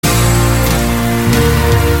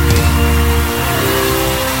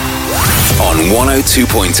On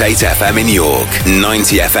 102.8 FM in York,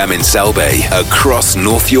 90 FM in Selby, across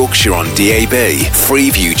North Yorkshire on DAB,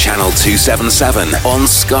 Freeview Channel 277, on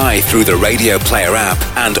Sky through the Radio Player app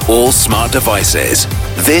and all smart devices.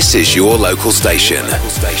 This is your local station.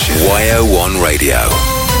 YO1 Radio.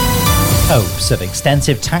 Hopes of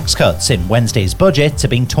extensive tax cuts in Wednesday's budget are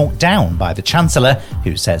being talked down by the Chancellor,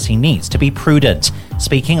 who says he needs to be prudent.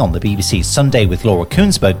 Speaking on the BBC's Sunday with Laura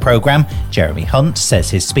Koonsberg programme, Jeremy Hunt says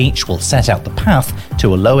his speech will set out the path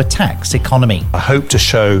to a lower tax economy. I hope to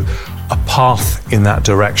show a path in that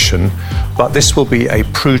direction, but this will be a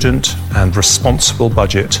prudent and responsible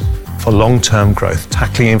budget for long-term growth,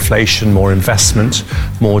 tackling inflation, more investment,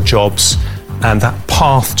 more jobs, and that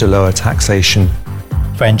path to lower taxation.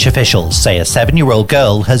 French officials say a 7-year-old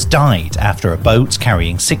girl has died after a boat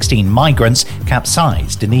carrying 16 migrants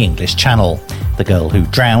capsized in the English Channel. The girl who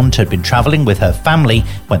drowned had been travelling with her family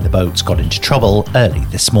when the boat got into trouble early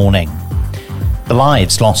this morning. The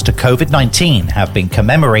lives lost to COVID-19 have been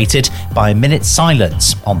commemorated by a minute's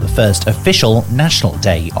silence on the first official National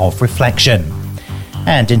Day of Reflection.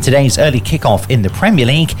 And in today's early kick-off in the Premier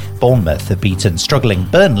League, Bournemouth have beaten struggling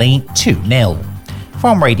Burnley 2-0.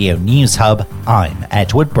 From Radio News Hub, I'm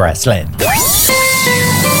Edward Breslin.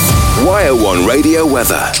 YO1 Radio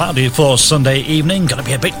weather. Cloudy for Sunday evening. Going to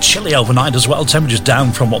be a bit chilly overnight as well. Temperatures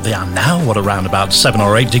down from what they are now. What, around about 7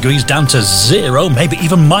 or 8 degrees, down to 0, maybe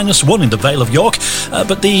even -1 in the Vale of York.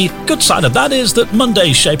 But the good side of that is that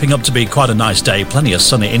Monday's shaping up to be quite a nice day. Plenty of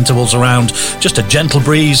sunny intervals around. Just a gentle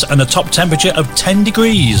breeze and a top temperature of 10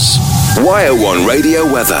 degrees. YO1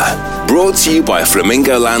 Radio weather. Brought to you by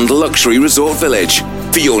Flamingo Land Luxury Resort Village.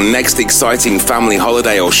 For your next exciting family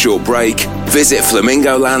holiday or short break, visit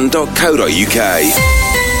flamingoland.co.uk.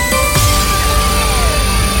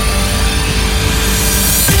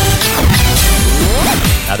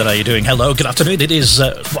 I don't know how you're doing. Hello, good afternoon. It is,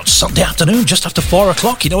 Sunday afternoon, just after 4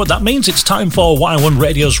 o'clock. You know what that means? It's time for YO1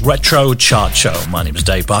 Radio's Retro Chart Show. My name is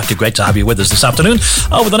Dave Parker. Great to have you with us this afternoon.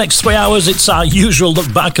 Over the next 3 hours, it's our usual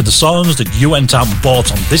look back at the songs that you went out and bought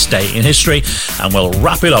on this day in history. And we'll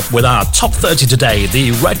wrap it up with our Top 30 today.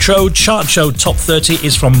 The Retro Chart Show Top 30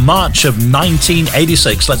 is from March of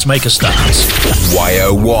 1986. Let's make a start.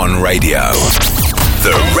 YO1 Radio.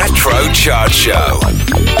 The Retro Chart Show.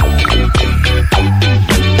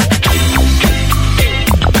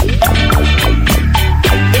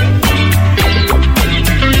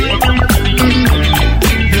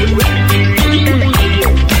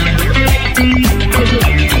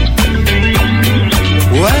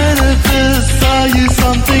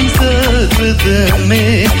 Something stirred within me.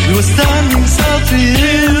 You were standing softly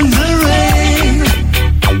in the rain.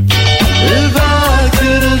 If I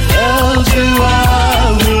could have held you, I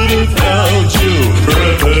would have held you.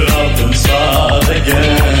 Rip it up and start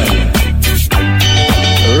again.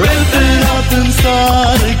 Rip it up and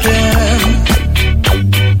start again.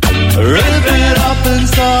 Rip it up and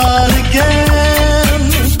start again.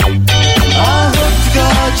 I hope to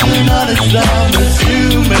God you're not as dumb as you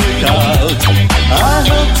make out. I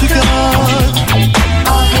hope to God,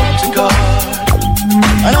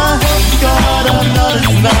 and I hope to God I'm not as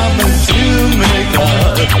numb as you make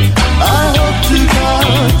up. I hope to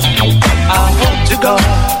God,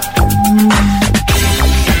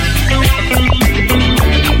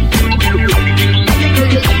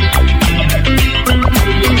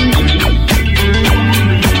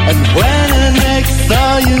 And when I next saw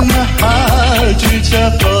you, my heart reached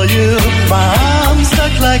up for you. My arms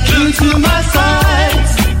stuck like glue to my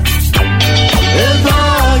sides. If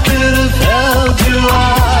I could have held you,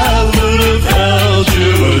 I would have held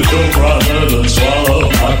you. But don't rather than swallow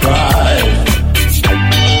my pride.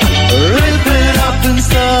 Rip it up and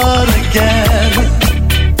start again.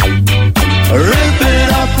 Rip it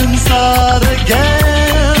up and start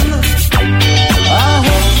again. I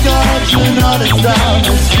hope to God you're not as dumb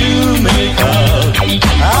as you make out.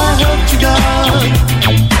 I hope to God,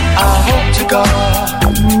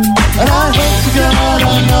 and I hope to God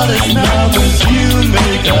I'm not as numb as you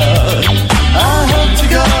make up. I hope to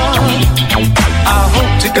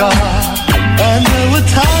God, and there were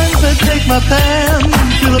times I take my pen and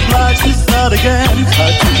feel obliged to start again.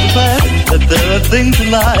 I took the fact that there are things in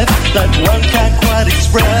life that one can't quite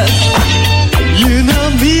express. You know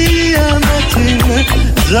me, I'm acting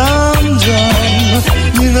dumb.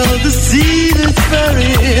 You know the seed is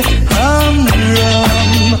very humdrum.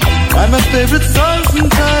 And my favorite songs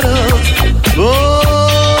entitled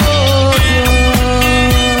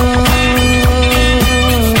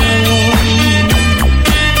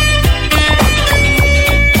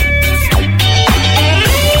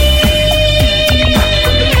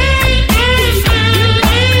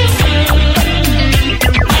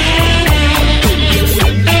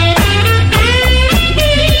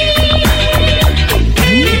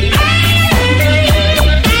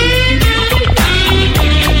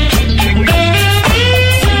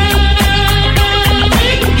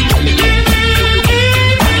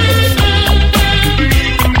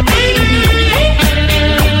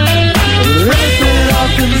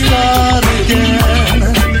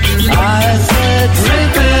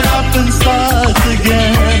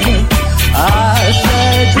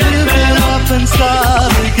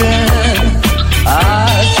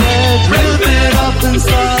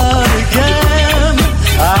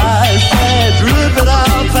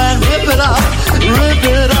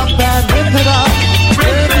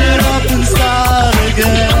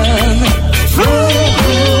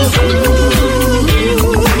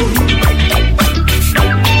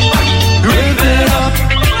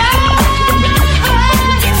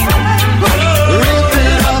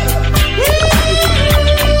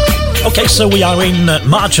Okay, so we are in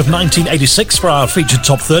March of 1986 for our featured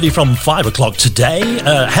top 30 from 5 o'clock today.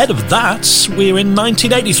 Ahead of that, we're in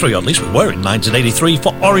 1983, or at least we were in 1983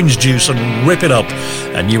 for Orange Juice and Rip It Up,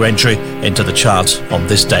 a new entry into the chart on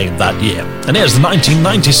this day that year. And here's the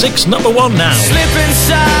 1996 number one now. Slip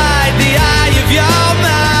inside the eye of your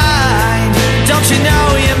mind. Don't you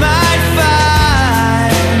know you might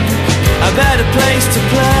find a better place to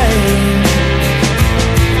play?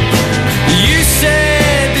 You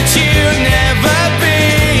said that you've never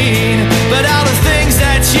been, but all the things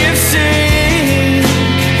that you've seen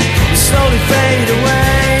slowly fade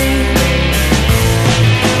away.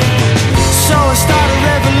 So I start a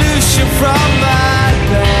revolution from my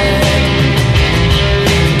bed,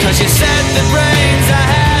 'cause you said the brains I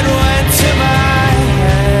had went to my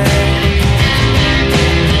head.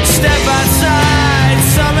 Step outside,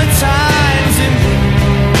 summertime's in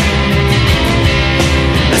bloom.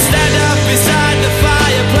 Stand up beside the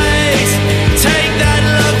fireplace, take that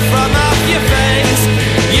look from off your face.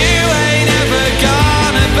 You ain't ever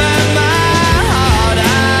gonna burn my heart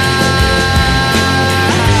out.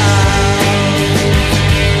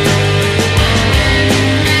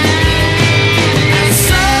 And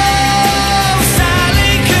so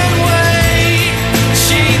Sally can wait,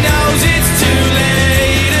 she knows it's too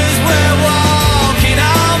late as we're walking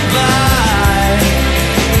on by.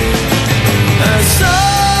 And so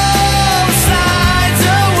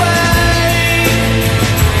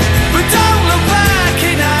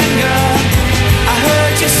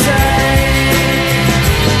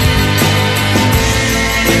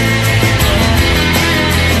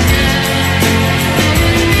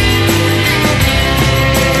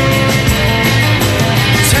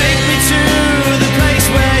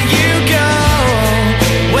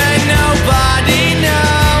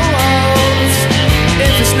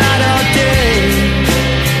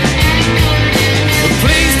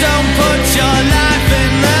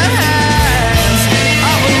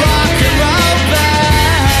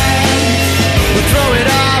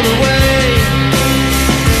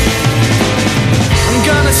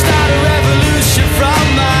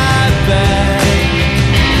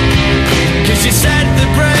she said the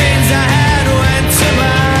brains I had went to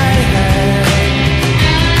my head.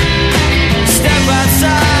 Step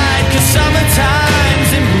outside, 'cause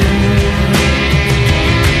summertime's in bloom.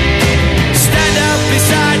 Stand up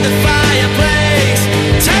beside the fireplace,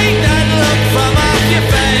 take that look from off your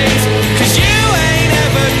face, 'cause you ain't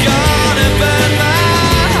ever gonna burn my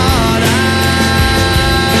heart out.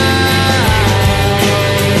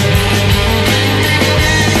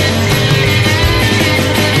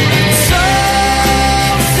 So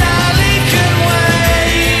Sally can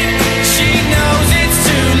wait, she knows it's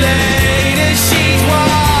too late as she's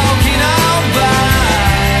walking on by.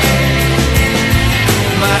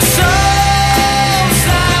 My soul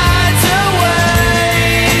slides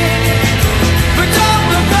away, but don't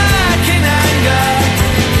look back in anger,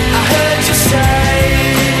 I heard you say.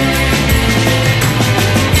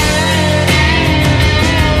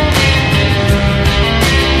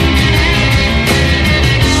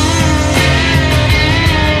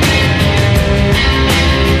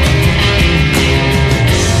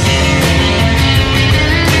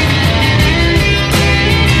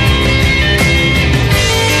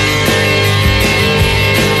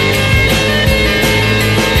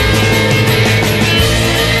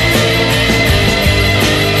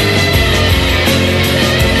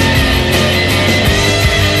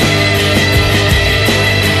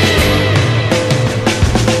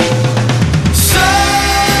 So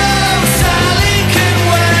Sally can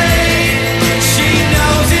wait, she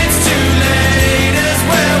knows it's too late as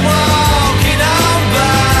we're walking on by.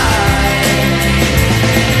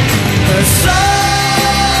 Her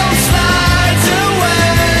soul slides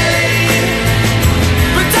away,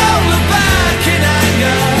 but don't look back in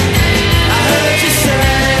anger, I heard you say.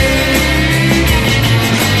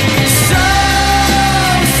 So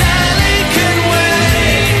Sally can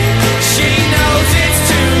wait, she knows it's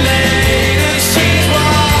too late as she's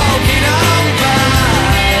walking on by.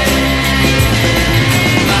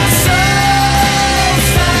 My soul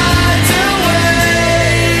slides away,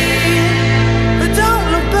 but don't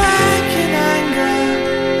look back in anger,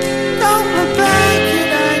 don't look back in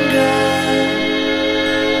anger,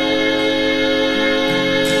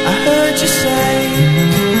 I heard you say.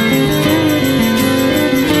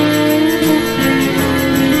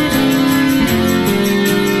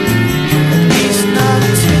 At least not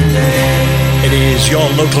today. It is your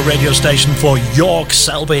local radio station for York,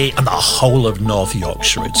 Selby and the whole of North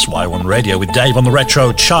Yorkshire. It's Y1 Radio with Dave on the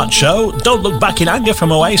Retro Chart Show. Don't Look Back in Anger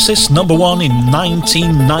from Oasis, number one in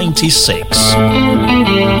 1996.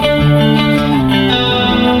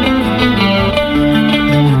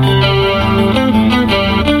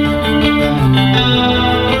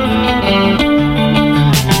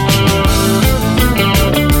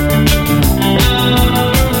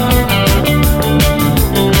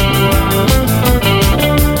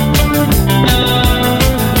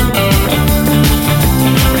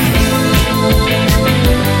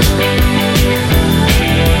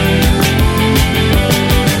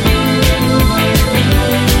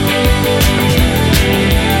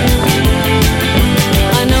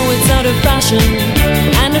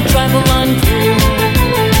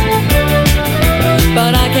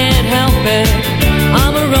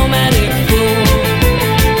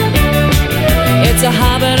 a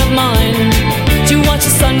habit of mine to watch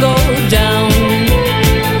the sun go down.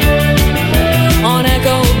 On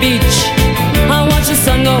Echo Beach, I watch the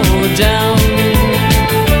sun go down.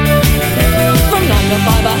 From 9 to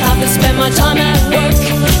 5 I have to spend my time at work.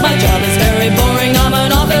 My job is very boring, I'm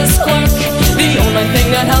an office clerk. The only thing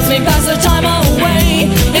that helps me pass the time away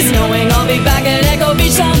is knowing I'll be back at Echo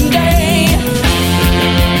Beach someday.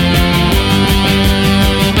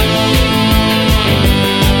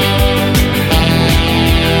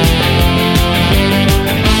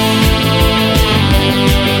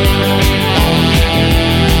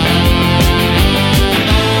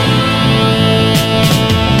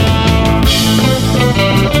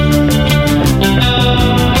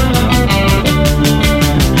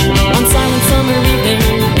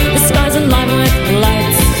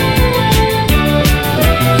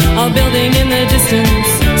 Building in the distance,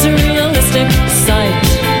 it's a realistic sight.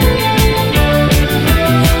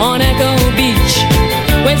 On Echo Beach,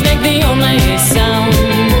 waves make the only sound.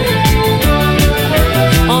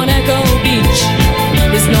 On Echo Beach,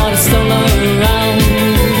 there's not a soul around.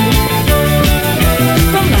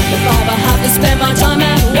 From 9 to 5 I have to spend my time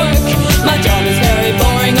at work. My job is very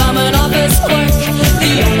boring, I'm an office clerk.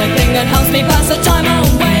 The only thing that helps me pass the time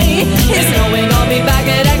away is knowing I'll be back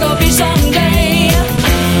at Echo Beach someday.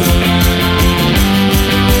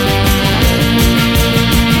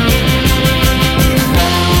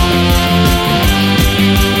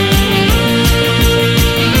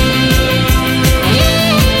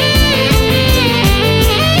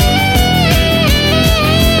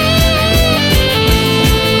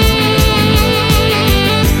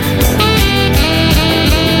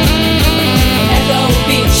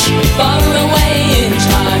 Far away in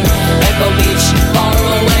time, Echo Beach, far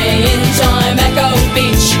away in time, Echo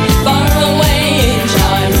Beach, far away in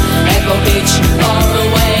time, Echo Beach, far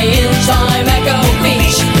away in time, Echo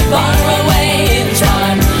Beach, far away in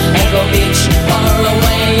time, Echo Beach, far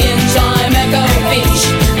away in time, Echo Beach,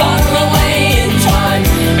 far away in time,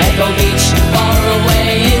 Echo Beach, far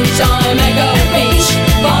away in time, Echo Beach,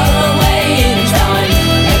 far away in time,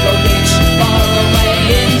 Echo Beach, far away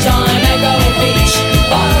in time, Echo Beach,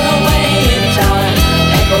 far away in time,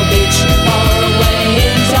 Echo Beach, far away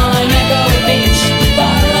in time, Echo Beach, far away in time, Echo Beach,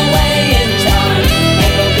 far away in time,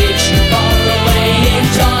 Echo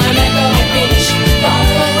Beach, far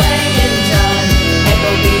away in time,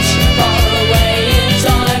 Echo Beach, far away in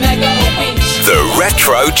time, Echo Beach. The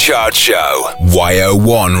Retro Chart Show,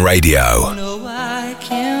 YO1 Radio. No, I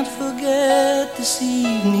can't forget this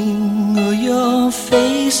evening or your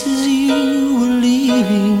face as you were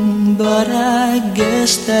leaving, but I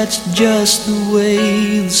guess that's just the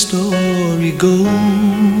way the story goes.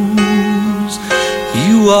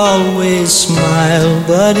 You always smile,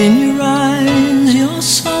 but in your eyes your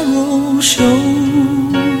sorrow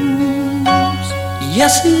shows.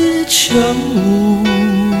 Yes, it shows.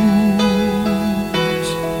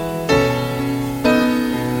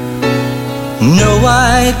 No,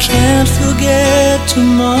 I can't forget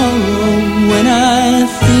tomorrow when I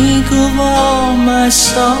think of all my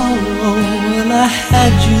sorrow. Well, I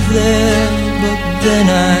had you there, but then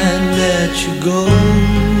I let you go.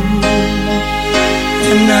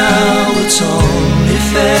 And now it's only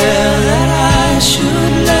fair that I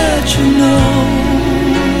should let you know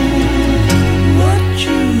what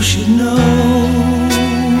you should know.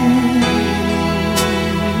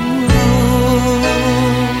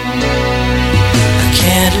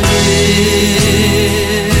 Can't live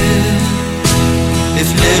if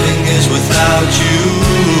living is without you.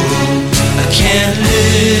 I can't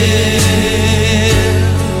live.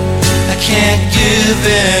 I can't give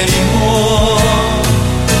anymore.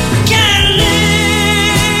 I can't live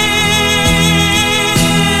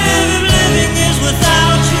if living is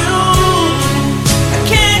without you. I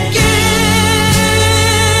can't give.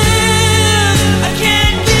 I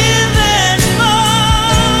can't give anymore.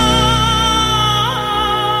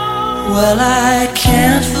 Well, I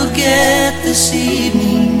can't forget this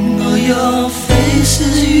evening or your face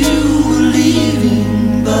as you were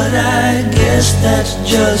leaving, but I guess that's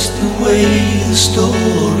just the way the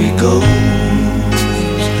story goes.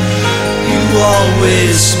 You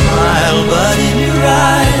always smile, but in your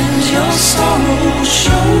eyes your sorrow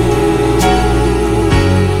shows.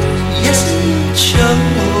 Yes, it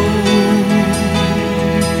shows.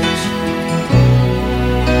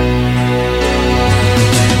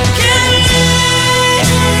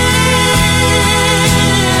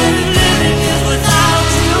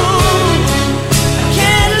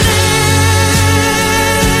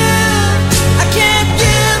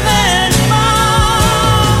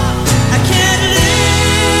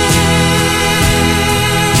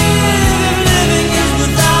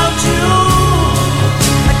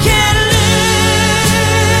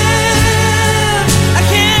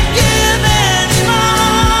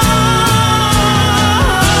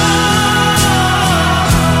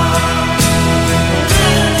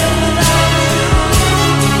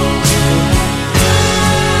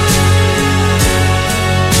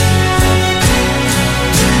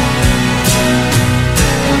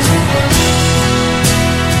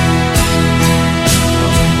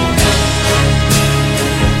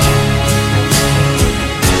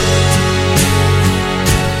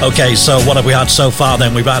 Okay, so what have we had so far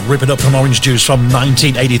then? We've had Rip It Up from Orange Juice from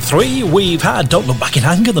 1983. We've had Don't Look Back in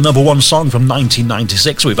Anger, the number one song from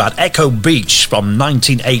 1996. We've had Echo Beach from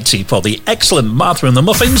 1980 for the excellent Martha and the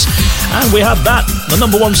Muffins. And we had that, the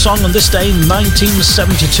number one song on this day,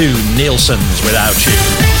 1972, Nielsen's Without You.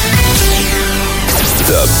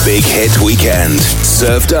 The Big Hit Weekend,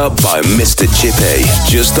 served up by Mr. Chippy,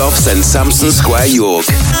 just off St Sampson Square, York.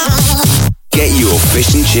 Get your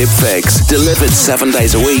fish and chip fix delivered 7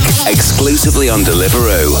 days a week, exclusively on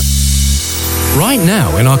Deliveroo. Right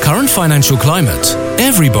now, in our current financial climate,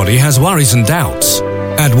 everybody has worries and doubts.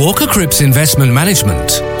 At Walker Cripps Investment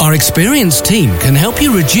Management, our experienced team can help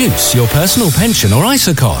you reduce your personal pension or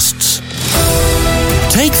ISA costs.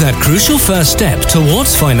 Take that crucial first step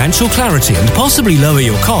towards financial clarity and possibly lower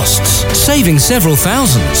your costs, saving several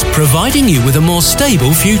thousands, providing you with a more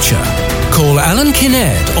stable future. Call Alan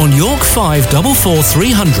Kinnaird on York 544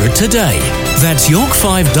 300 today. That's York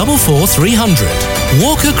 544 300.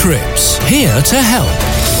 Walker Cripps, here to help.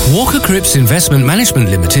 Walker Cripps Investment Management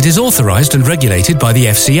Limited is authorised and regulated by the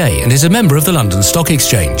FCA and is a member of the London Stock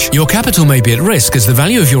Exchange. Your capital may be at risk as the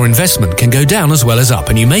value of your investment can go down as well as up,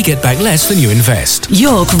 and you may get back less than you invest.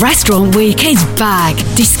 York Restaurant Week is back.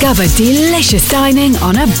 Discover delicious dining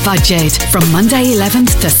on a budget. From Monday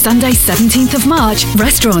 11th to Sunday 17th of March,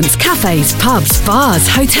 restaurants, cafes, pubs, bars,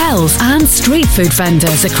 hotels and street food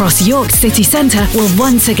vendors across York City Centre will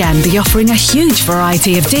once again be offering a huge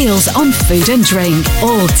variety of deals on food and drink,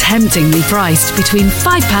 all temptingly priced between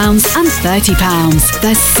 £5 and £30.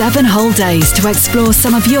 There's 7 whole days to explore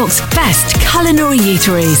some of York's best culinary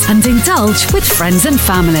eateries and indulge with friends and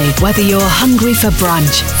family. Whether you're hungry for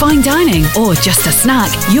brunch, fine dining or just a snack,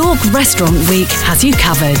 York Restaurant Week has you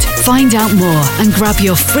covered. Find out more and grab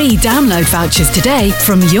your free download vouchers today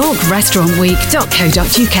from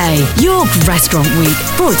yorkrestaurantweek.co.uk. York Restaurant Week,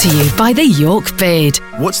 brought to you by the York Bid.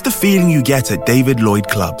 What's the feeling you get at David Lloyd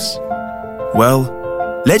Clubs? Well,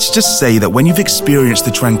 let's just say that when you've experienced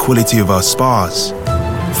the tranquility of our spas,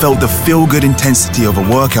 felt the feel-good intensity of a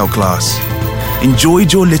workout class,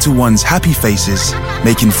 enjoyed your little one's happy faces,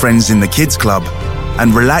 making friends in the kids club,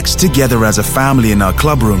 and relaxed together as a family in our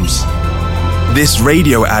club rooms, this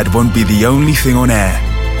radio ad won't be the only thing on air.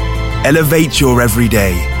 Elevate your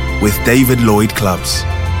everyday with David Lloyd Clubs.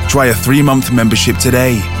 Try a 3-month membership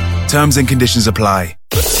today. Terms and conditions apply.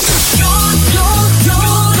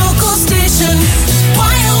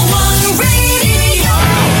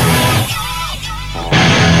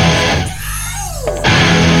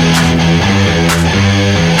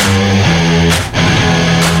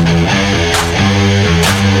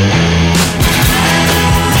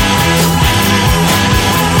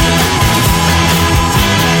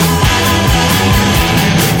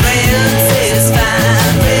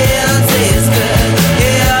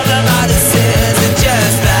 Everybody says it just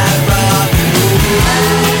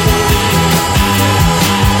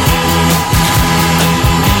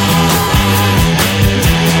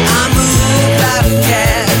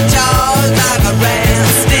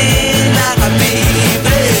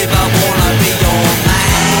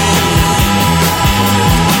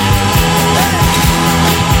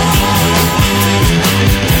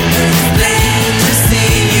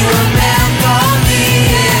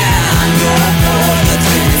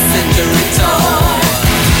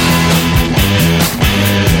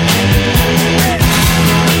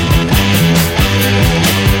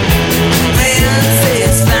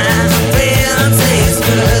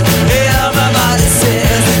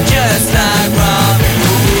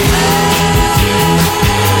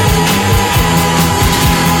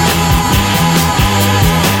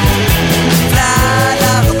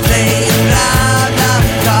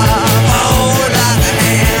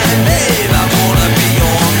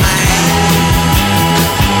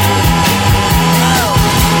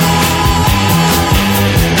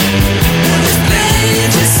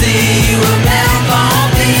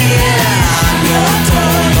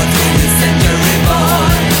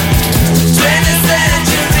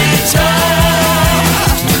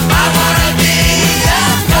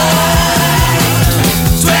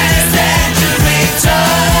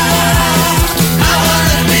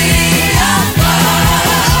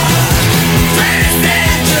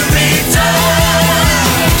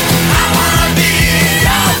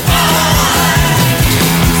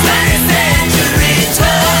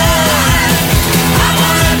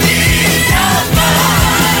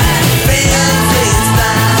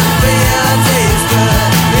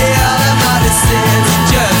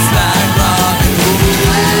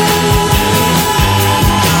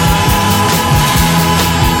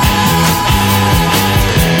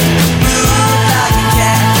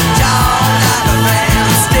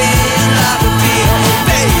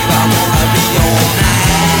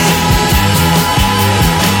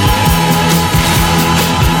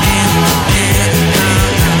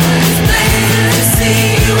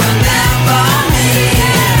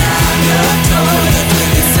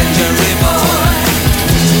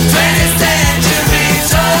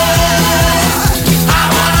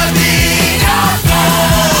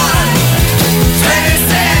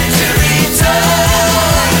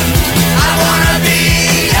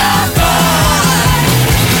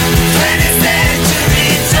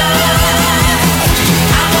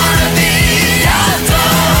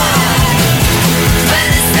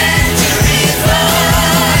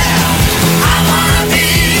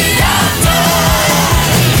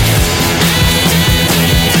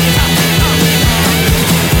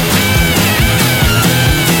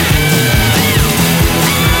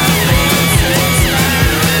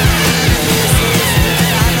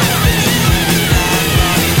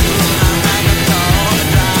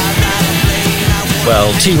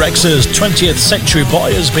Well, T-Rex's 20th Century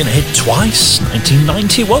Boy has been a hit twice.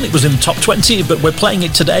 1991, it was in the top 20, but we're playing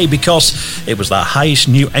it today because it was the highest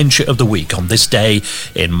new entry of the week on this day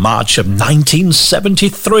in March of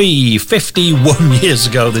 1973. 51 years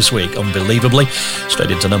ago this week, unbelievably.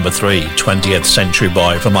 Straight into number 3, 20th Century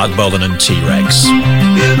Boy for Mark Bolan and T-Rex. You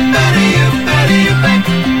better, you better, you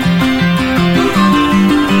better.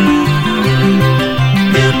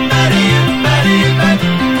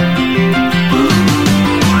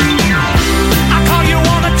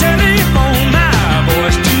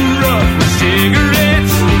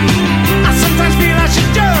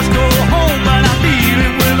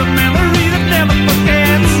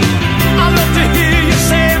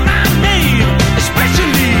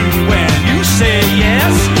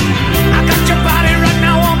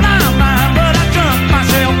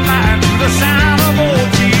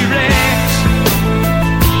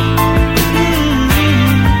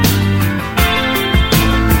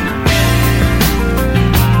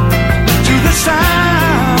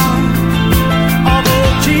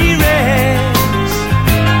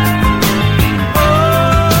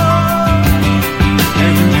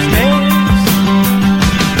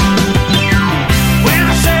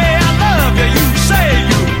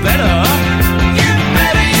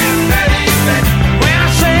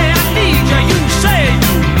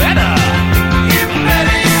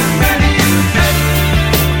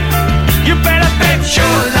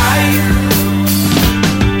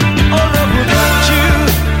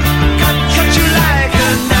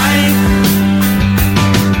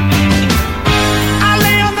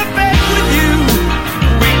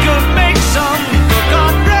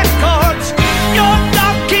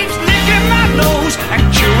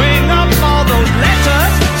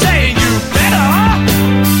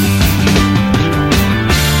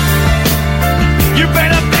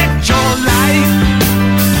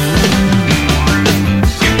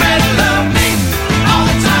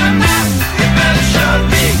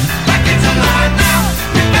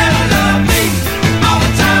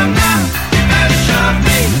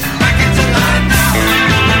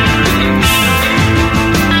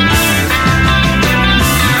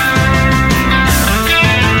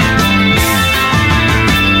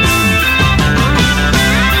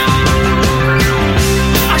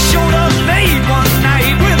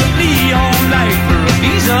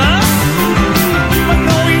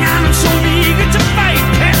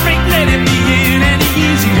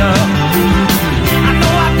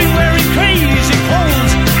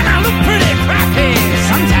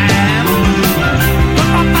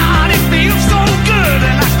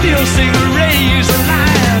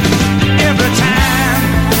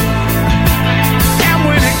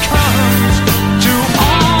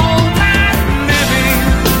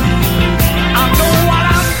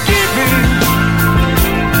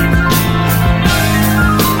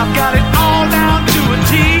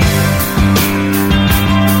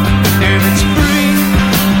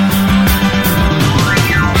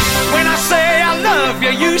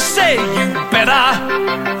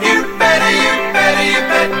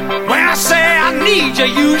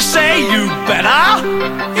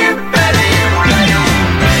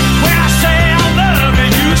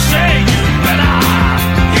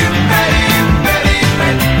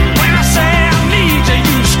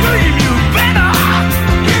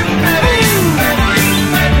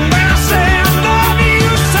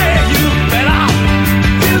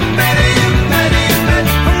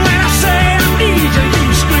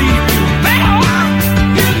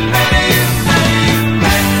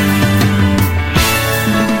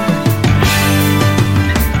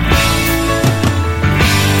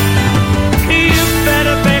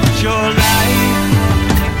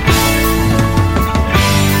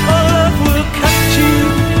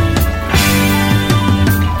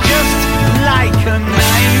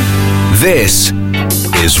 This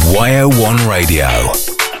is YO1 Radio.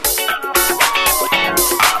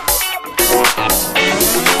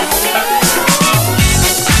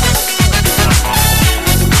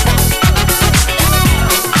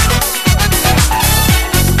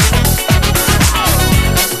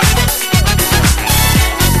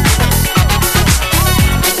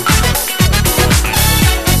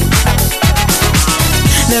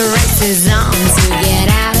 The race is on to get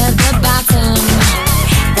out of the bottom.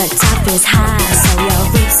 The top is high, so your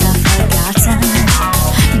roots are forgotten.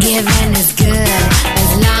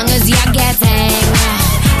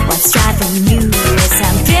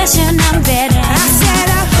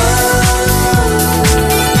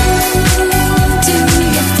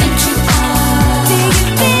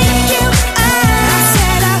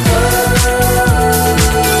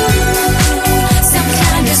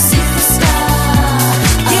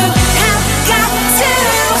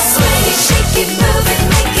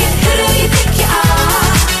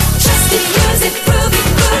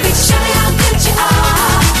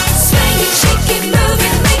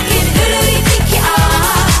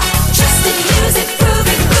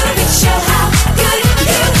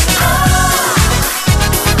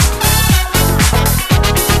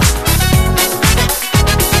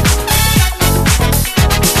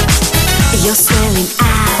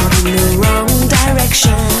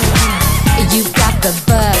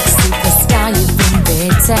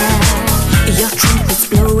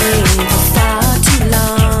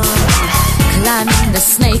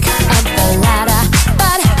 peak of the ladder,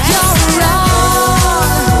 but you're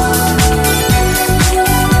wrong.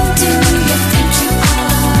 Do you think you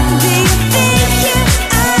are? Do you think you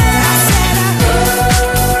are? I said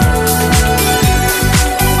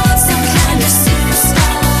some kind of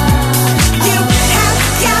superstar. You have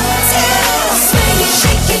got to swing it,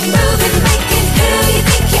 shake it, move it, make it who you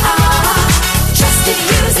think you are. Trust it,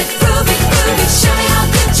 use it, prove it, show me how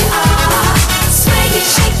good you are. Swing it,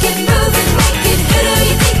 shake it, move it, make it who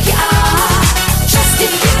you think you are. Trust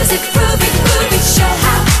it, use it, prove it, show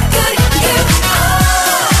how good you are.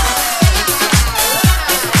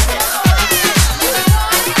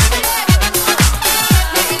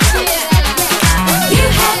 You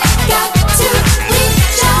have got to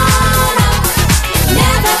reach on up,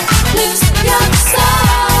 never lose your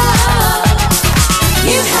soul.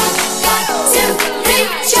 You have got to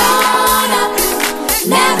reach on up,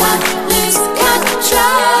 never lose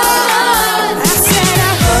control. I said,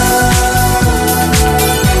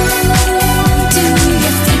 do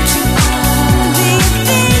you think you are? Do you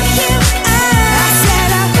think you are? I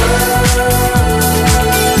said,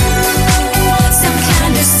 some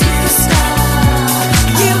kind of superstar.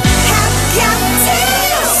 You have got to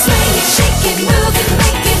swing it, shake it, move it,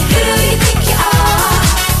 make it who you think you are.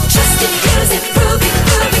 Trust it, use it, prove it,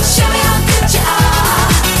 show me how good you are.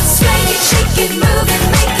 Swing it, shake it, move it,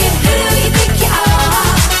 make it who you think you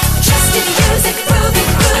are. Trust it, use it, prove it,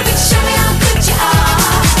 show me how good you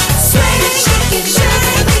are. Swing it, shake it, move it,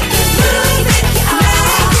 make it who you think you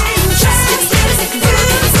are. Trust it, use it,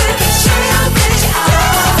 prove it, show me how good you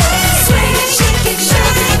are. Swing it, shake it,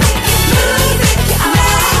 move it, make it who you think you are.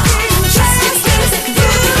 Trust it, use it, prove it,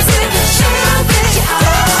 show me how good you are.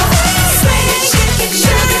 Swing it, shake it,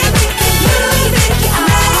 move it, make it who you think you are.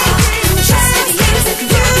 Trust it, use it,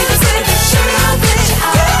 prove it, show me how good you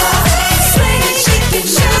are. Swing it, shake it,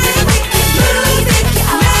 move it, make it who you think you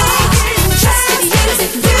are. Trust it, use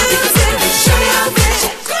it, prove it, show me how good you are.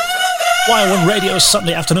 Y1 Radio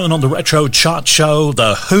Sunday afternoon on the Retro Chart Show.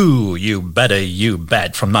 The Who, You Better You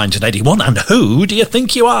Bet from 1981, and Who Do You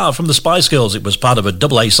Think You Are from the Spice Girls. It was part of a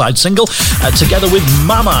double A-side single together with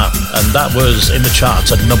Mama, and that was in the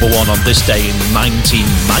charts at number 1 on this day in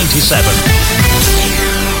 1997.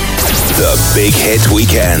 The Big Hit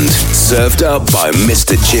Weekend, served up by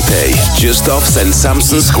Mr. Chippy, just off St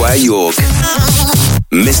Sampson Square, York.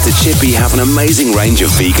 Mr. Chippy have an amazing range of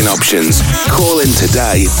vegan options. Call in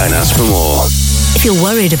today and ask for more. If you're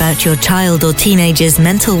worried about your child or teenager's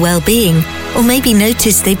mental well-being, or maybe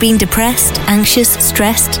notice they've been depressed, anxious,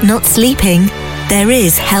 stressed, not sleeping, there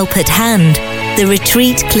is help at hand. The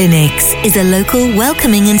Retreat Clinics is a local,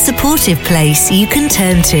 welcoming and supportive place you can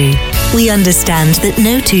turn to. We understand that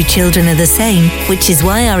no two children are the same, which is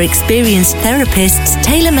why our experienced therapists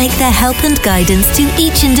tailor-make their help and guidance to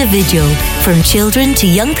each individual, from children to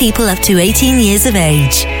young people up to 18 years of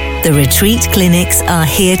age. The Retreat Clinics are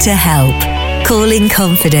here to help. Call in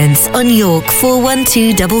confidence on York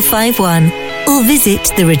 412551 or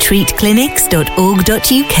visit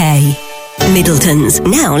theretreatclinics.org.uk. Middleton's,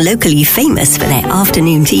 now locally famous for their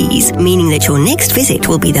afternoon teas, meaning that your next visit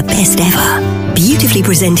will be the best ever. Beautifully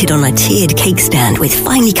presented on a tiered cake stand with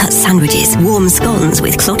finely cut sandwiches, warm scones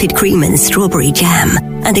with clotted cream and strawberry jam,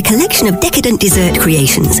 and a collection of decadent dessert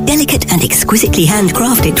creations, delicate and exquisitely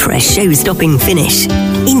handcrafted for a show-stopping finish.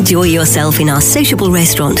 Enjoy yourself in our sociable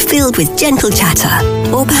restaurant filled with gentle chatter,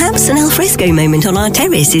 or perhaps an alfresco moment on our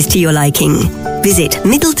terrace is to your liking. Visit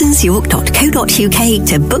middletonsyork.co.uk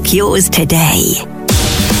to book yours today.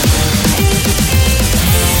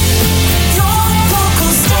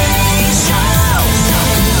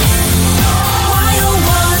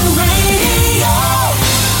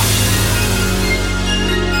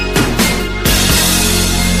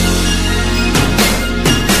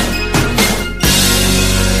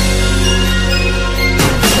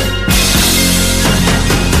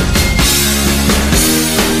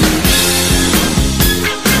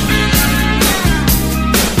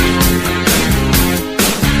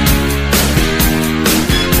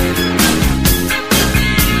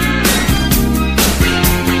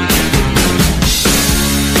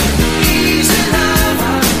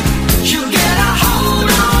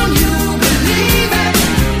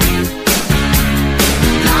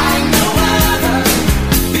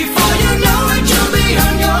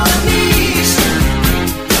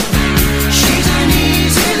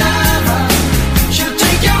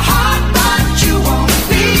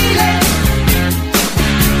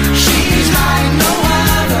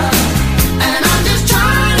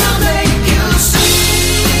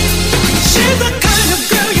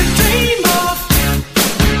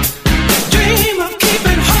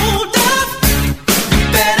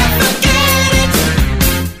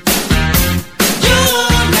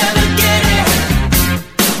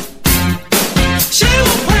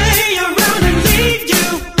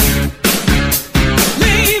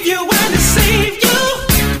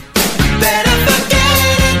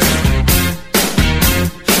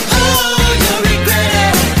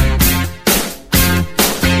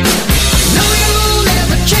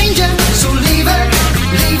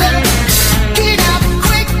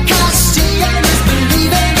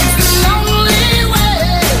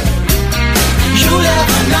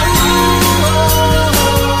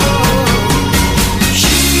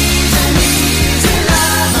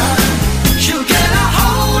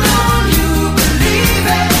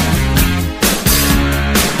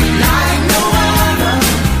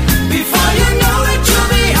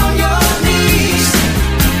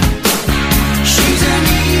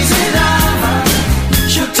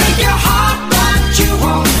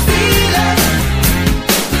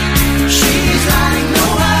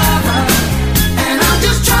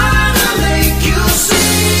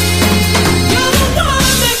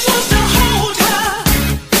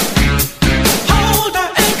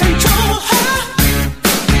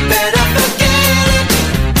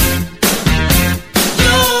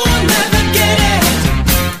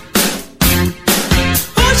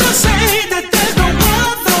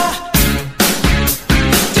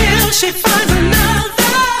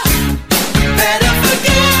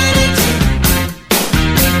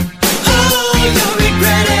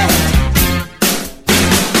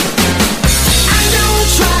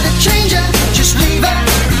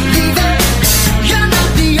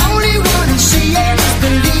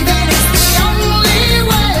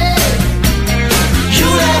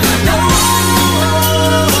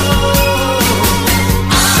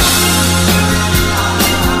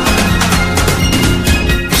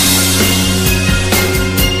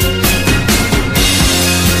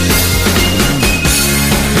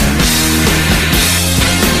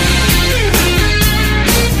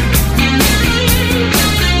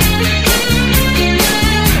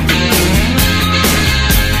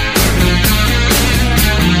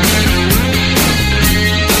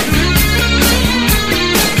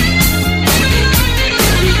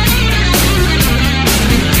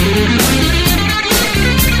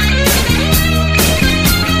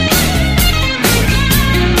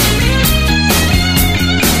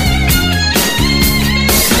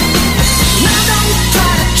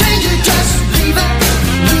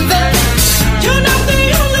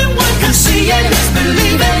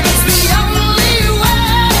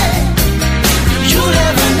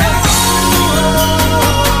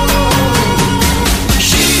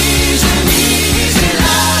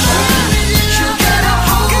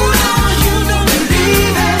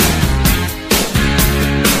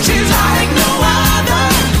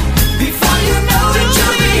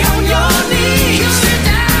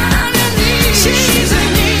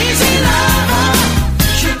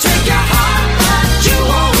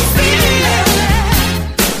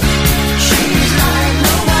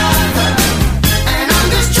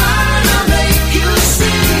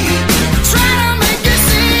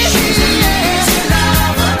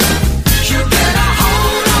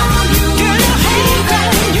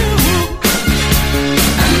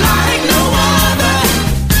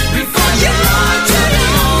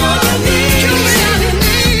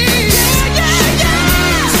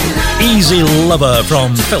 Crazy Lover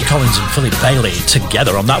from Phil Collins and Philip Bailey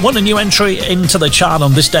together on that one. A new entry into the chart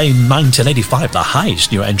on this day in 1985, the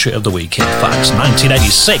highest new entry of the week. In fact,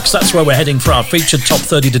 1986, that's where we're heading for our featured top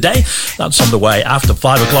 30 today. That's on the way after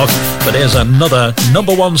 5 o'clock. But here's another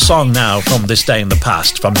number one song now from this day in the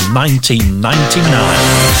past, from 1999.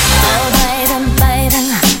 Oh, baby, baby,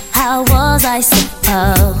 how was I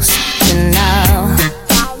supposed to know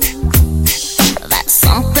that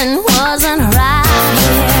something wasn't right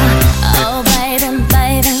here? Oh, baby,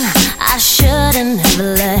 baby, I shouldn't have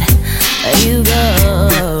let you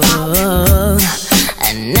go.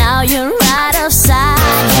 And now you're right upside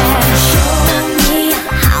down. Show me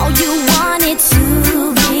how you want it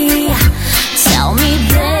to be. Tell me,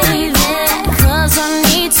 baby, 'cause I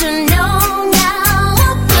need to know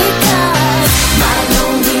now. Because my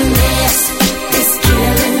loneliness is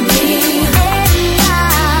killing me. And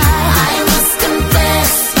I must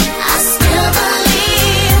confess, I still believe.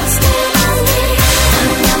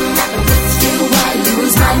 When I'm not with you, I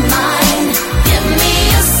lose my mind. Give me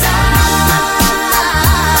a sign.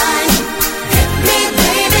 Hit me,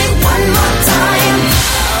 baby, one more time.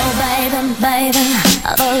 Oh, baby, baby,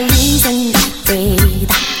 the reason I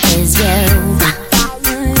breathe is you.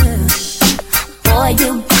 Boy,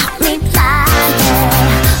 you got me blinded.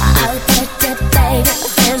 Oh, baby,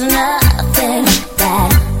 there's nothing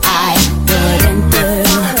that I wouldn't do.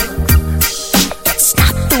 It's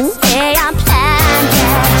not the way I planned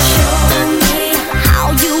it. Show me how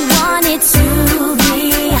you want it to be.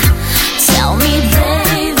 Tell me,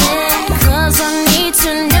 baby, 'cause I need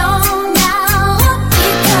to know now.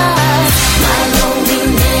 Because my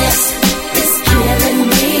loneliness is killing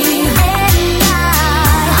me. And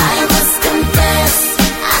I must confess,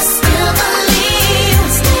 I still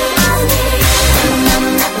believe. When I'm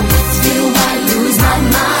not with you, I lose my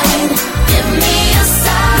mind. Give me a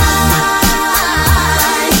sign.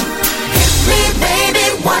 Hit me, baby,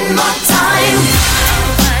 one more time.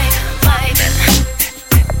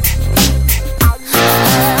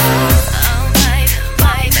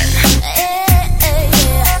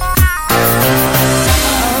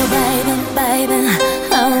 Oh, baby, baby,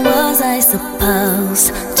 how was I supposed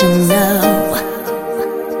to know?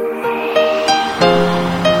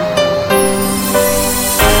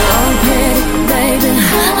 Oh, pretty baby,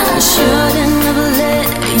 I shouldn't have let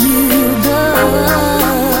you go.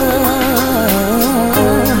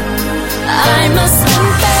 I must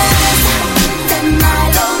confess that my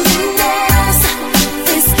loneliness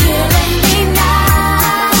is killing me now.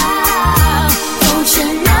 Don't you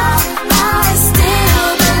know I still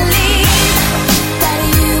believe that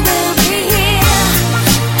you will be here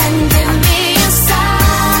and give me a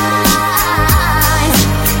sign.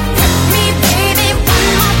 Hit me, baby, one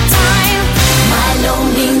more time. My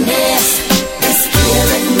loneliness is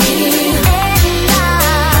killing me. And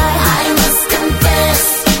I must confess,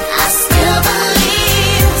 I still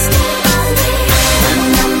believe. When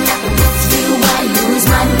I'm not with you, I lose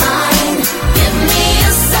my mind. Give me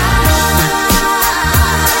a sign.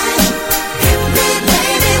 Hit me,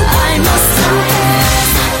 baby, I must confess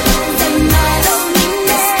that my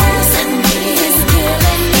loneliness is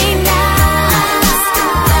killing me now.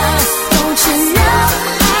 Don't you know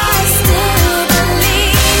I still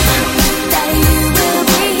believe that you will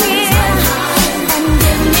be here and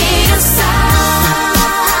give me a sign.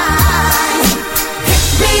 Hit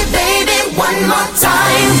me, baby, one more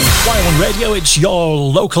time. Y1 Radio, it's your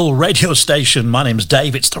local radio station. My name's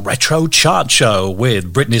Dave. It's the Retro Chart Show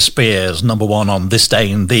with Britney Spears, number one on this day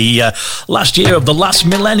in the last year of the last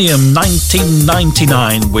millennium,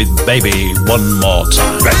 1999, with Baby One More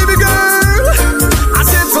Time. Baby girl, I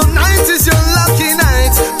said tonight is your lucky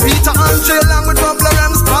night. Peter Andre along with Bob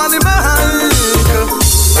Lawrence, Bonnie Mike.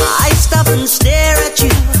 I stop and stare at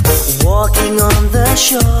you, walking on the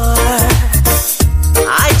shore.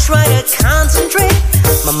 I try to concentrate,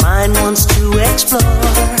 my mind wants to explore.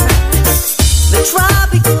 The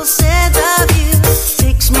tropical scent of you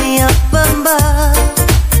takes me up above.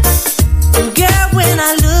 And girl, when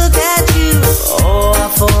I look at you, oh, I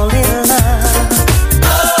fall in love.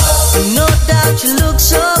 No doubt you look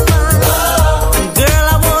so fine. Girl,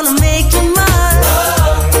 I wanna make you mine.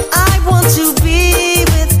 I want to be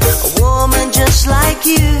with a woman just like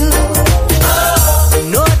you.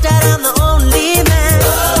 No doubt I'm the only man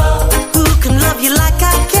who can love you like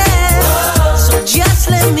I can. So just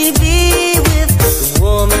let me be with the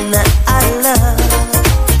woman that I love.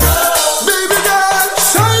 Baby girl,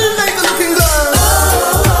 shine like a looking glass.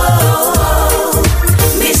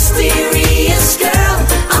 Mysterious girl,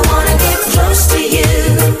 I wanna get close to you.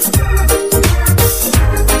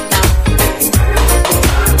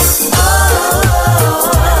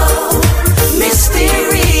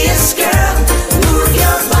 Mysterious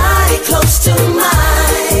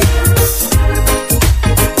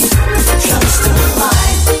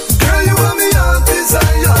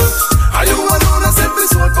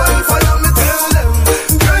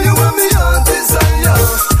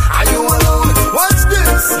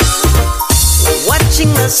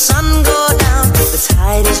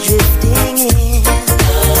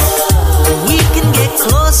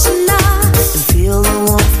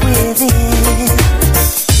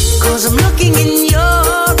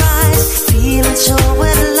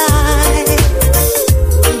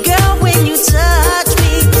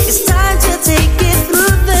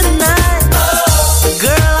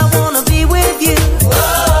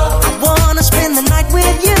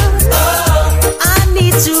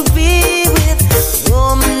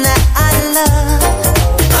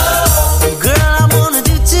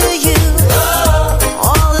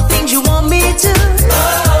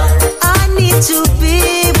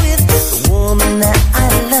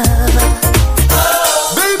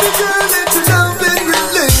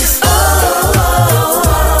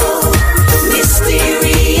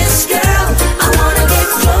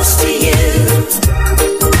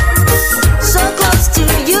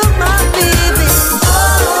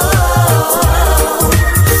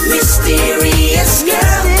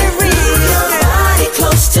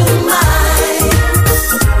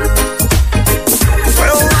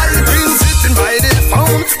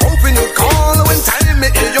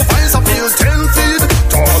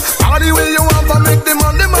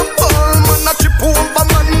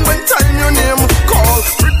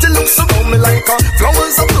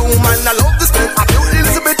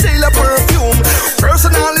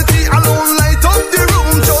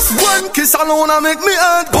alone and make me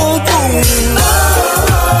heart go boom.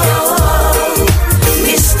 Oh,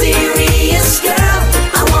 mysterious girl,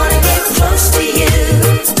 I wanna get close to you.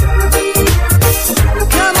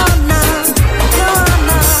 Come on now, come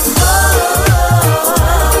on now.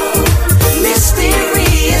 Oh,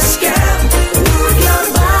 mysterious girl, move your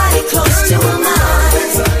body close to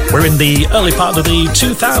mine. We're in the early part of the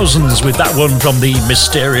 2000s with that one from the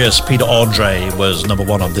mysterious Peter Andre. Was number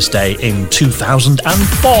one on this day in 2004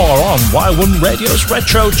 on Y1 Radio's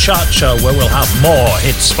Retro Chart Show, where we'll have more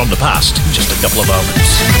hits from the past in just a couple of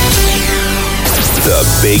moments. The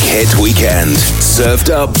Big Hit Weekend, served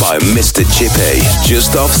up by Mr. Chippy,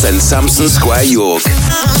 just off St Sampson Square, York.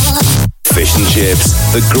 Fish and chips,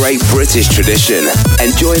 the great British tradition.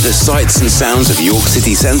 Enjoy the sights and sounds of York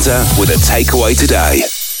City Centre with a takeaway today.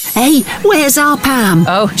 Hey, where's our Pam?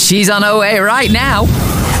 Oh, she's on her way right now.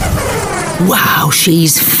 Wow,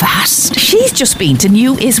 she's fast. She's just been to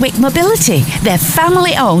New Iswick Mobility. They're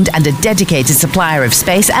family-owned and a dedicated supplier of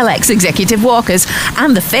Space LX executive walkers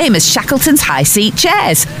and the famous Shackleton's high seat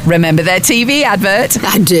chairs. Remember their TV advert?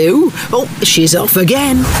 I do. Oh, she's off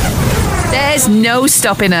again. There's no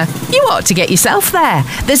stopping her. You ought to get yourself there.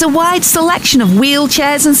 There's a wide selection of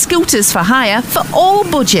wheelchairs and scooters for hire for all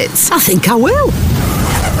budgets. I think I will.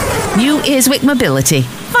 New Iswick Mobility.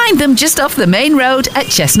 Find them just off the main road at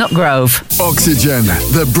Chestnut Grove. Oxygen,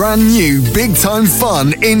 the brand new big-time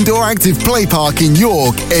fun indoor active play park in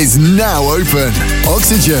York, is now open.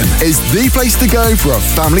 Oxygen is the place to go for a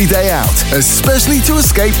family day out, especially to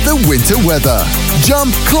escape the winter weather.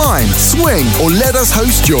 Jump, climb, swing, or let us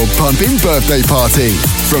host your pumping birthday party.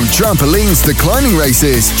 From trampolines to climbing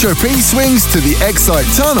races, trapeze swings to the Excite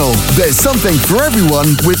Tunnel, there's something for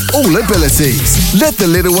everyone with all abilities. Let the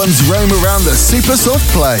little ones roam around the super soft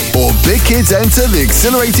play, or big kids enter the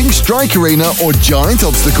exhilarating Strike Arena or Giant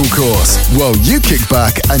Obstacle Course, while you kick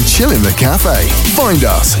back and chill in the cafe. Find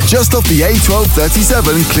us just off the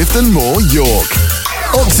A1237 Clifton Moor, York.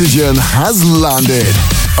 Oxygen has landed.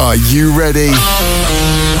 Are you ready?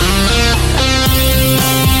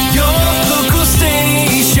 Your local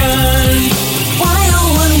station,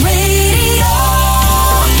 Y01 Radio.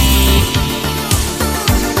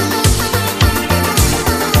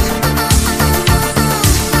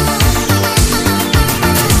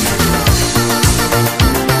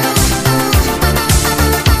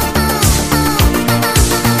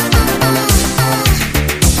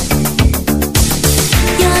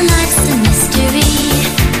 Your life's a mystery,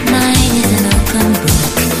 mine is an open book.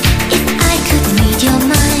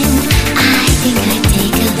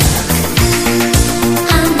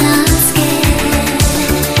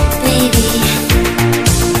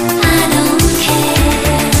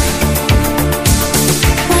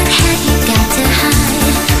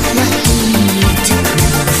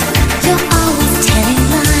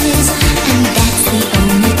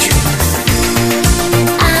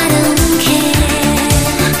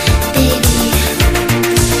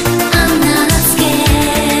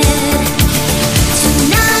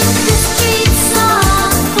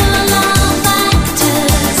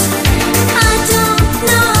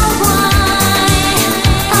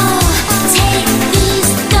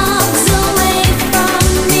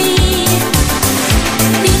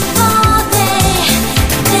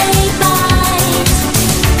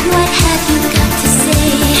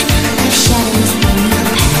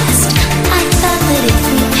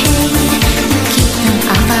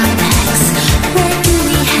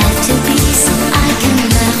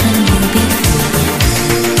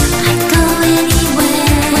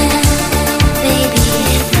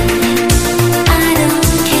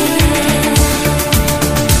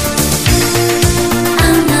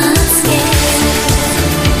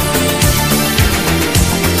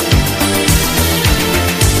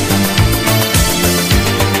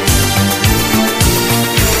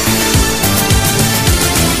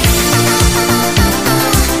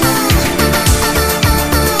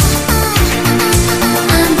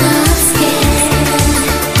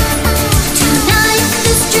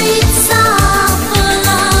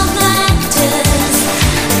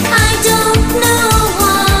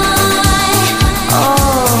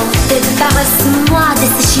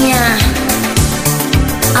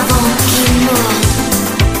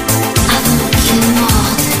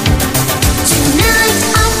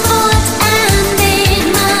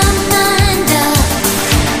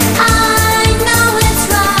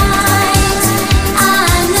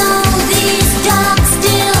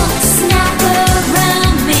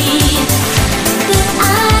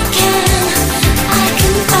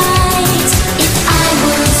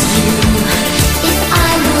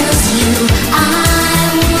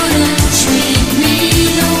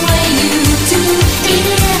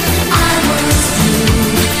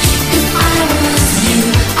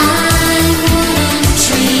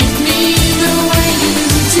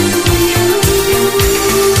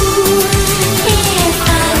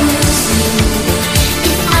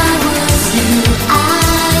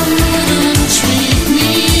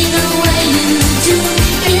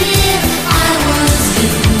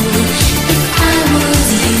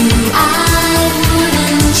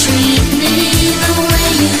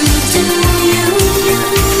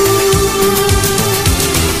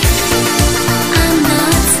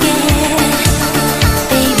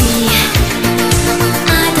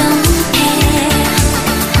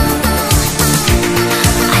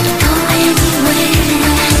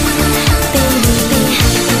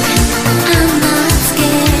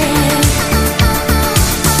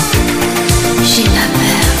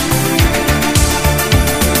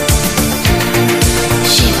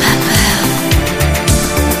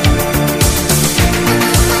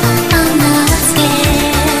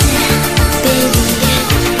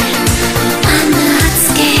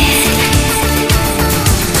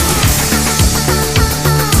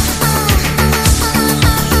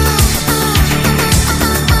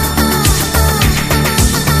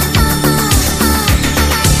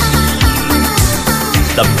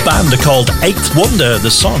 band are called Eighth Wonder.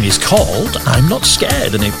 The song is called I'm Not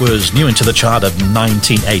Scared, and it was new into the chart of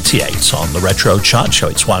 1988 on the Retro Chart Show.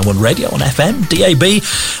 It's Y1 Radio on FM, DAB,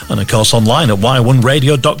 and of course online at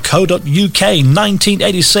y1radio.co.uk.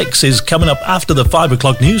 1986 is coming up after the 5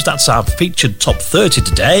 o'clock news. That's our featured top 30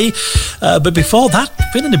 today. But before that,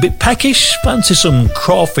 feeling a bit peckish? Fancy some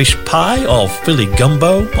crawfish pie or Philly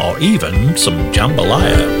gumbo or even some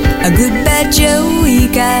jambalaya? A good bad Joe, he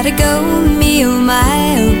gotta go, me oh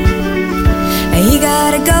my oh. He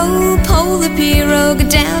gotta go, pull the pirogue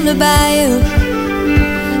down the bayou.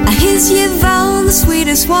 Here's Yvonne, the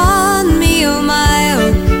sweetest one, me oh my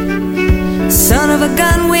oh. Son of a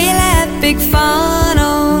gun, we'll have big fun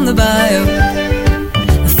on the bayou.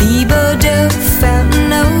 Phoebe Duff,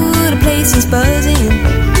 Fountain O, the place is buzzing.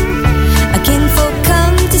 A kinfolk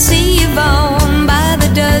come to see Yvonne by the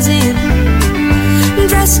dozen.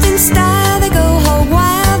 Dressed in style, they go hog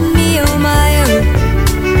wild, me oh my oh.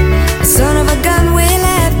 Son of a gun, we'll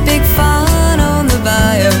have big fun on the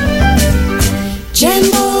bayou.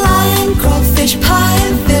 Jambalaya, crawfish pie,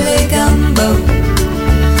 and Philly gumbo.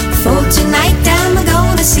 For tonight, I'm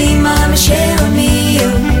gonna see Mama share a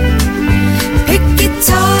meal. Pick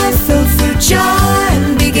guitar, fill fruit jar,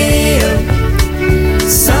 and big ale.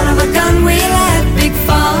 Son of a gun, we'll have big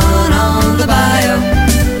fun on the bayou.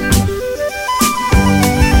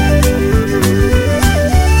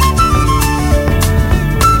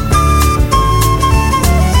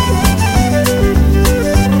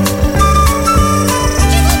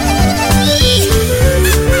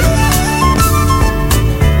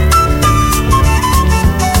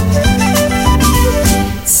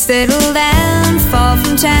 Settle down, far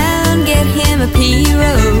from town, get him a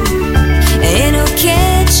pirogue, and he'll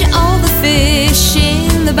catch all the fish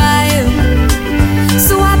in the bayou.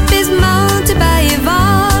 Swap his mount to buy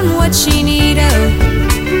Yvonne what she need of.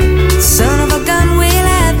 Son of a gun, we'll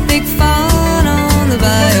have big fun on the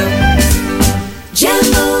bayou.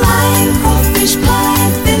 Jambalaya, crawfish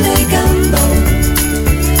pie, Philly gumbo.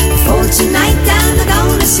 For tonight, I'm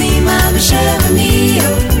gonna see Mama share a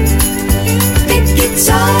meal.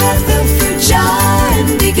 Guitar, fill fruit jar,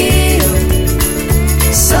 and big ale.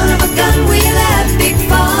 Son of a gun, we'll have big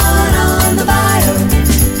fun on the bayou.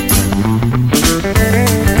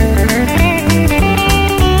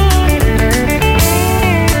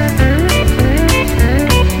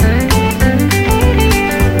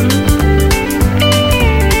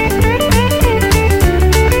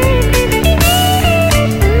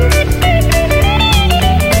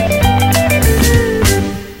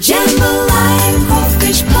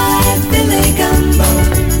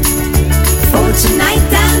 Tonight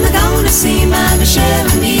I'm gonna see Mama share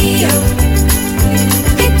a meal.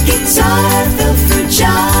 Big guitar, fill fruit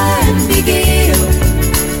jar, and big ale.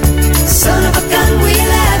 Son of a gun,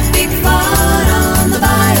 we'll have big fun on the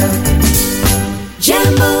bayou.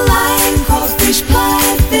 Jambalaya, crawfish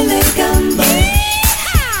pie, Philly gumbo.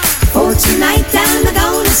 For tonight I'm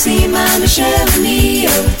gonna see Mama share a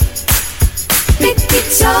meal. Big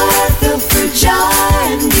guitar, fill fruit jar,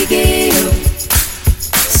 and big ale.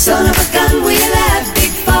 Son of a gun, we'll have big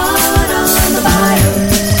fun on the bayou.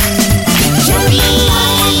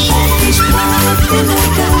 Jambalaya, crawfish pie, Philly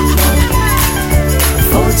gumbo.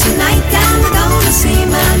 For tonight, I'm gonna see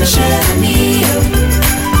Mama share a meal.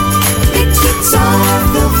 Big guitar,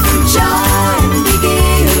 fill fruit jar, and big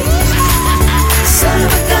ale. Son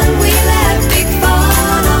of a gun, we'll have big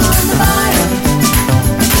fun on the bayou.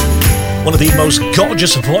 One of the most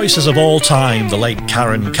gorgeous voices of all time, the late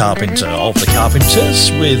Karen Carpenter of the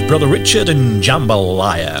Carpenters, with Brother Richard and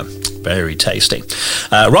Jambalaya. Very tasty.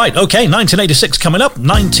 Right, okay, 1986 coming up.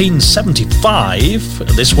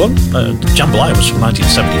 1975, this one. Jambalaya was from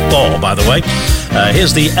 1974, by the way.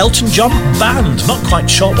 Here's the Elton John Band. Not quite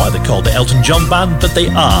sure why they're called the Elton John Band, but they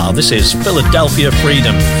are. This is Philadelphia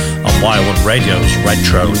Freedom on Y1 Radio's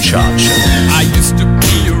Retro Chart Show. I used to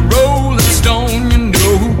be a rolling stone, you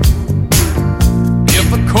know. If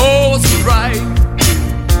the course is right,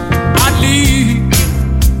 I'd leave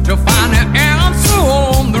to find an answer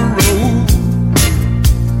on the road.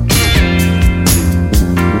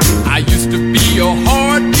 I used to be a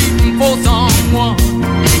heart beating for someone,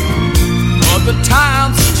 but the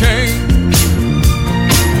times have changed.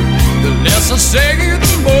 The less I say,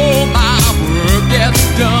 the more my work gets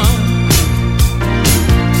done.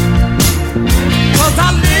 'Cause I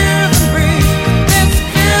live and breathe this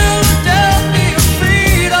Philadelphia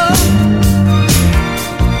freedom.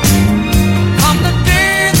 From the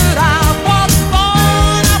day that I was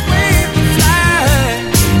born, I waved the flag.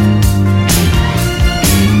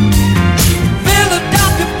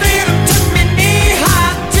 Philadelphia freedom took me knee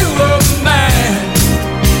high to a man.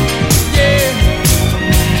 Yeah.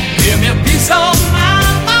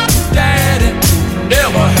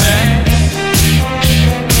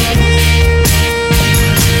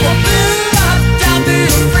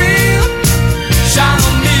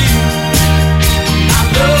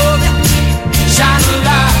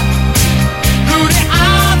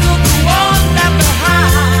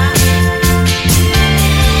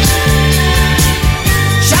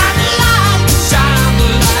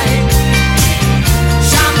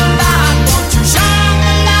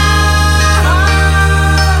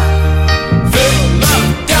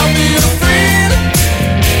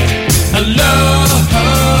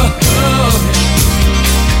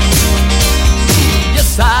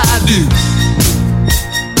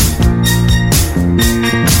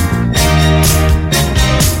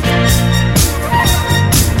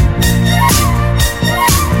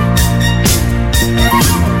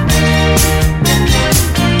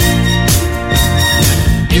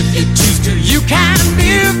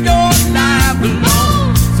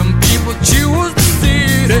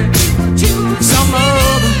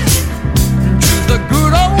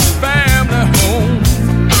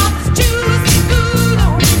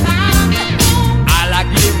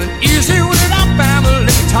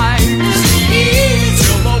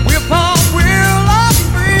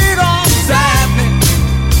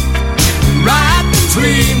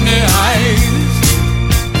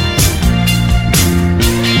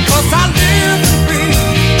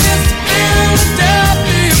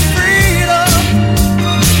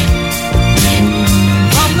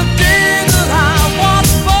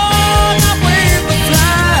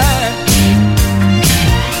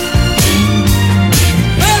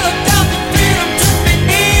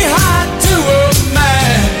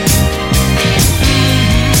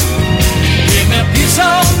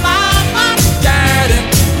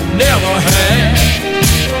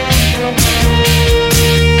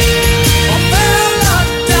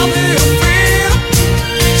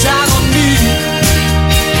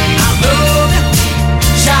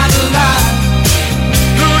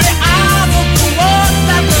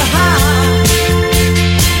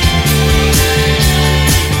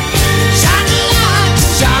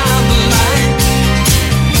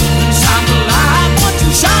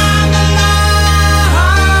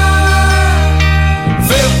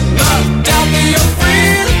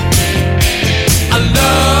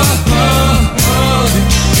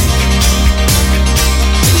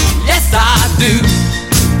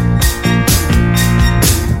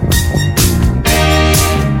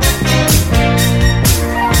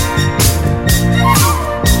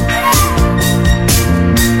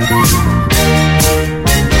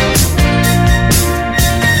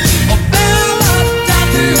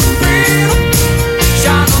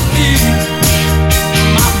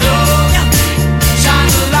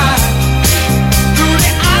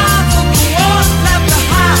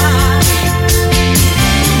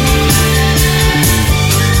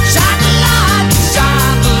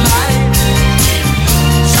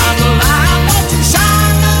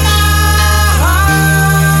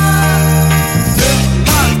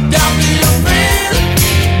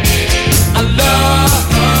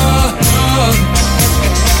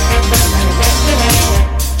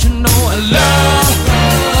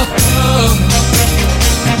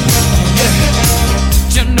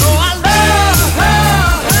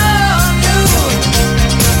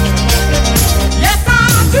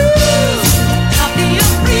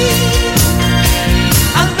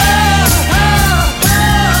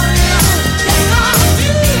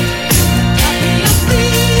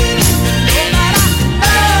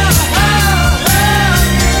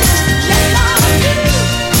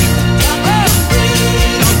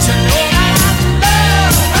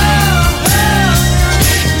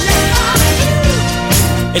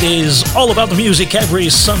 is all about the music every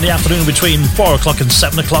Sunday afternoon between 4 o'clock and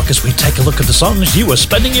 7 o'clock as we take a look at the songs you were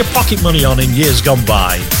spending your pocket money on in years gone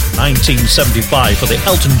by. 1975 for the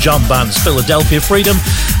Elton John Band's Philadelphia Freedom,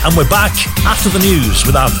 and we're back after the news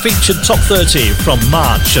with our featured top 30 from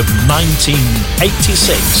March of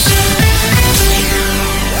 1986.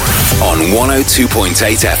 On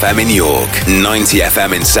 102.8 FM in York, 90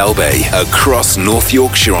 FM in Selby, across North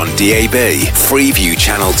Yorkshire on DAB, Freeview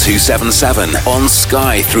Channel 277, on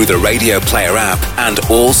Sky through the Radio Player app and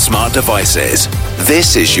all smart devices.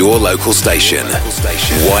 This is your local station,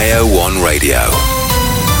 Y01 Radio.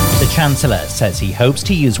 The Chancellor says he hopes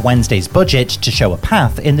to use Wednesday's budget to show a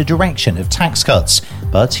path in the direction of tax cuts,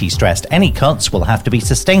 but he stressed any cuts will have to be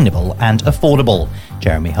sustainable and affordable.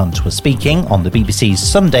 Jeremy Hunt was speaking on the BBC's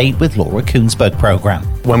Sunday with Laura Koonsberg programme.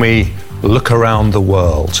 When we look around the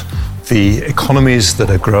world, the economies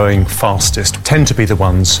that are growing fastest tend to be the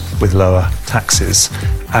ones with lower taxes.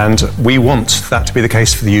 And we want that to be the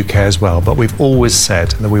case for the UK as well. But we've always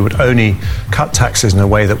said that we would only cut taxes in a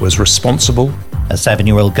way that was responsible. A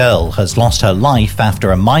 7-year-old girl has lost her life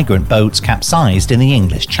after a migrant boat capsized in the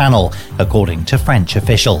English Channel, according to French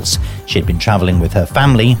officials. She'd been travelling with her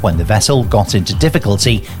family when the vessel got into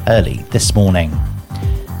difficulty early this morning.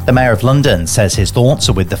 The Mayor of London says his thoughts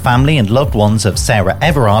are with the family and loved ones of Sarah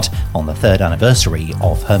Everard on the 3rd anniversary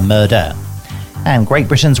of her murder. And Great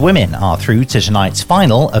Britain's women are through to tonight's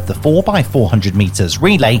final of the 4x400 metres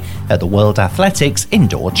relay at the World Athletics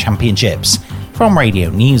Indoor Championships. From Radio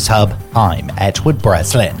News Hub, I'm Edward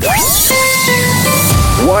Breslin.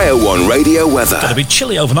 Y01 Radio weather. Going to be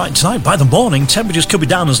chilly overnight tonight. By the morning, temperatures could be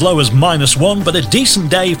down as low as -1, but a decent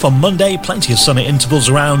day for Monday. Plenty of sunny intervals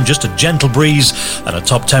around, just a gentle breeze, and a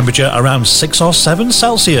top temperature around 6 or 7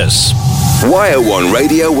 Celsius. Y01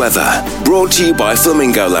 Radio weather, brought to you by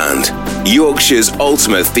Flamingo Land, Yorkshire's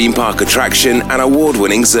ultimate theme park attraction and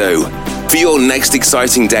award-winning zoo. For your next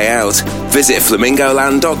exciting day out, visit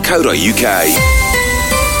flamingoland.co.uk.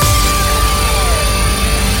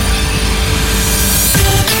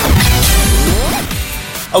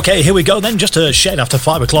 Okay, here we go then. Just a shade after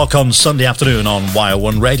 5 o'clock on Sunday afternoon on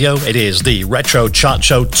Y01 Radio. It is the Retro Chart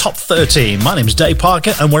Show Top 30. My name's Dave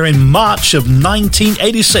Parker, and we're in March of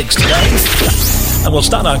 1986 today. And we'll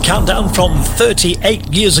start our countdown from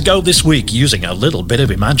 38 years ago this week, using a little bit of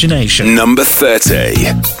imagination. Number 30.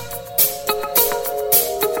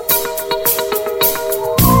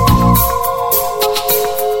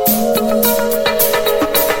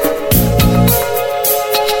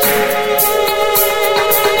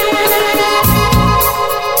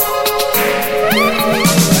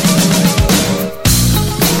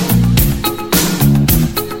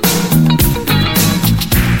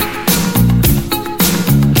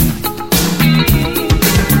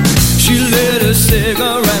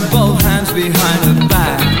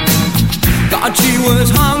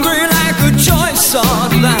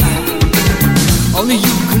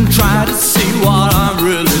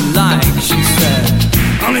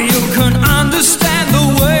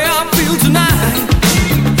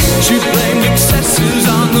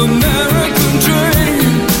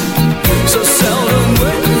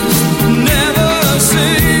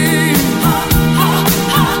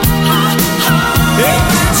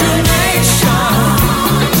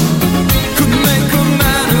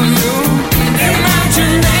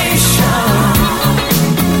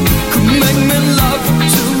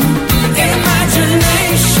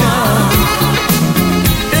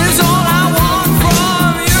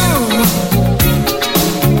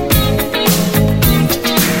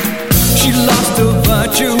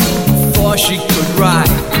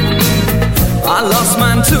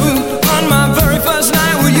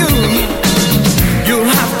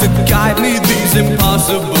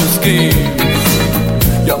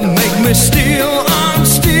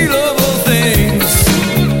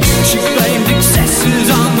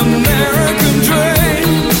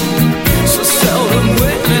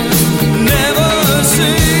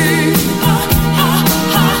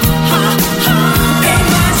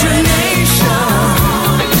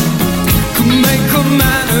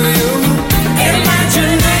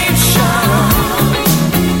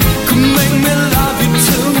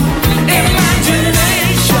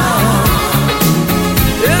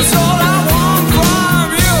 It's all I want from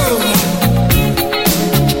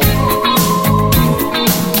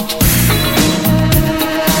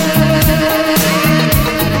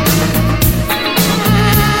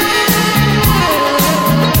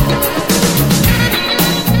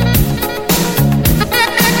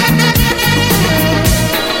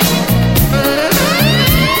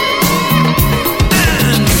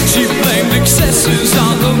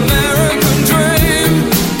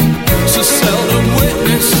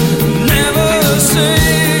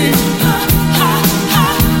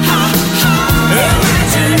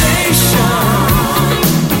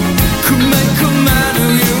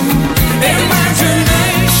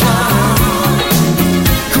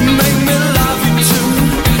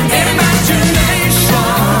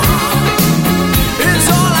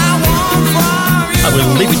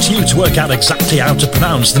want you to work out exactly how to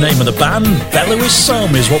pronounce the name of the band. Bellowy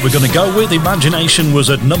Som is what we're going to go with. Imagination was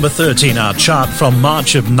at number 13, our chart from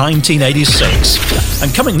March of 1986.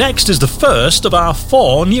 And coming next is the first of our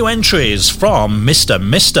 4 new entries from Mr.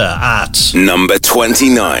 Mister at number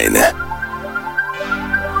 29.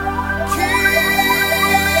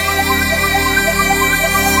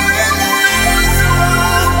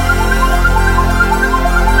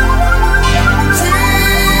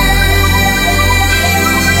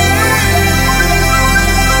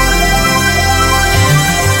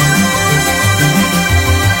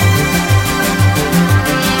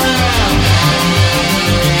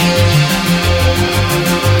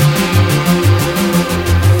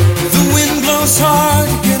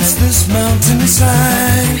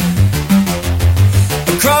 Mountainside,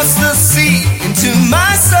 across the sea into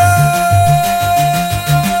my soul.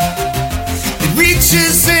 It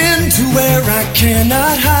reaches into where I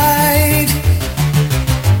cannot hide,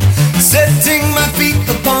 setting my feet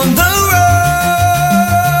upon the road.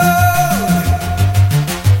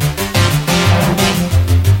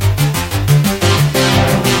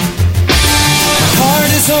 My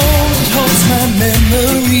heart is old, it holds my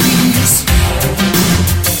memories.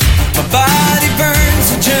 My body burns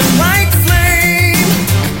a gem-like flame,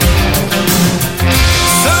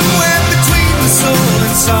 somewhere between the soul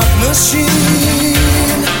and soft machine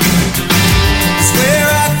is where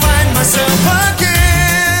I find myself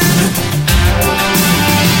again.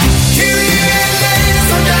 Kyrie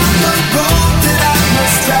eleison down the road that I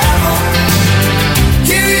must travel.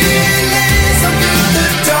 Kyrie eleison through the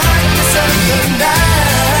darkness of the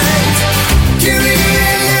night. Kyrie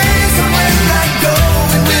eleison where I go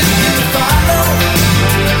and will you follow?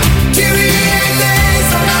 Kyrie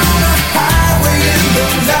eleison on a highway in the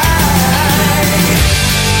night.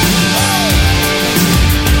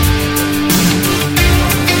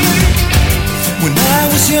 When I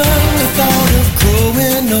was young, I thought of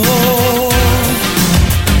growing old,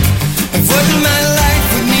 of what my life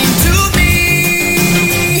would mean to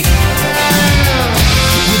me.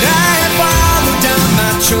 Would I have followed down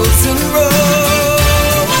my chosen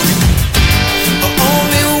road, or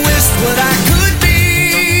only wished what I could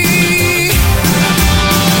be?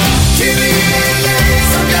 Kyrie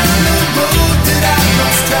eleison down the road that I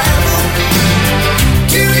must travel.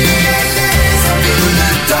 Kyrie eleison through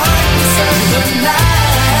the darkness of the night.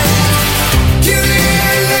 Kyrie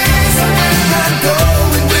eleison where I go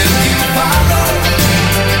and will you follow?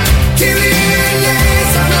 Kyrie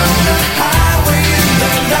eleison on the highway in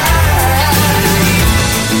the night.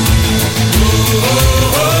 Oh,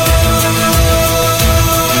 oh, oh.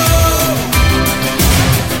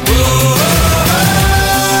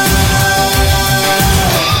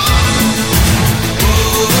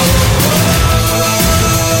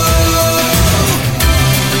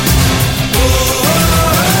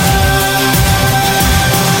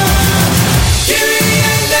 Kyrie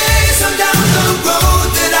eleison down the road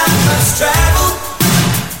that I must travel.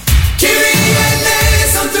 Kyrie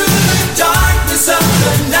eleison through the darkness of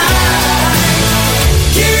the night.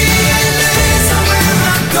 Kyrie eleison where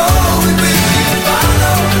I go and will you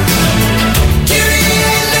follow? Kyrie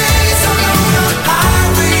eleison on a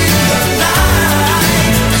highway in the night. Kyrie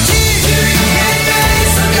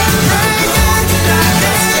eleison down the road that I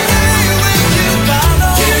must travel. Will you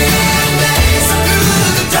follow? Kyrie eleison through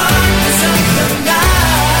the darkness of the night.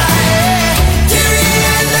 Kyrie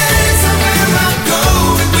eleison where I go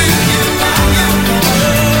and will you follow?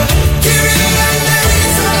 Kyrie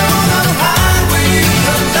eleison on a highway in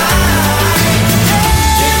the night.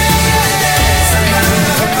 Kyrie eleison down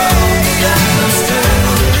the road that I must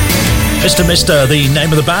travel. Mr. Mister, the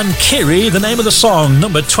name of the band. Kyrie, the name of the song.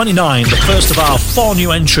 Number 29, the first of our 4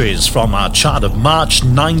 new entries from our chart of March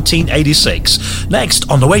 1986. Next,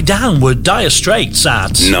 on the way down, were Dire Straits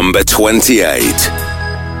at number 28.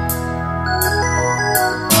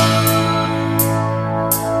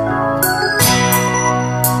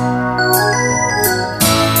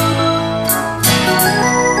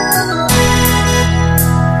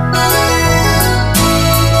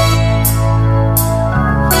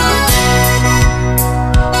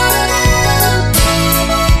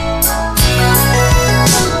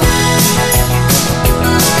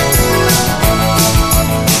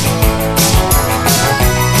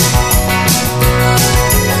 Kyrie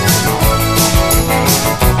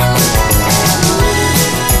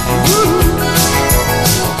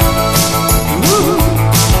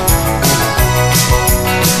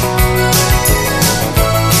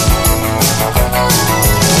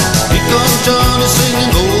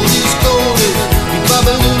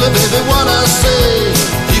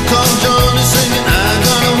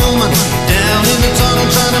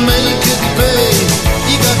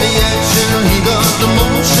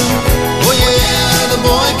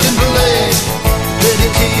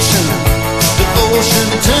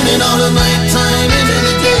the night time into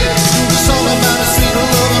the day. Do the song about a sweet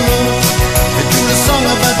loving woman. You do the song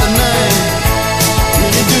about the night.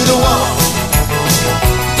 You do the walk.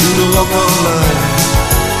 Do the walk all night.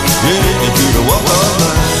 Yeah, you do the walk all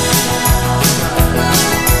night.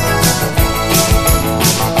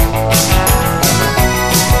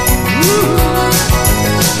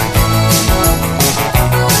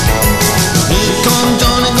 Here come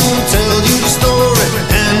Johnny, gonna tell you the story.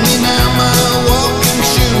 Hand me now my walking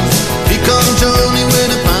shoes. Here come Johnny with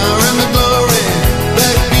the power and the glory.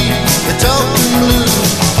 Backbeat, the talking blues.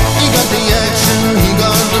 He got the action, he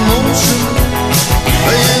got the motion.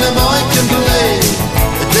 And a boy can play.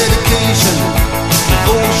 The dedication,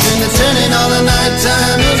 devotion, the turning all the night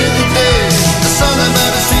time into the day. The song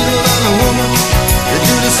about a sweet little woman. They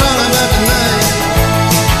do the song about the night.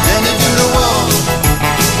 Then they do the walk.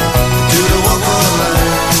 Do the walk all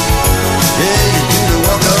night. Yeah, you do the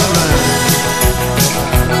walk all night.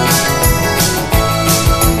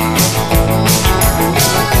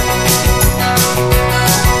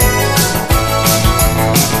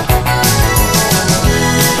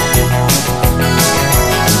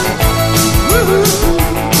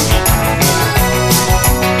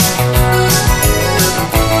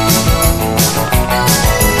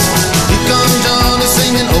 Here come Johnny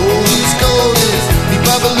singing oldies goldies. Me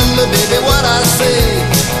Babalula, baby, what I say.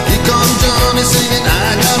 Here come Johnny singing,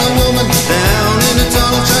 I got a woman down in the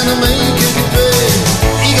tunnel trying to make it pay.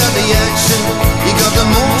 He got the action, he got the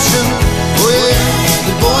motion. Oh yeah,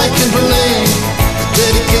 the boy can play. The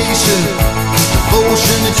dedication,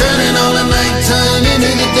 devotion, the turning all the night time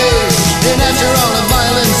into the day. And after all the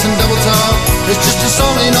violence and double talk, it's just a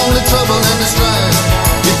song in all the trouble and the strife.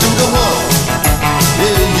 You do the walk,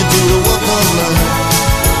 yeah, you do the walk all night.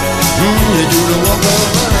 You do the walk all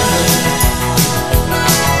night.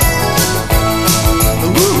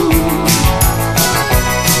 Woo.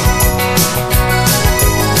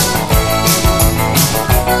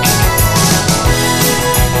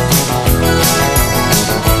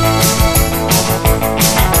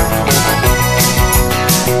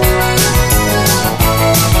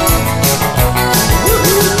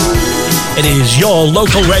 It is your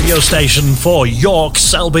local radio station for York,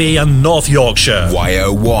 Selby and North Yorkshire.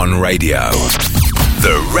 YO1 Radio.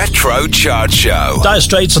 The Retro Chart Show. Dire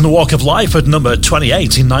Straits and the Walk of Life at number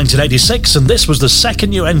 28 in 1986, and this was the second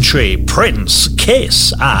new entry, Prince,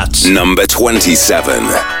 Kiss at number 27.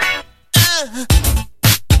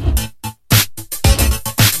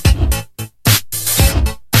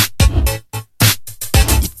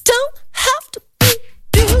 Don't have to be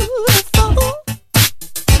beautiful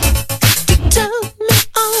to turn me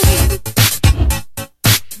on.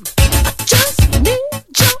 I just need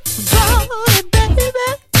your body, baby,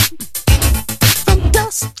 from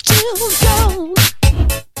dusk till dawn.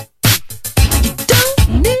 You don't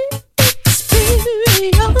need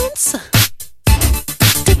experience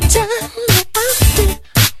to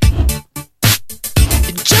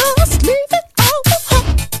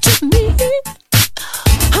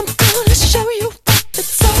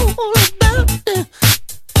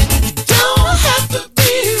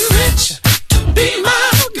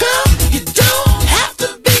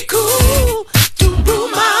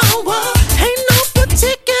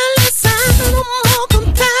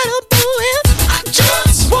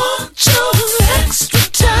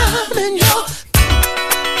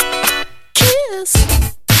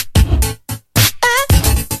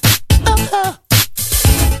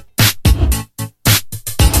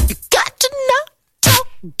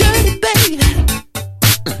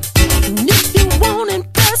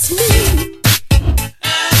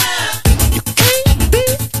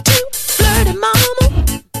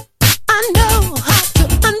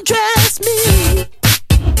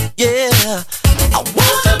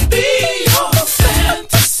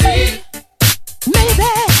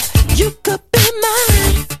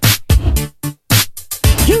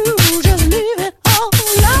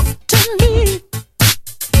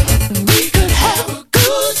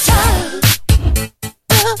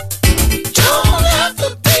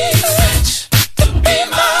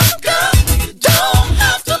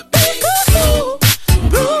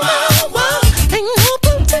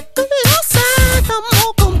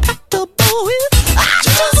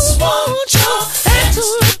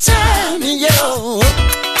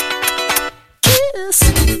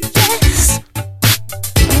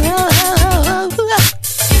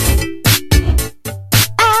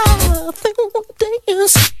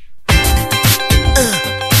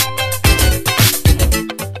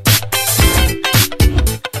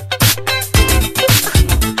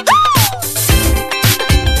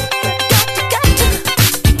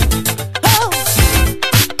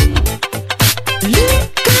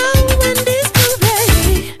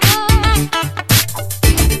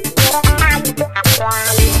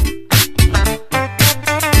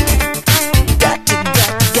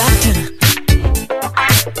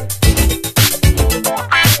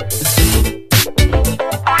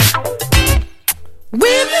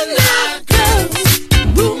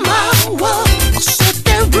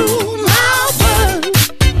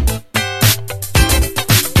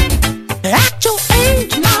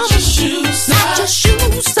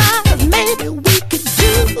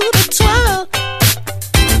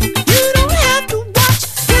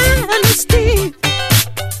free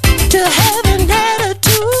to have an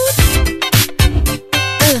attitude.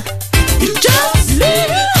 You just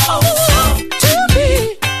leave it all to me.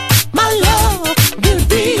 My love will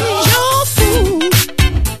be your food.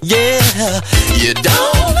 Yeah, you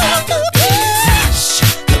don't have to be rich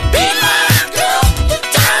to be my girl. You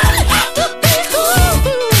don't have to be cool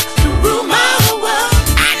to rule my world.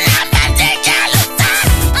 I never take your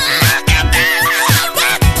time.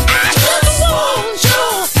 I just want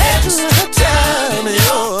your extra time.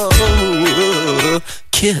 Your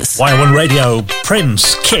kiss. Y1 Radio,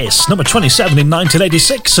 Prince, Kiss, number 27 in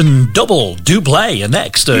 1986, and Double, Do Play, and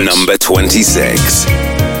next is... Number 26.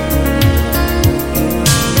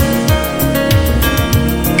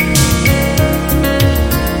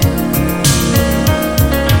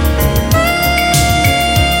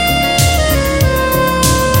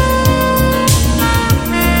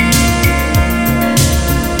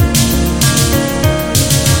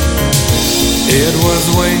 It was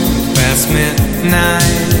way past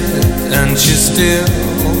midnight, and she still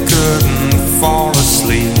couldn't fall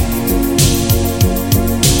asleep.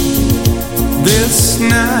 This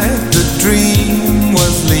night the dream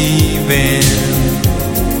was leaving.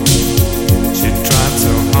 She tried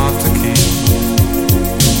so hard to keep.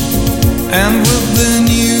 And with the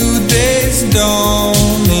new day's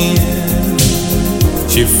dawning,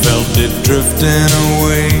 she felt it drifting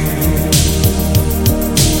away.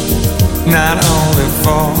 Not only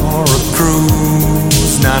for a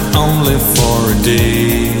cruise, not only for a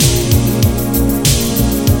day.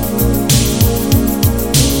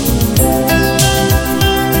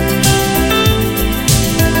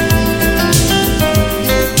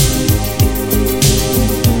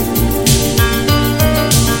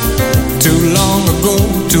 Too long ago,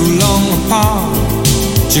 too long apart,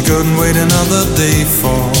 she couldn't wait another day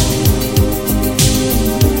for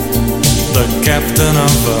the captain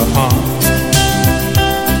of her heart.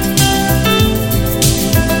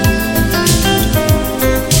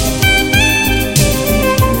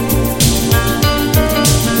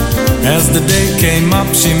 As the day came up,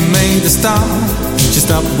 she made a start. She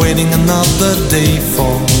stopped waiting another day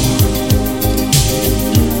for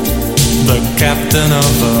the captain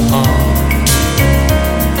of her heart.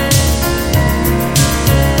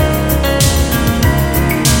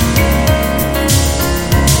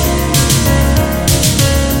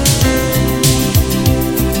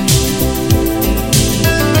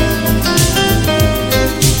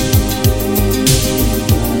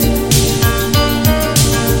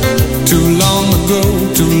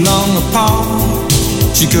 Too long apart,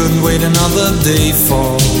 she couldn't wait another day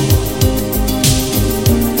for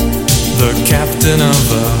the captain of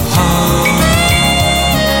her heart.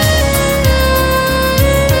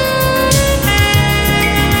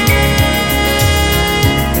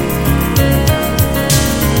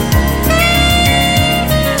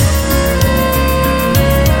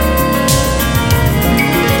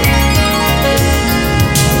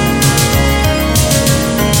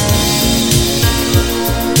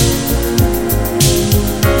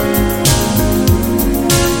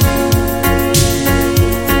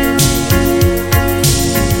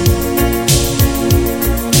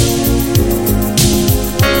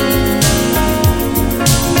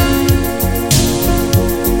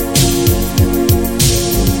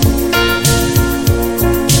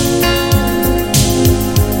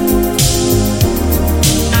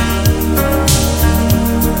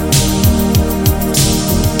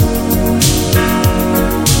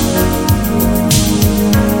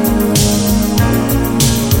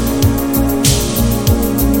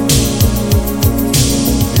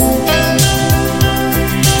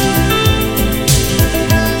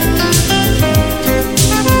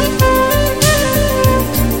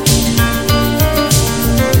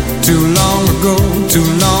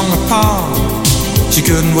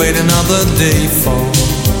 Wait another day for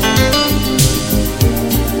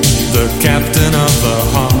the captain of her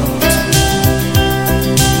heart.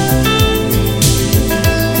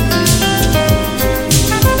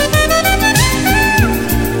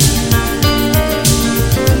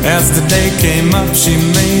 As the day came up, she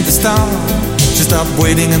made a start. She stopped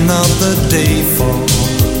waiting another day for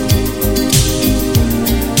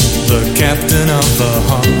the captain of her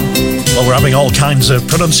heart. Well, we're having all kinds of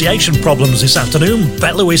pronunciation problems this afternoon.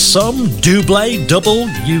 Bellow is some, Double, Double,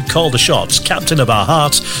 you call the shots. Captain of Our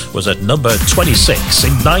Hearts was at number 26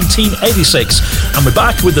 in 1986. And we're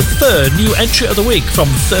back with the third new entry of the week from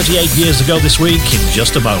 38 years ago this week in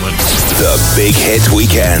just a moment. The Big Hit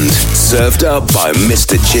Weekend, served up by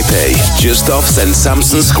Mr. Chippy, just off St.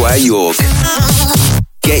 Sampson Square, York.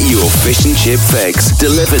 Get your fish and chip fix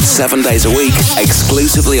delivered 7 days a week,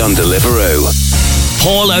 exclusively on Deliveroo.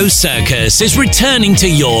 Paulo's Circus is returning to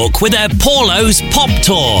York with their Paulo's Pop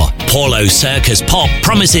Tour. Paulo's Circus Pop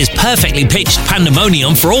promises perfectly pitched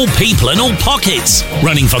pandemonium for all people and all pockets.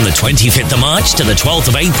 Running from the 25th of March to the 12th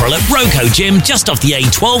of April at Roco Gym just off the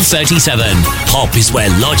A1237. Pop is where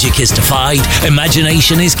logic is defied,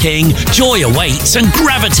 imagination is king, joy awaits and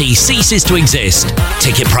gravity ceases to exist.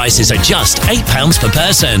 Ticket prices are just £8 per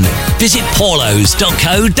person. Visit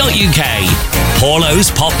paulos.co.uk. Paulo's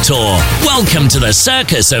Pop Tour. Welcome to the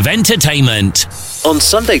Circus of Entertainment. On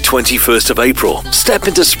Sunday 21st of April, step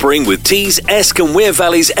into spring with Tees, Esk and Wear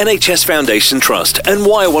Valley's NHS Foundation Trust and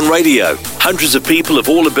Wire One Radio. Hundreds of people of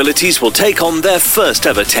all abilities will take on their first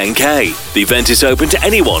ever 10K. The event is open to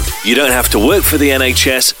anyone. You don't have to work for the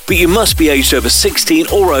NHS, but you must be aged over 16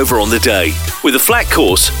 or over on the day. With a flat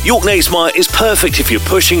course, York Naysmire is perfect if you're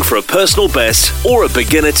pushing for a personal best or a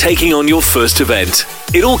beginner taking on your first event.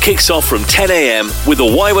 It all kicks off from 10 a.m. with the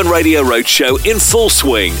Y1 Radio Roadshow in full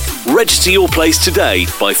swing. Register your place today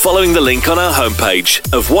by following the link on our homepage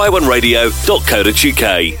of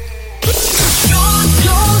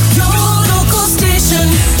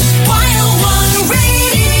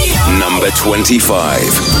y1radio.co.uk. Number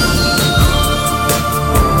 25.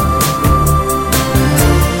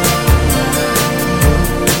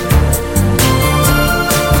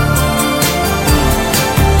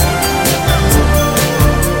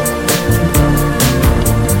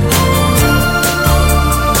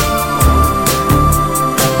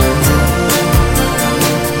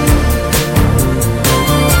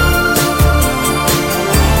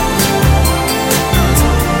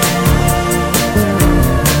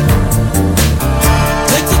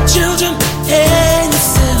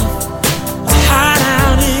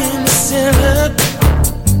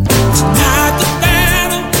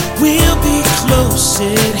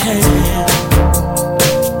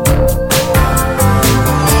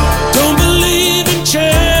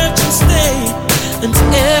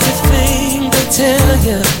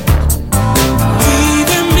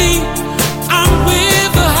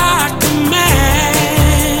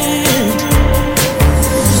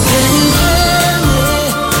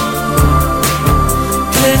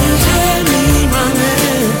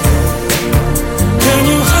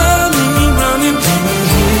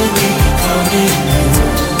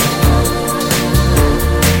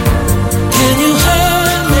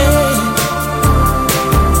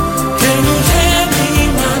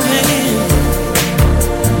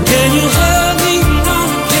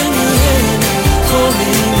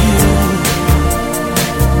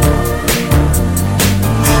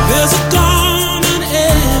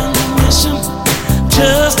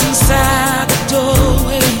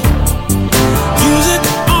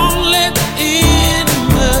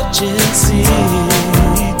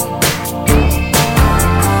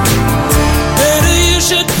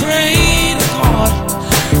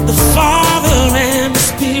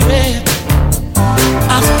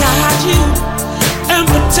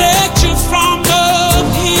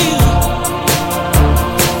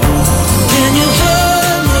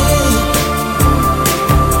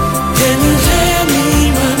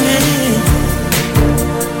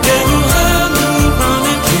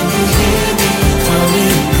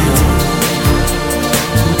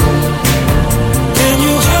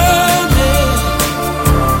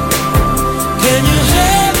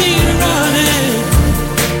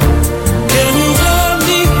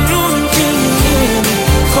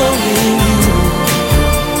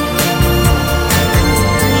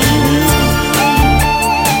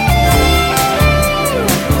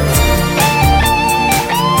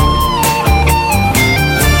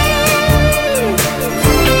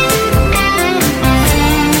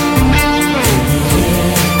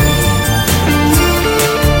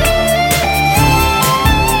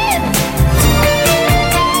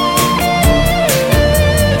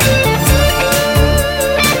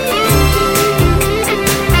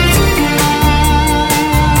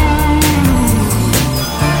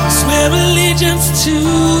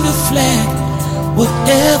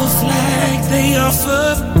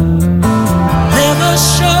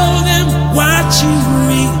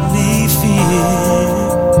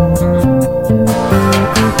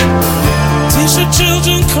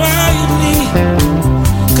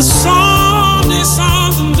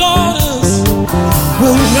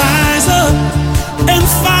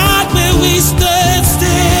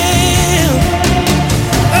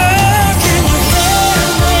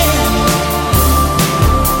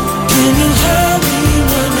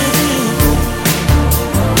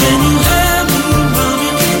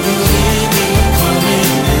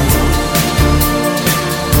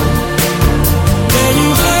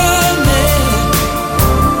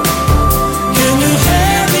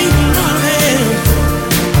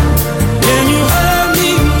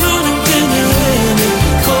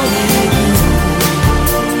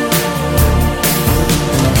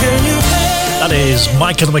 is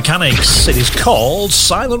Mike and the Mechanics. It is called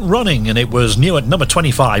Silent Running, and it was new at number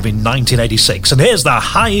 25 in 1986. And here's the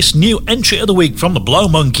highest new entry of the week from the Blow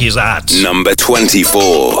Monkeys at number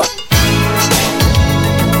 24.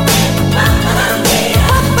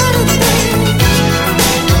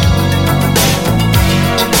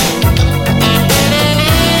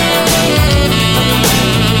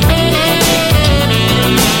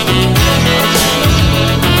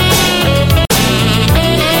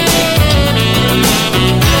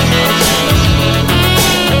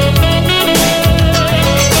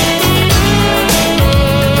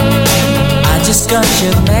 Got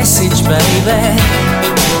your message, baby.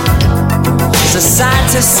 It's a sight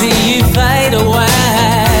to see you fade away.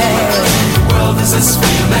 World is this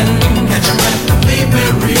feeling. Catch your breath and leave me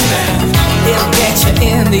reeling. It'll get you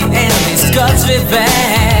in the end. It's God's revenge.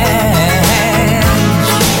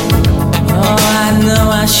 Oh, I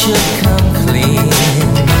know I should come clean,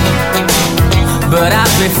 but I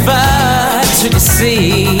prefer to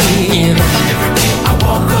deceive. Every day I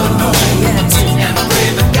walk alone, and I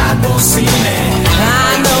pray that God won't see me.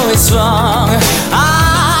 I know it's wrong,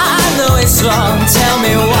 I know it's wrong. Tell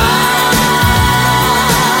me why.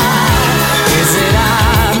 Is it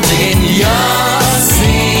I'm digging your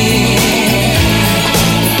sin?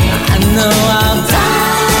 I know I'll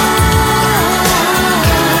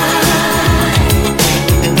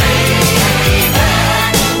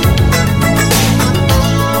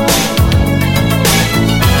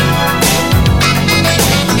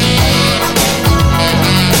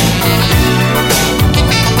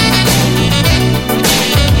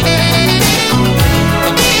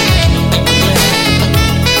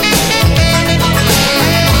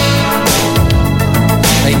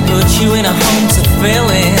you in a home to fill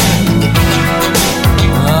in.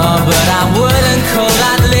 Oh, but I wouldn't call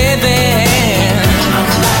that living. I'm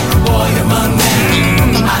like a boy among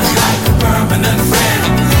men. I'm like a permanent friend.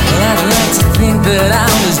 Well, I'd like to think that I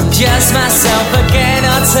was just myself again.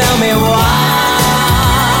 Oh, tell me why.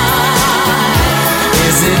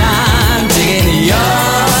 Is it I'm digging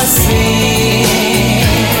your sin?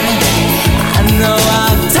 I know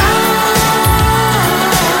I've done.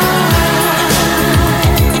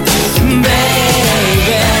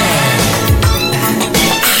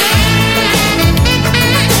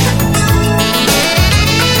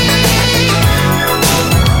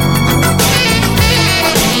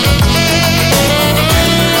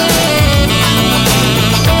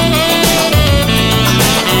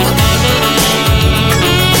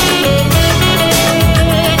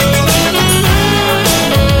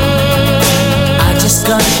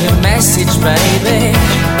 Got your message, baby.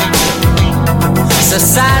 So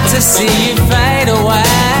sad to see you fade away.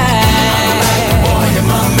 Boy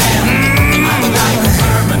among men, I'm like a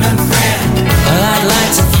permanent friend. Well, I'd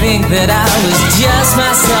like to think that I was just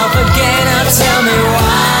myself again. Now tell me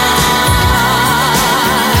why.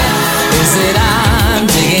 Is it I'm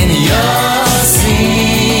digging your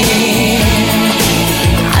sin?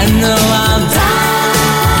 I know I'll die.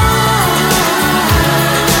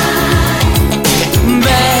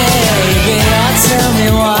 Tell me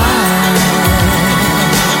why.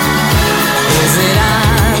 Is it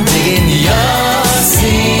I'm digging your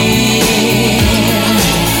sin?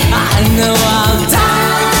 I know I'll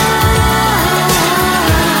die,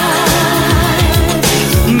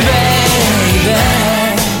 baby.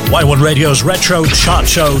 Y1 Radio's Retro Chart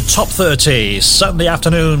Show Top 30, Sunday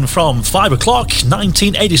afternoon from 5 o'clock.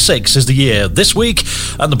 1986 is the year this week,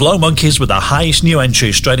 and the Blow Monkeys with the highest new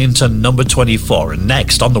entry straight into number 24. And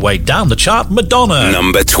next, on the way down the chart, Madonna.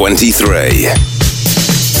 Number 23.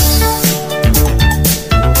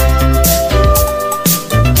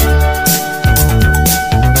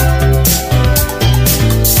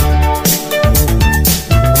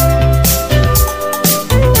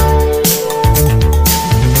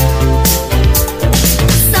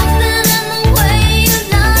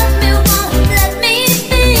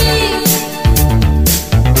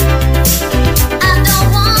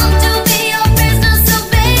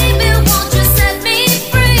 Baby, won't you set me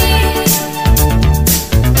free?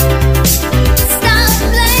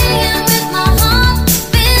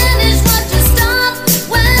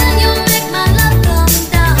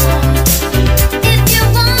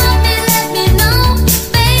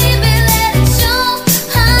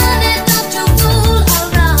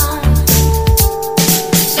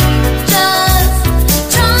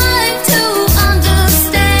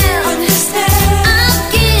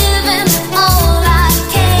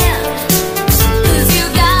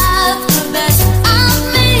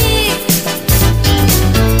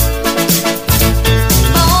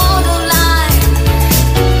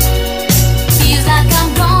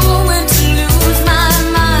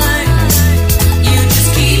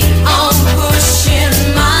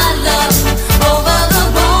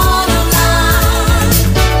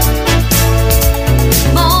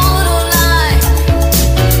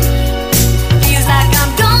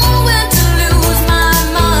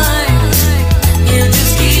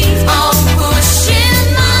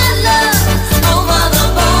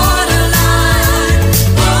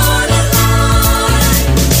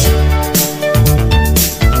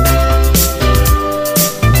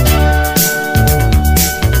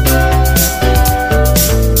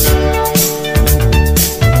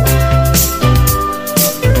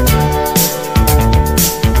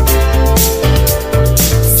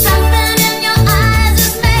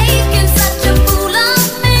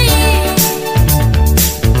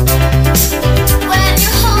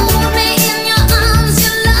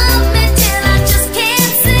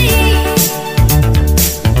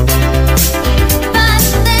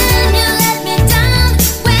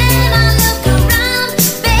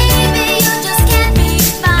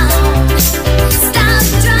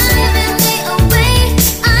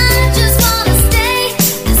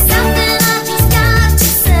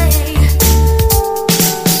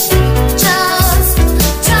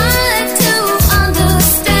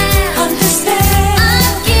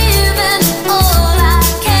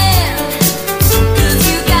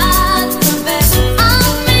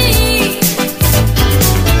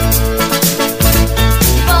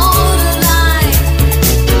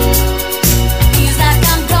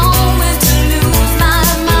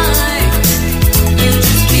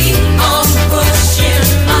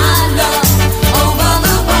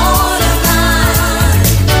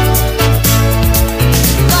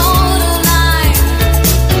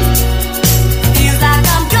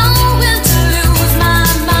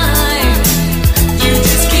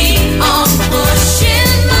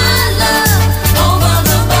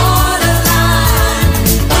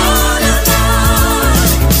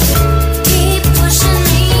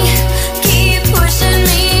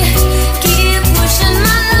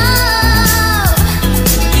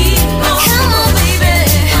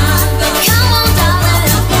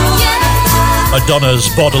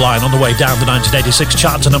 Madonna's Borderline on the way down the 1986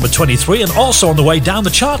 chart to number 23, and also on the way down the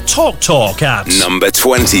chart, Talk Talk at number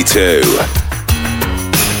 22.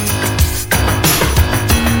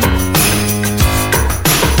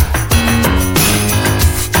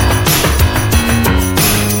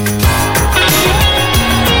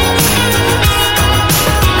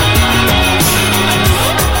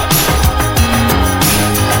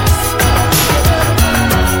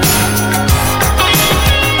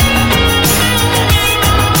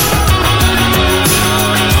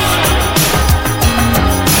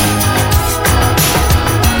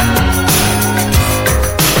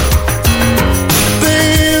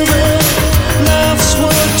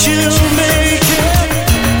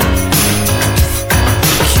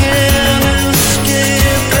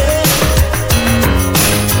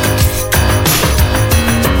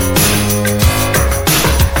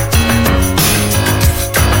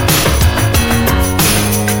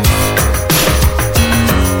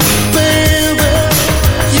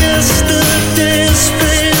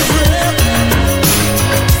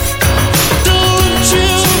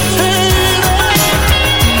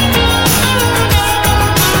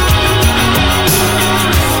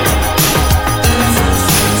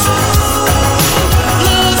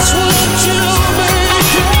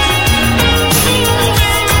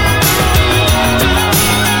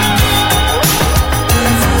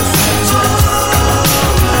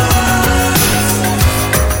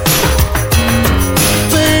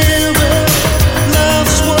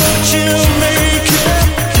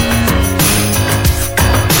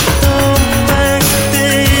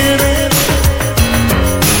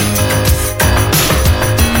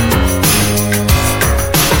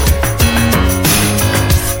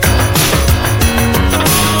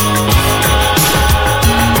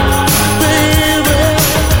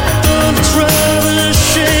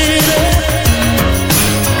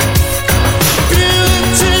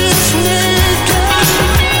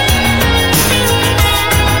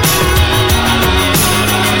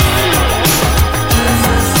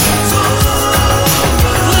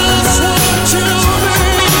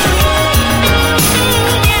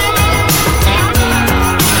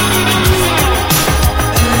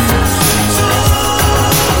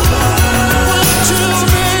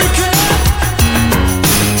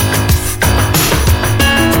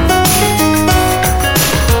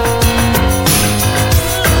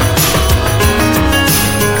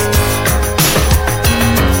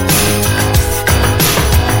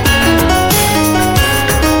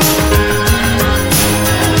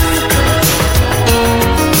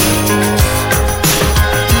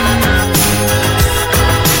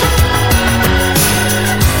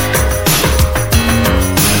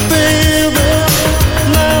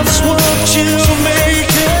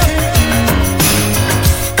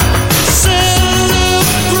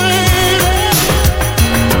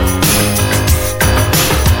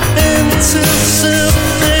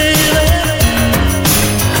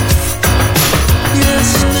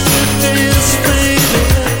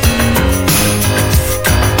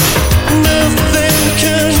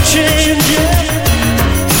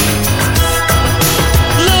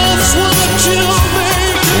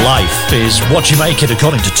 Is What You Make It,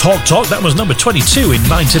 according to Talk Talk. That was number 22 in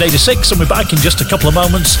 1986, and we're back in just a couple of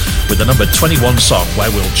moments with the number 21 song,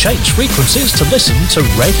 where we'll change frequencies to listen to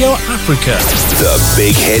Radio Africa. The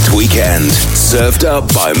Big Hit Weekend, served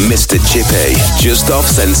up by Mr. Chippy, just off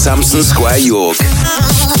St Sampson Square, York.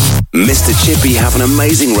 Mr. Chippy have an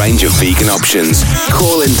amazing range of vegan options.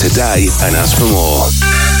 Call in today and ask for more.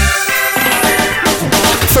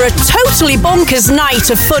 For a totally bonkers night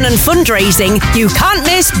of fun and fundraising, you can't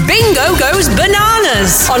miss Bingo Goes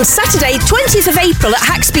Bananas. On Saturday, 20th of April at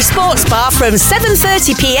Haxby Sports Bar from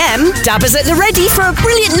 7:30pm, dabbers at the ready for a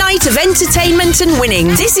brilliant night of entertainment and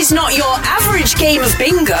winning. This is not your average game of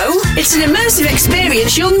bingo. It's an immersive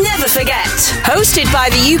experience you'll never forget. Hosted by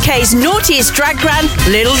the UK's naughtiest drag gran,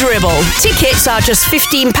 Little Dribble. Tickets are just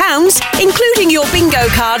 £15, including your bingo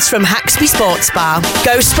cards from Haxby Sports Bar.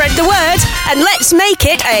 Go spread the word and let's make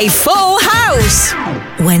it a full house.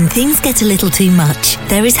 When things get a little too much,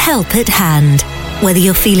 there is help at hand. Whether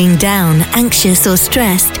you're feeling down, anxious or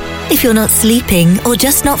stressed, if you're not sleeping or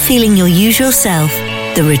just not feeling your usual self,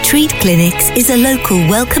 the Retreat Clinics is a local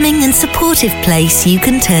welcoming and supportive place you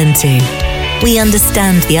can turn to. We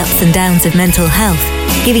understand the ups and downs of mental health,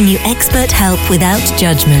 giving you expert help without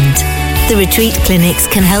judgment. The Retreat Clinics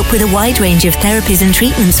can help with a wide range of therapies and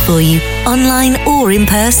treatments for you, online or in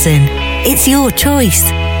person. It's your choice.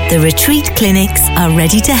 The Retreat Clinics are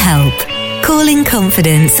ready to help. Call in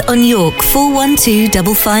confidence on York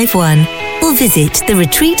 412551 or visit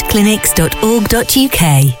theretreatclinics.org.uk.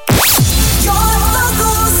 Your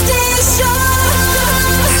local station.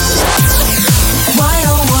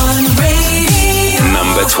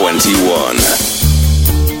 21.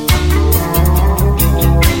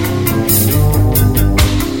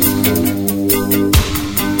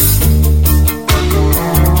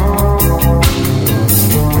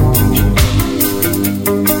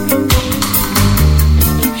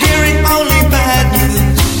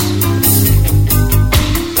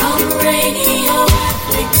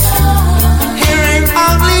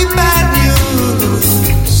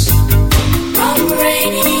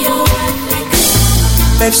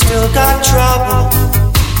 They've still got trouble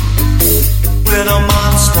with a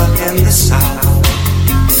monster in the south.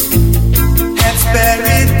 Heads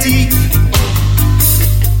buried deep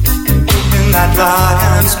in that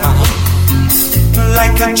lion's mouth,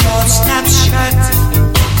 like a jaw snapped shut.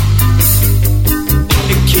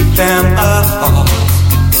 You keep them apart.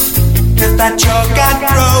 If that jaw got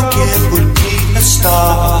broke, it would be a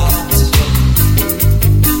start.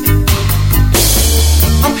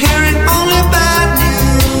 I'm hearing only bad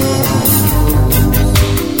news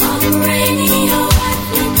on Radio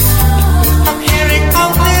Africa. I'm hearing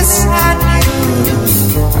only sad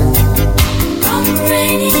news on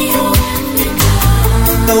Radio Africa.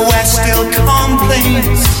 The West still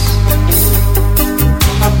complains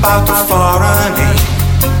about the foreign aid.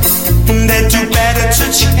 They do better to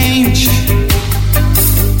change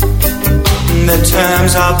the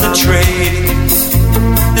terms of the trade.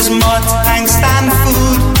 There's more tanks than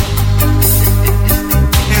food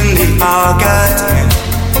in the Argentine.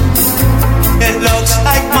 It looks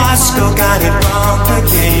like Moscow got it wrong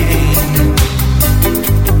again.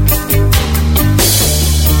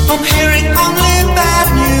 I'm hearing only bad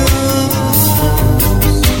news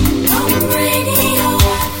on Radio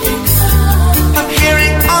Africa. I'm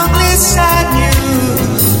hearing only sad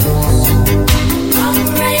news on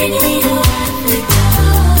Radio Africa.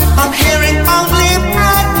 I'm hearing only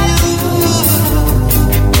bad news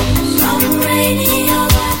on Radio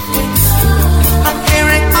Africa. I'm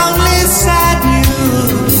hearing only sad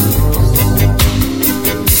news.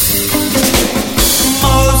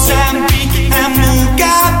 Mozambique and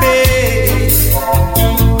Mugabe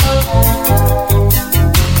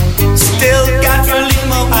still got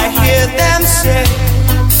Frelimo, I hear them say.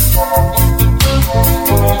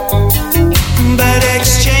 But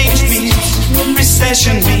exchange means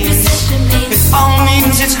recession means it all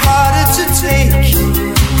means it's harder to take.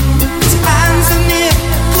 Tanzania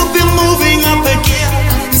could be moving up again.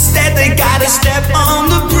 Instead they gotta step on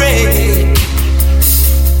the brake.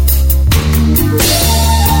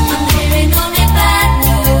 I'm hearing only bad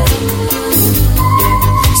news.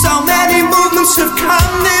 So many movements have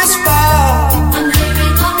come this far. I'm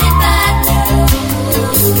hearing only bad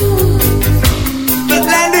news. But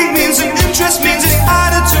lending means and interest means it's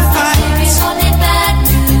harder to find.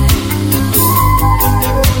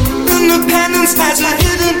 Independence has a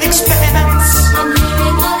hidden expense. I'm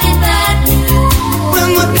hearing only bad news. When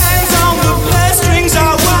the hands on the purse strings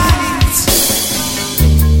are white.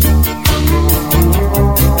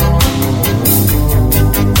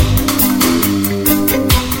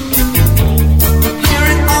 I'm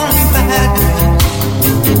hearing only bad news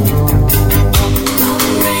on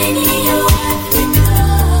Radio Africa.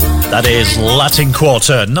 That is Latin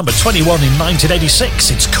Quarter, number 21 in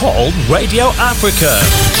 1986. It's called Radio Africa.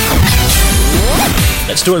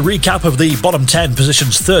 Let's do a recap of the bottom 10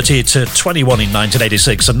 positions, 30 to 21 in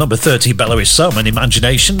 1986. And number 30, Bella Is Soma and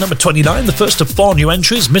Imagination. Number 29, the first of 4 new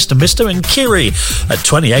entries, Mr. Mister and Kiri. At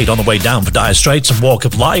 28, on the way down for Dire Straits and Walk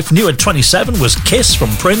of Life. New at 27 was Kiss from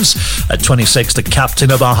Prince. At 26, The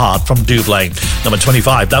Captain of Our Heart from Doublé. Number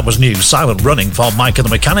 25, that was new, Silent Running for Mike and the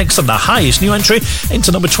Mechanics. And the highest new entry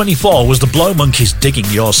into number 24 was The Blow Monkeys, Digging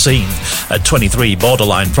Your Scene. At 23,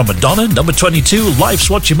 Borderline from Madonna. Number 22, Life's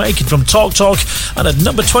What You Make It from Talk Talk. And at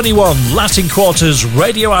number 21, Latin Quarter's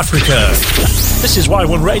Radio Africa. This is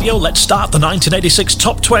Y1 Radio. Let's start the 1986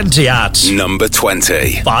 Top 20 at number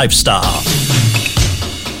 20. 5 star.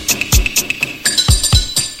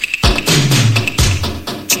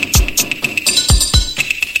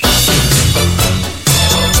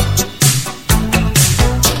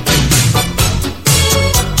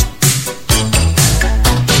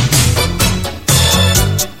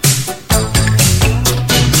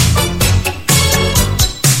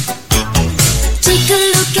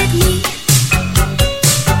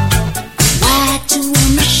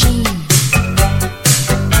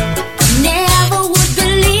 Now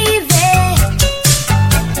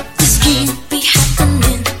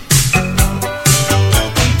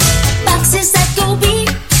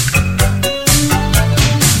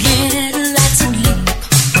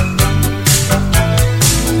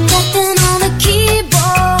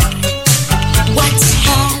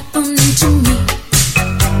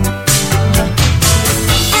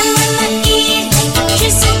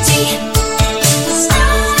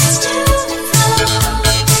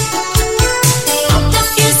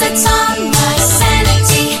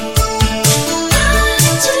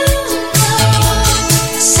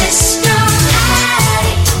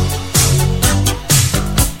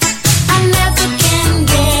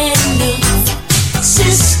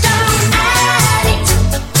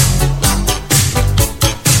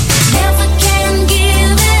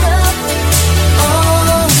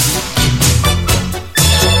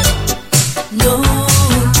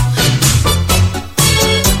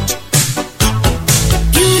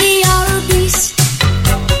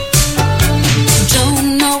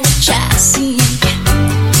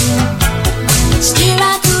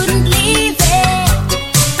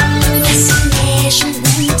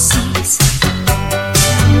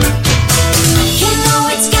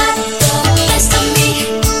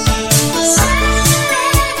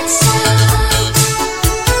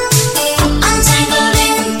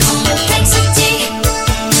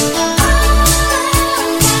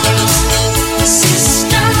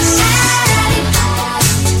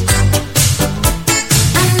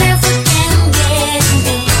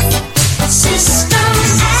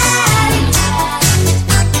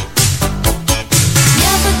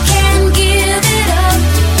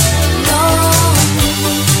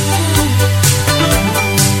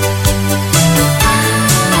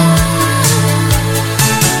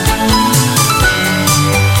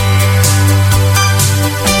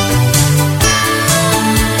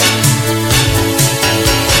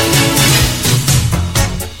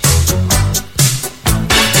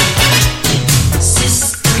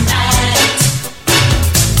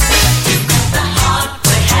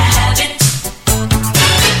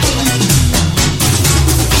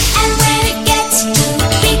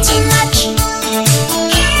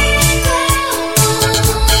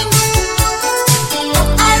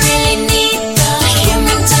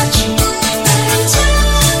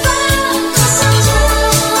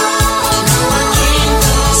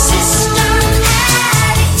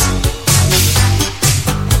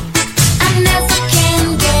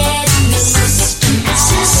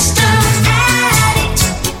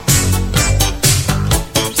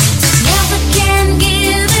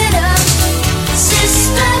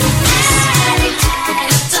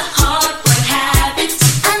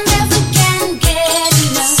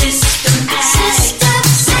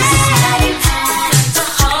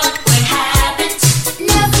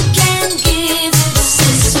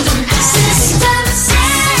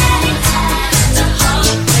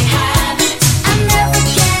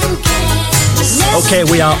OK,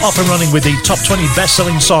 we are off and running with the top 20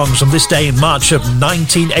 best-selling songs from this day in March of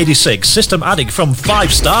 1986. System Attic from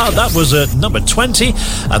 5 Star, that was at number 20,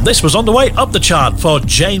 and this was on the way up the chart for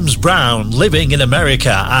James Brown, Living in America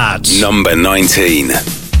at number 19.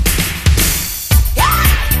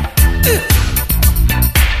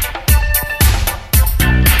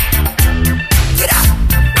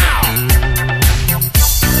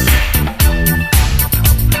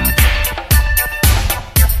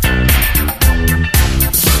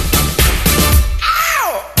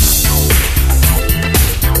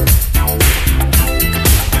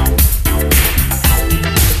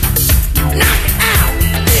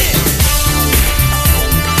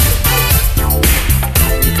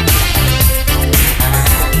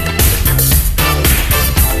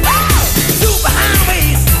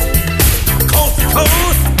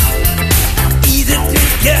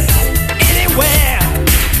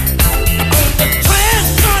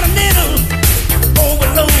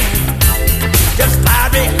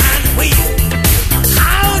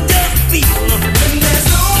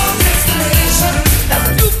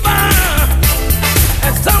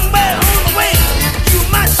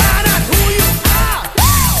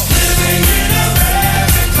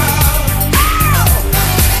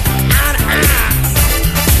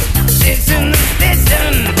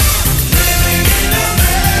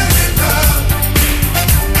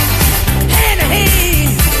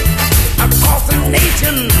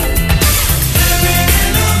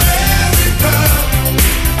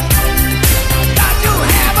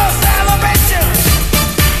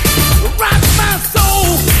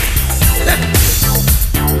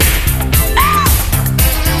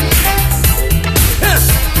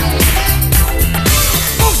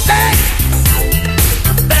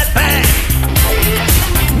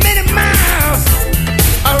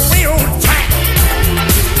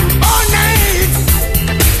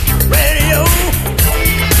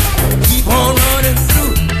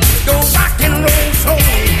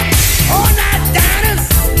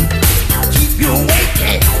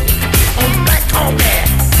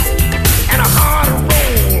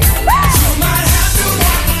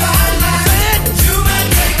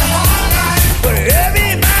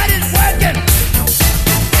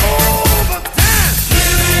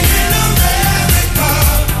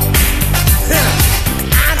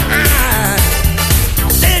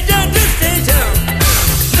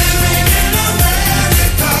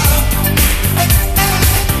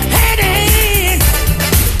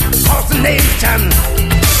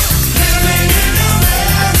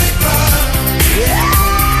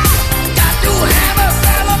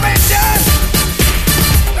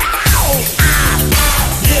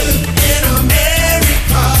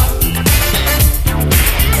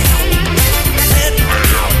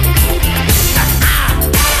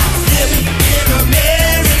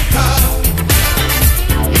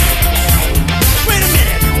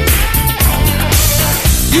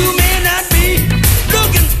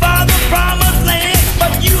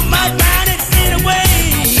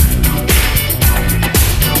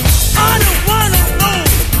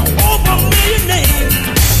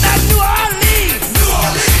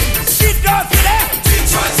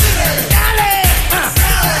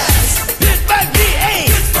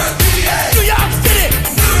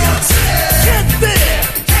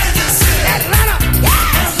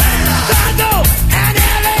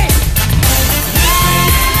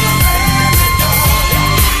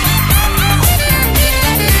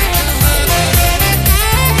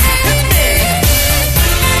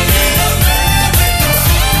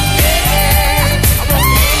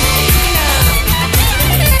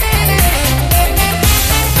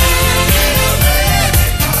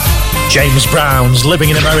 James Brown's Living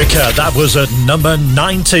in America. That was at number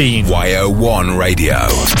 19. YO1 Radio.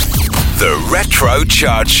 The Retro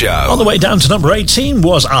Chart Show. On the way down to number 18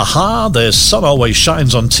 was Aha, The Sun Always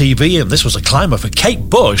Shines on TV, and this was a climber for Kate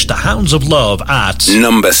Bush, The Hounds of Love at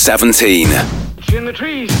number 17. It's in the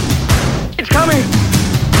trees. It's coming.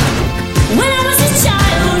 When I was a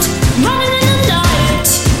child, running in the night,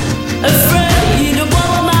 afraid of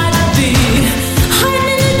what might be, hiding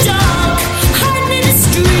in the dark, hiding in the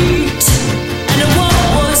street, and the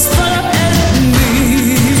world was full of enemy.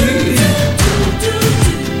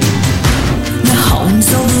 The hounds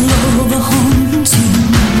of love are haunting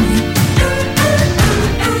me.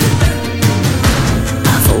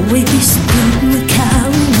 I've always been the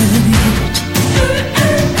coward,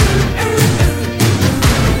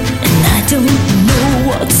 and I don't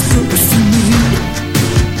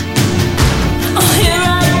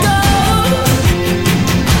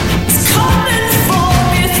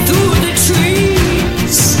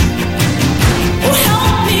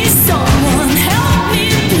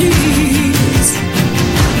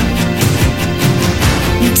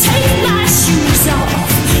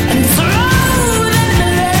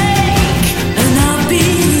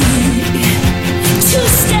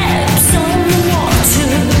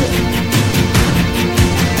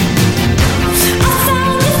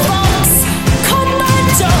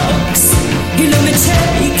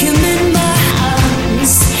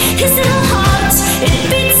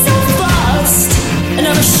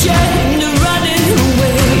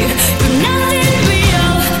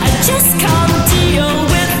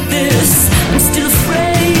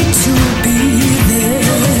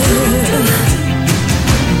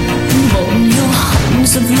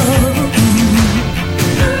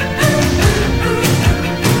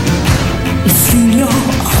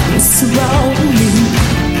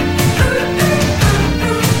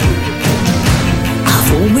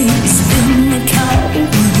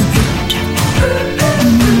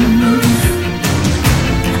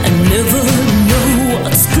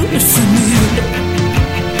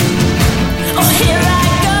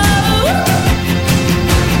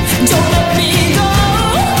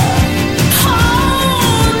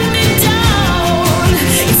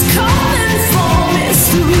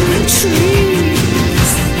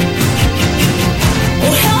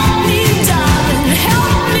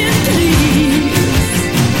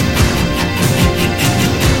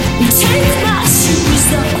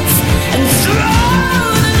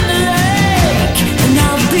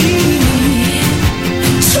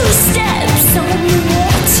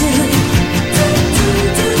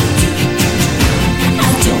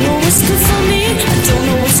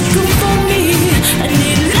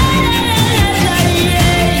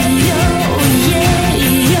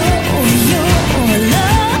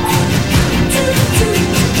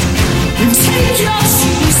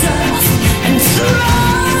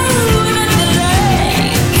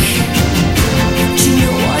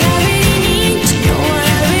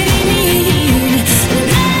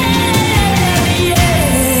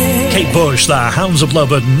Kate Bush, the Hounds of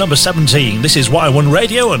Love at number 17. This is Y1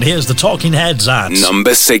 Radio, and here's the Talking Heads at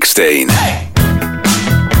number 16. Hey!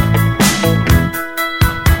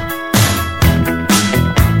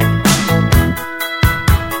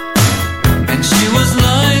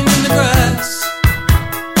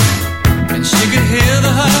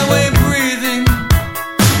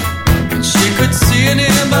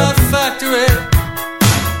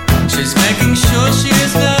 She's making sure she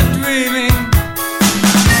is not dreaming.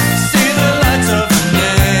 See the lights of the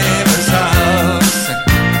neighbor's house.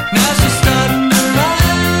 Now she's starting to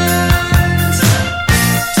rise.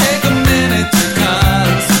 Take a minute to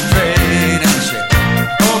concentrate, and she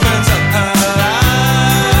opens up her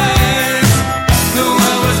eyes. The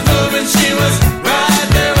world was moving, she was right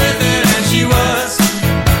there with it, and she was.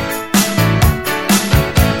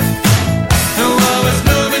 The world was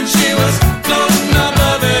moving, she was floating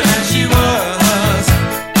above it.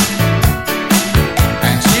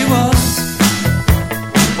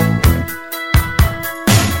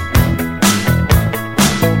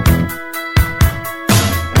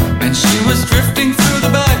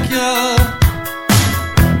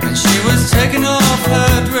 Taking off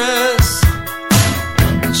her dress,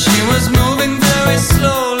 and she was moving very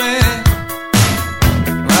slowly,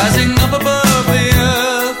 rising up above the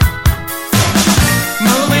earth,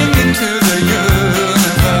 moving into the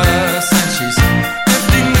universe, and she's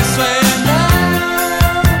drifting this way and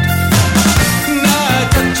out, not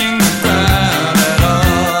touching the ground at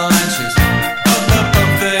all, and she's up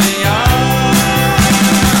above the yard.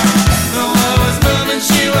 The world was moving,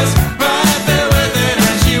 she was right there with it,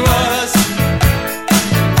 and she was.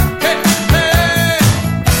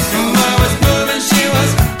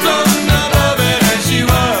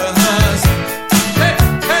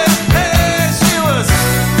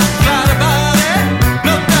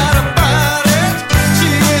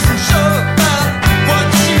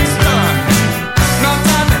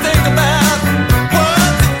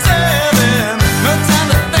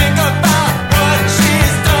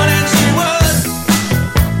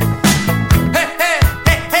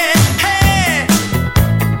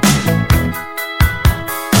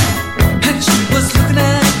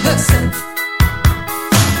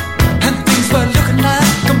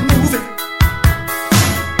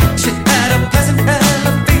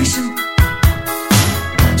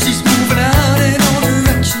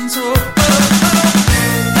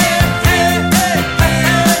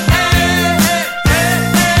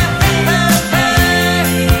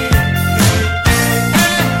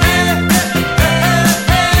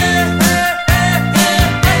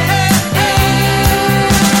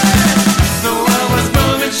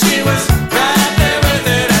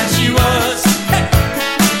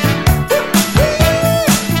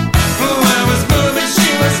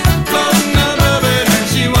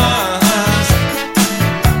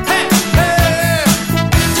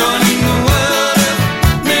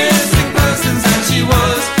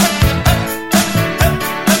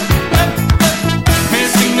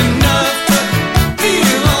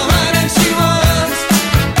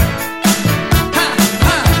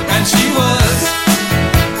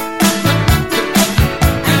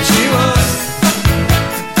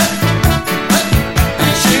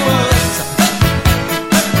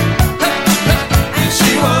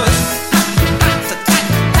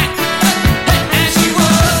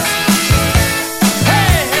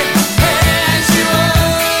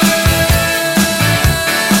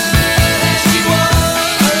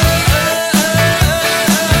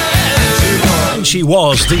 She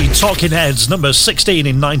was the Talking Heads number 16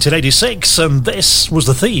 in 1986, and this was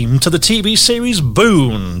the theme to the TV series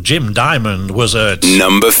Boone. Jim Diamond was at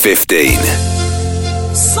number 15.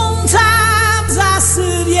 Sometimes I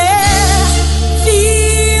sit,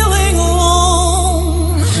 feeling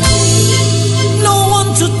alone. No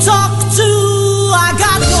one to talk to, I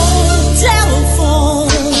got no telephone.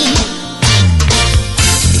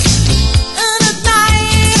 And at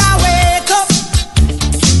night I wake up,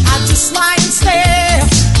 I just lie and stare.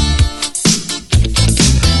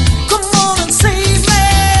 Come on and save me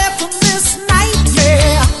from this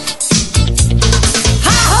nightmare.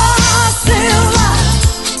 Ha ha, Silver,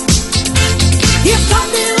 you got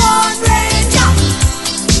me wrong.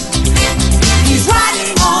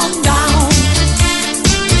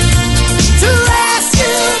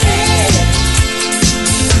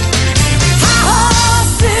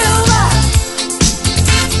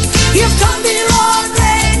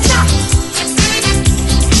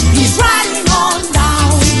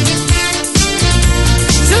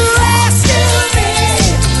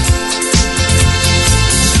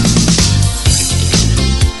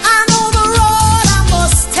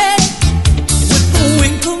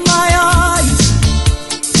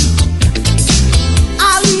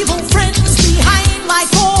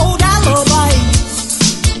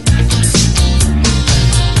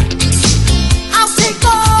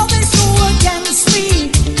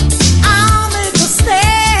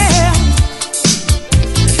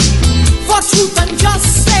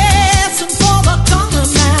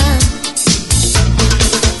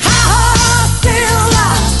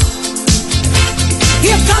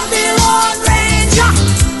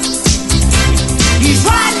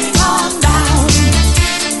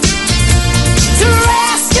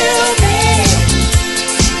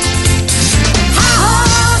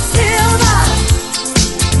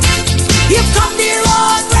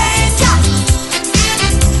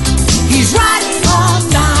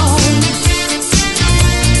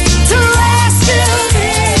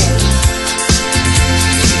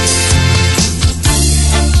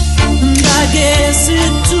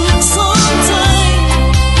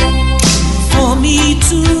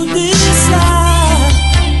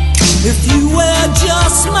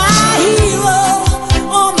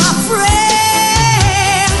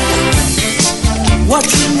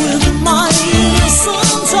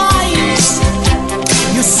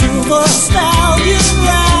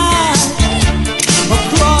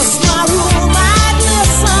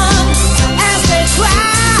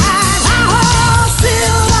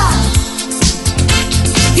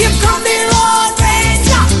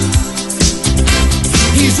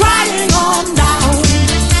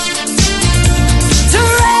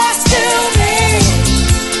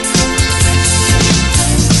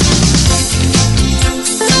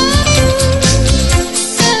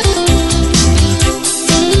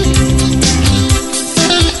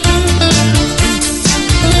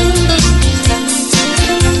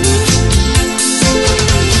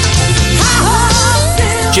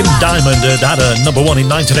 Diamond had a number one in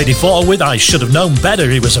 1984 with I Should Have Known Better.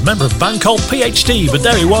 He was a member of a band called PhD, but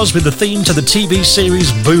there he was with the theme to the TV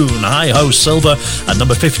series Boone, Hi Ho Silver, at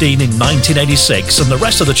number 15 in 1986. And the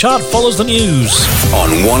rest of the chart follows the news. On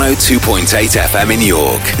 102.8 FM in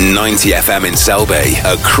York, 90 FM in Selby,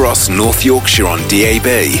 across North Yorkshire on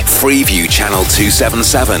DAB, Freeview Channel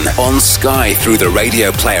 277, on Sky through the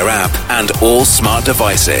Radio Player app and all smart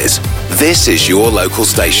devices. This is your local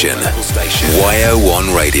station,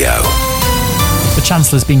 Y01 Radio. The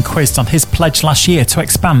Chancellor's been quizzed on his pledge last year to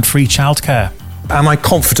expand free childcare. Am I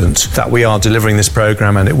confident that we are delivering this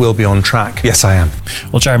programme and it will be on track? Yes, I am.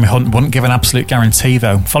 Well, Jeremy Hunt wouldn't give an absolute guarantee,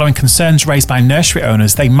 though. Following concerns raised by nursery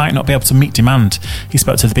owners, they might not be able to meet demand. He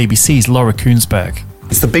spoke to the BBC's Laura Koonsberg.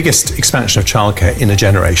 It's the biggest expansion of childcare in a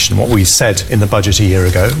generation. What we said in the budget a year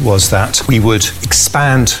ago was that we would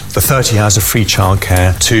expand the 30 hours of free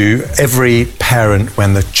childcare to every parent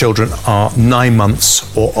when the children are 9 months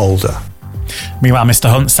or older. Meanwhile, Mr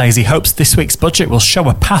Hunt says he hopes this week's budget will show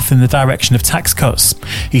a path in the direction of tax cuts.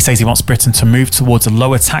 He says he wants Britain to move towards a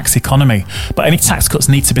lower tax economy, but any tax cuts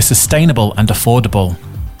need to be sustainable and affordable.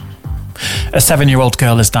 A 7-year-old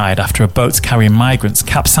girl has died after a boat carrying migrants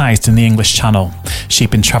capsized in the English Channel.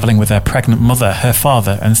 She'd been travelling with her pregnant mother, her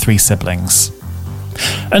father and 3 siblings.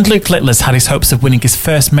 And Luke Littler's had his hopes of winning his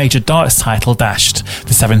first major darts title dashed.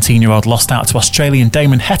 The 17-year-old lost out to Australian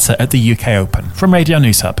Damon Heta at the UK Open. From Radio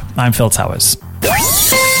News Hub, I'm Phil Towers.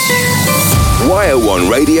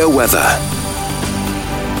 Y01 Radio weather.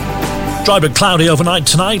 Dry but cloudy overnight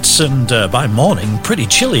tonight, and by morning, pretty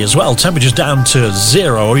chilly as well. Temperatures down to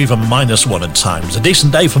 0 or even -1 at times. A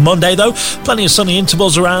decent day for Monday, though. Plenty of sunny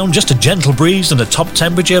intervals around, just a gentle breeze and a top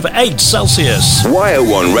temperature of 8 Celsius.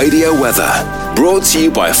 Y01 Radio weather. Brought to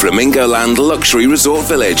you by Flamingo Land Luxury Resort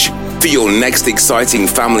Village. For your next exciting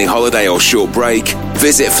family holiday or short break,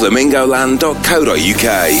 visit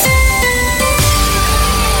flamingoland.co.uk.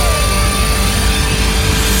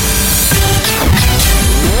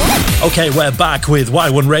 Okay, we're back with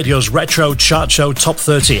Y1 Radio's Retro Chart Show Top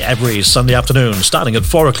 30 every Sunday afternoon, starting at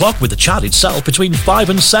 4 o'clock with the chart itself between 5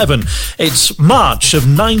 and 7. It's March of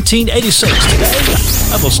 1986 today,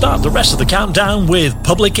 and we'll start the rest of the countdown with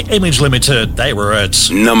Public Image Limited. They were at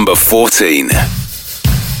number 14.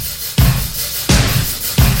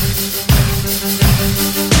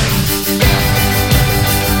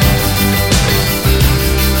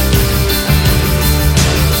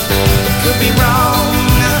 Could be wrong.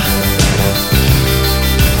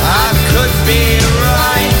 I could be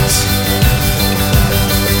right.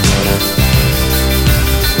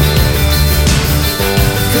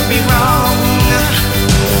 Could be wrong.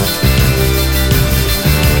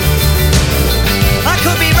 I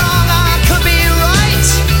could be wrong. I could be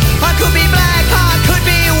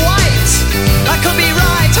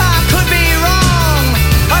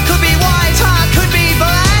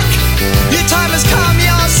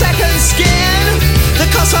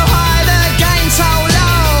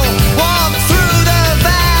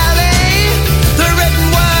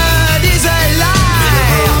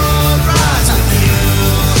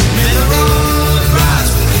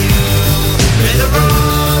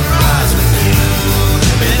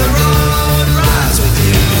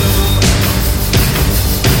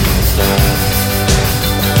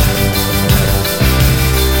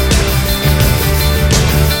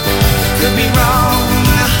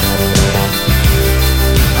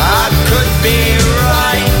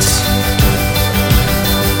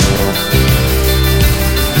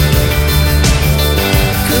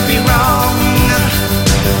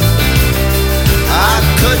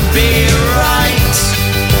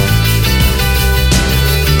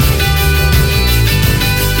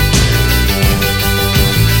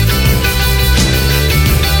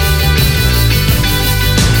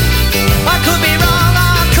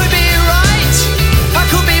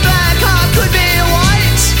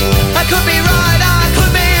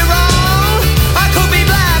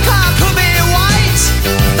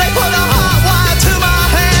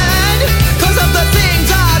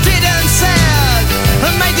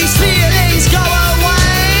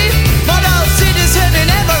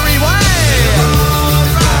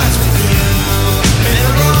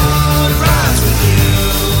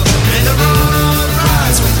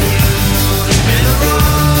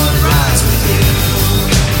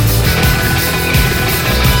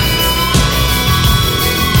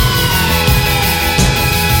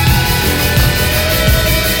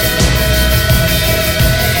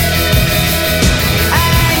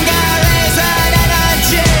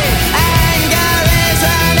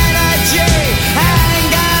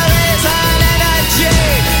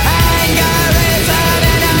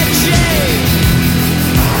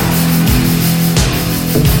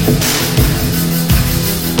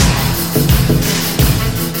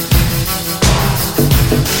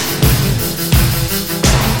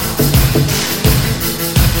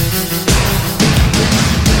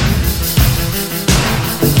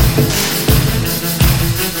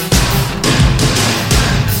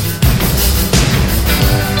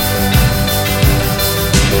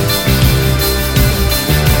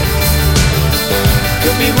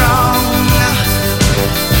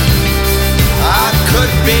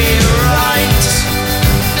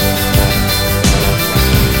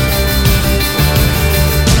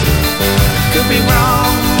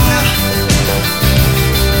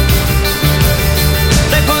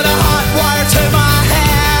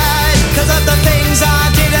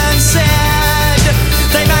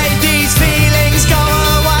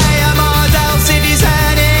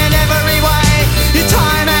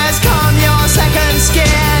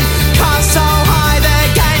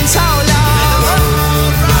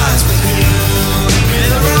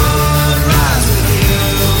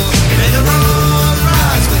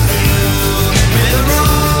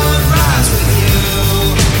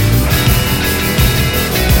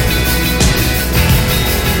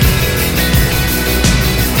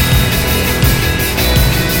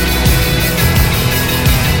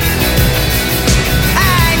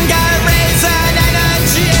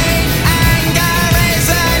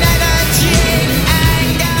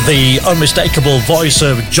The unmistakable voice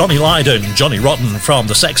of Johnny Lydon, Johnny Rotten from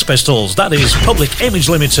the Sex Pistols. That is Public Image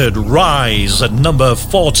Limited, Rise, at number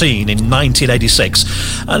 14 in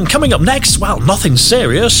 1986. And coming up next, well, nothing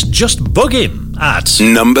serious, just bugging at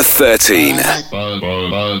number 13.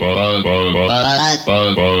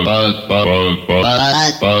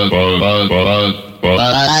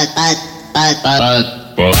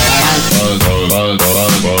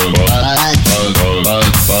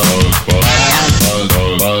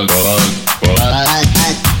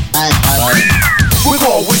 We're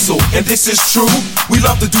called Whistle, and this is true. We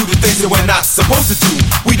love to do the things that we're not supposed to do.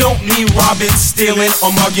 We don't mean robbing, stealing,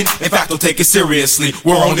 or mugging. In fact, don't take it seriously.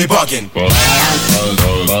 We're only bugging.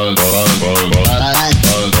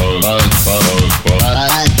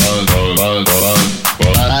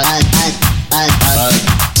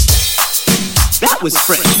 That was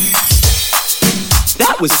fresh.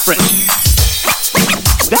 That was fresh.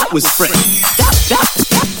 That was fresh.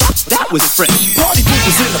 That was fresh. Party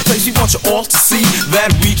people's in the place, we want you all to see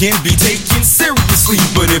that we can be taken seriously.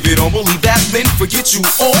 But if you don't believe that, then forget you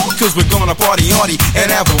all, cause we're gonna party hardy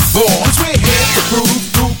and have a ball. Cause we're here to prove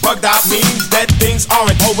through bugged out means that things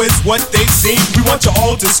aren't always what they seem. We want you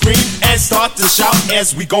all to scream and start to shout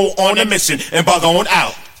as we go on a mission and bug on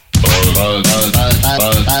out.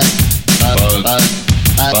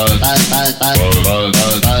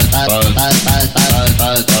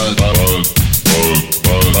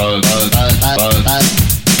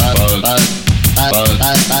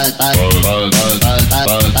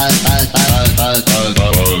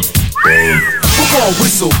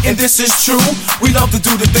 Whistle, and this is true. We love to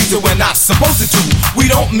do the things that we're not supposed to do. We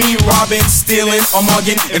don't mean robbing, stealing, or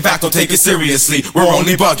mugging. In fact, don't take it seriously. We're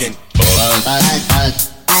only bugging.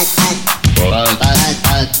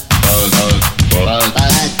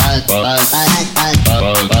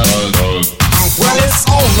 Well, it's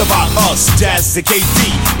all about us, Jazz and KD,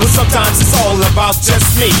 but sometimes it's all about just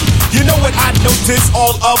me. You know what I notice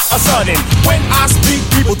all of a sudden? When I speak,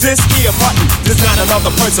 people diss ear button. There's not another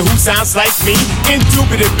person who sounds like me.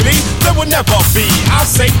 Indubitably, there will never be. I'll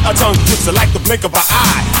say a tongue twister like the blink of an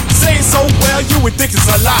eye. Say it so well, you would think it's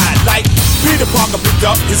a lie. Like Peter Parker picked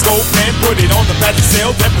up his gold pen, put it on the magic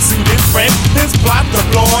sail, then pursued his friend. His plot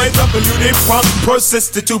deployed, the polluted front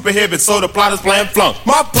persisted to prohibit, so the plot is plan flunk.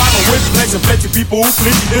 My problem with plenty people who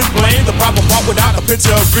flee is blame the proper part without a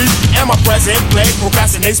picture of grief. And my present play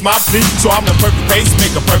procrastinates my plea, so I'm the perfect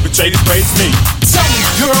pacemaker, perpetrators praise me. Tell me,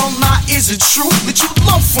 girl, now is it true that you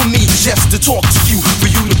love for me just to talk to you?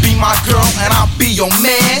 For you to be my girl and I'll be your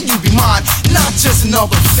man. You be mine, not just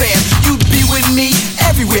another fan. You'd be with me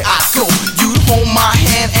everywhere I go. You'd hold my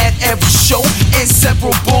hand at every show.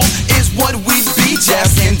 Inseparable is what we'd be.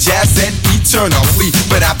 Jazz and Jazzette eternally.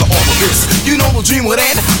 But after all of this, you know the dream would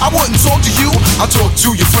end. I wouldn't talk to you, I'd talk to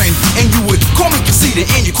your friend. And you would call me conceited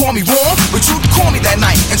and you call me wrong, but you'd call me that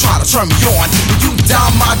night and try to turn me on. And you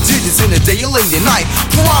dial my digits in the day or late at night.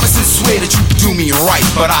 Promise and swear that you do me right,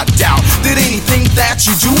 but I doubt that anything that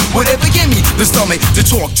you do would ever give me the stomach to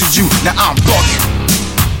talk to you. Now I'm bugging.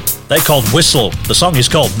 They called Whistle. The song is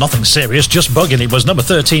called Nothing Serious, Just Bugging. It was number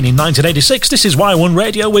 13 in 1986. This is Y1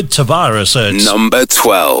 Radio with Tavares at number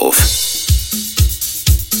 12.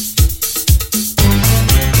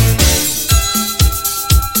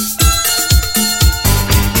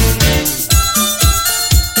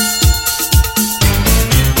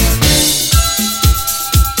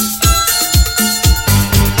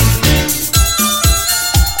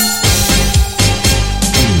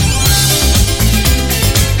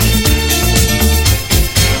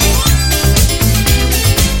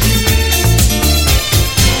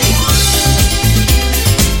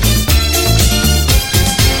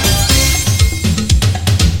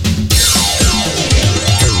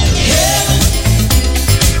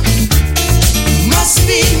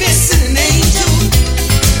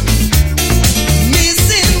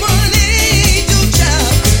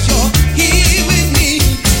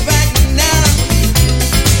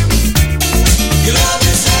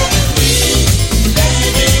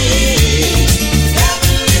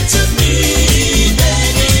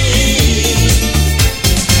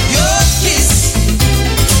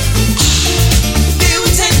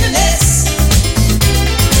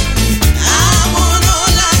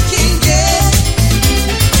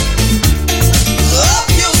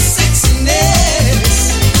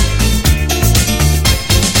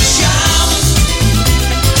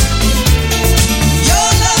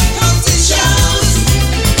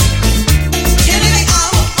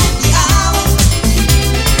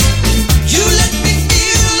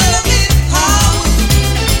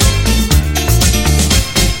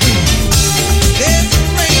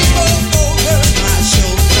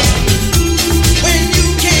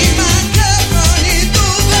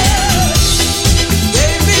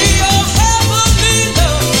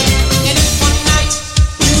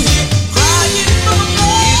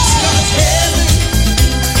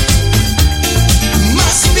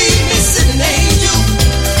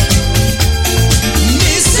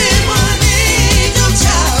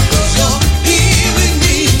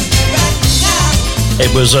 It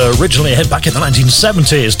was originally a hit back in the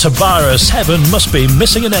 1970s. Tavares' Heaven Must Be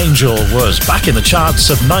Missing an Angel was back in the charts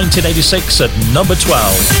of 1986 at number 12.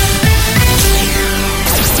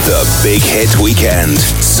 The Big Hit Weekend,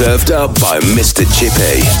 served up by Mr.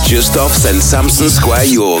 Chippy, just off St Sampson Square,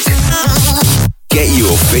 York. Get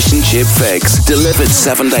your fish and chip fix delivered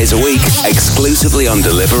 7 days a week, exclusively on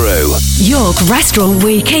Deliveroo. York Restaurant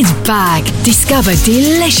Week is back. Discover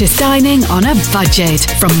delicious dining on a budget.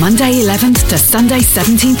 From Monday 11th to Sunday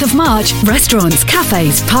 17th of March, restaurants,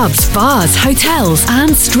 cafes, pubs, bars, hotels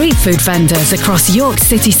and street food vendors across York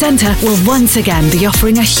City Centre will once again be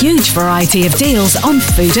offering a huge variety of deals on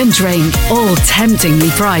food and drink, all temptingly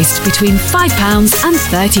priced between £5 and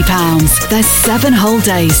 £30. There's 7 whole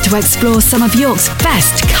days to explore some of York's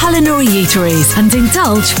best culinary eateries and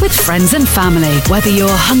indulge with friends and family. Whether you're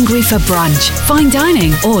hungry for brunch, fine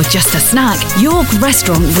dining or just a snack, York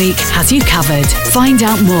Restaurant Week has you covered. Find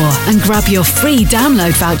out more and grab your free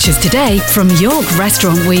download vouchers today from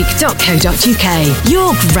yorkrestaurantweek.co.uk.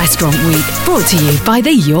 York Restaurant Week, brought to you by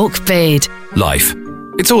the York Bid. Life.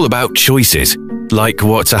 It's all about choices, like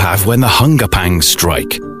what to have when the hunger pangs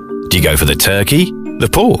strike. Do you go for the turkey, the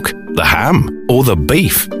pork, the ham, or the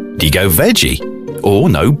beef? Do you go veggie? Or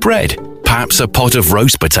no bread? Perhaps a pot of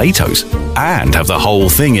roast potatoes and have the whole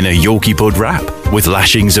thing in a Yorkie Pud wrap with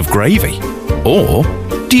lashings of gravy? Or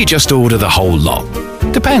do you just order the whole lot?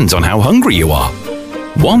 Depends on how hungry you are.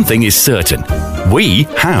 One thing is certain, we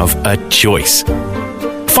have a choice.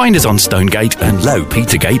 Find us on Stonegate and Low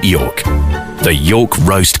Petergate, York. The York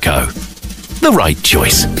Roast Co. The right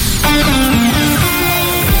choice.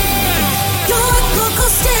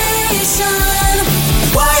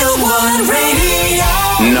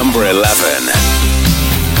 Number 11.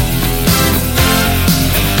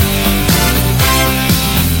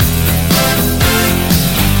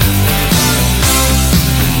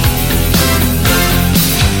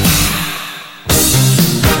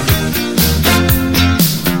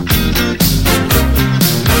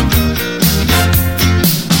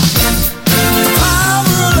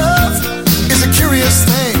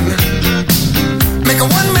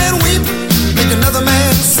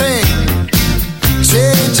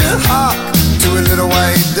 Change your heart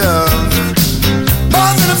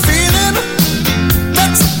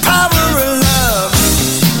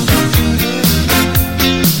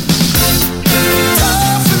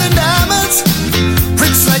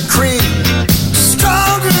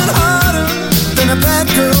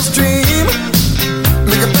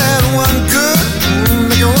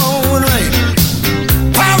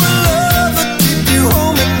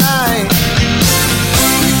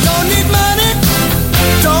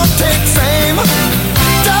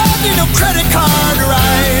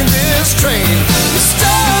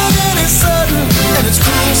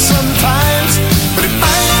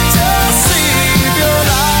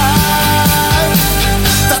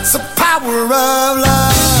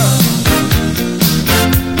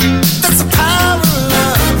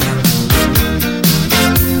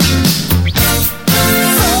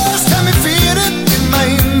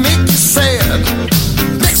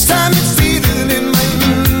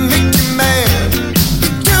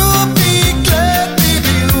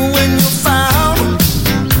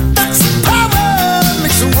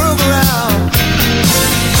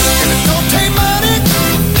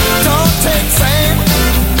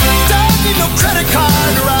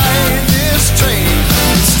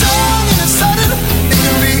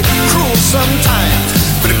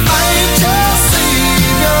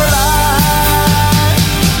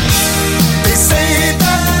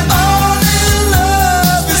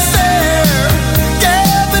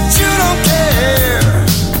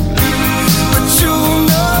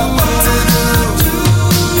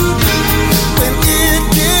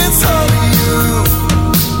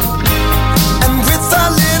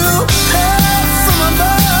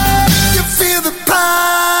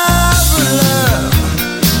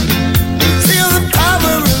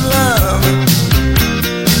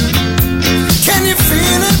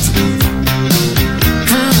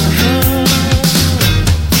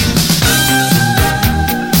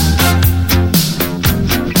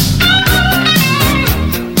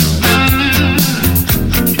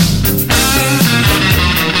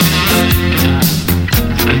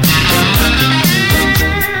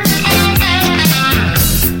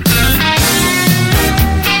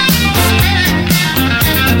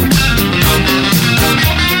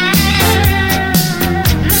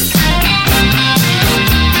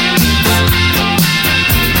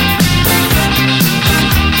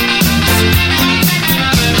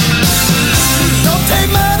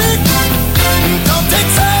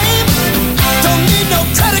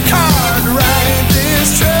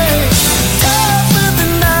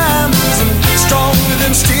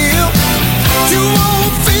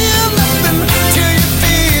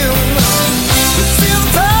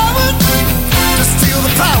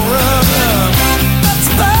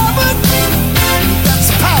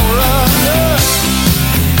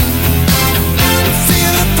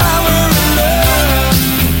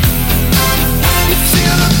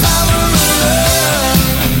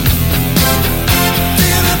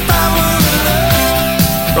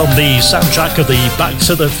from the soundtrack of the Back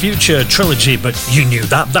to the Future trilogy, but you knew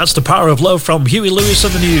that. That's The Power of Love from Huey Lewis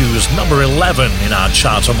and the News, number 11 in our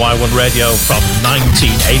chart on Y1 Radio from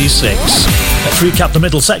 1986. Let's recap the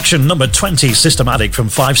middle section. Number 20, Systematic from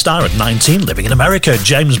 5 Star at 19, Living in America,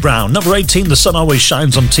 James Brown. Number 18, The Sun Always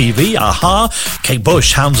Shines on TV, Aha. Kate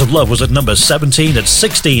Bush, Hounds of Love was at number 17. At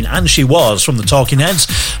 16, And She Was from the Talking Heads.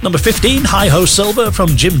 Number 15, Hi Ho Silver from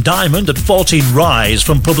Jim Diamond. At 14, Rise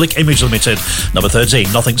from Public Image Limited. Number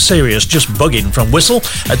 13, Nothing Serious, Just Bugging from Whistle.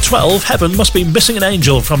 At 12, Heaven Must Be Missing an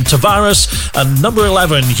Angel from Tavares. And number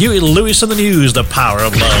 11, Huey Lewis and the News, The Power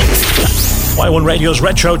of Love. Y1 Radio's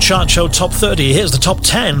Retro Chart Show Top 30. Here's the top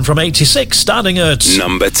 10 from 86, starting at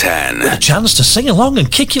number 10. With a chance to sing along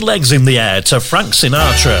and kick your legs in the air to Frank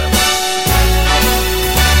Sinatra.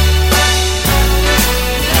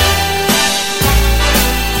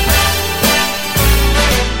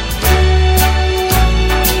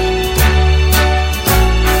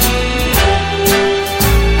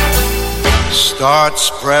 Start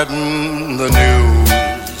spreading the news.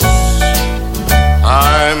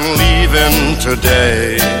 I'm leaving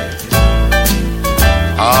today.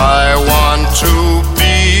 I want to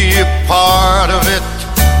be a part of it.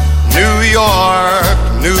 New York,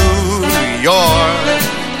 New York.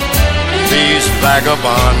 These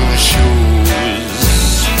vagabond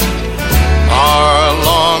shoes are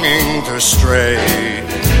longing to stray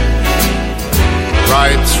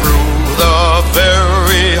right through the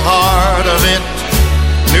very heart of it.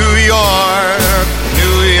 New York,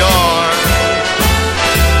 New York.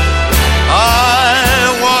 I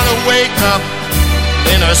want to wake up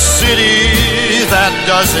in a city that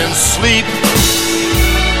doesn't sleep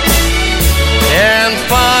and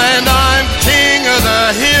find I'm king of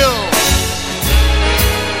the hill,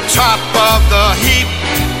 top of the heap.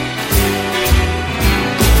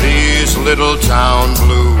 These little town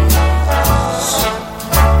blues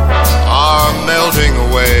are melting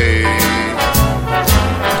away.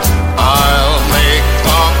 I'll make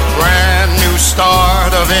a brand new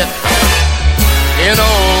start of it in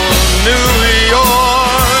old New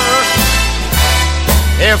York.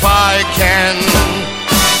 If I can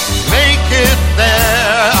make it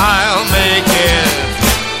there, I'll make it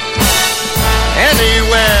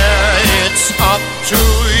anywhere. It's up to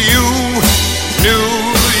you, New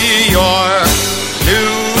York,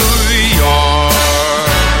 New York.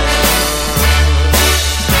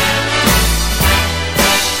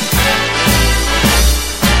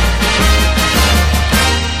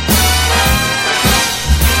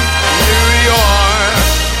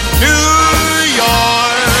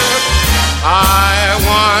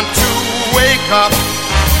 Up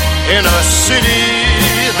in a city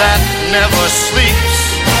that never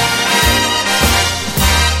sleeps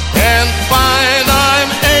and find I'm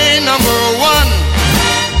a number one,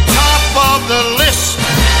 top of the list,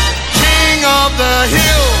 king of the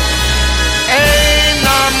hill, a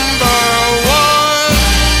number one.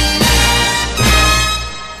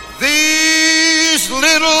 These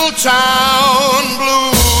little town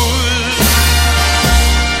blues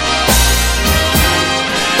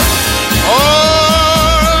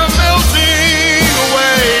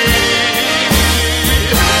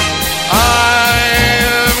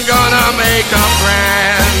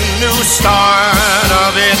start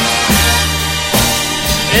of it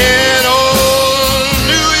in old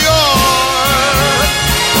New York.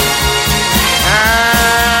 And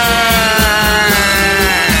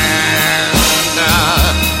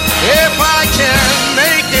if I can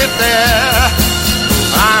make it there,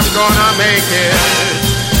 I'm gonna make it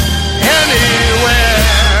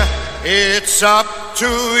anywhere. It's up to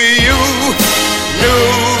you,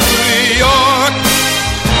 New York.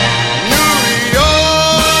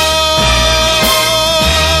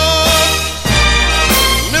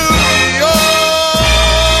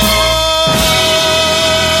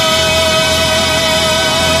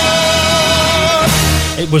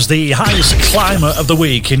 It was the highest climber of the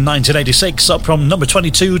week in 1986, up from number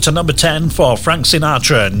 22 to number 10 for Frank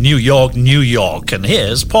Sinatra, New York, New York. And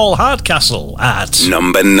here's Paul Hardcastle at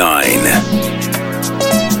number 9.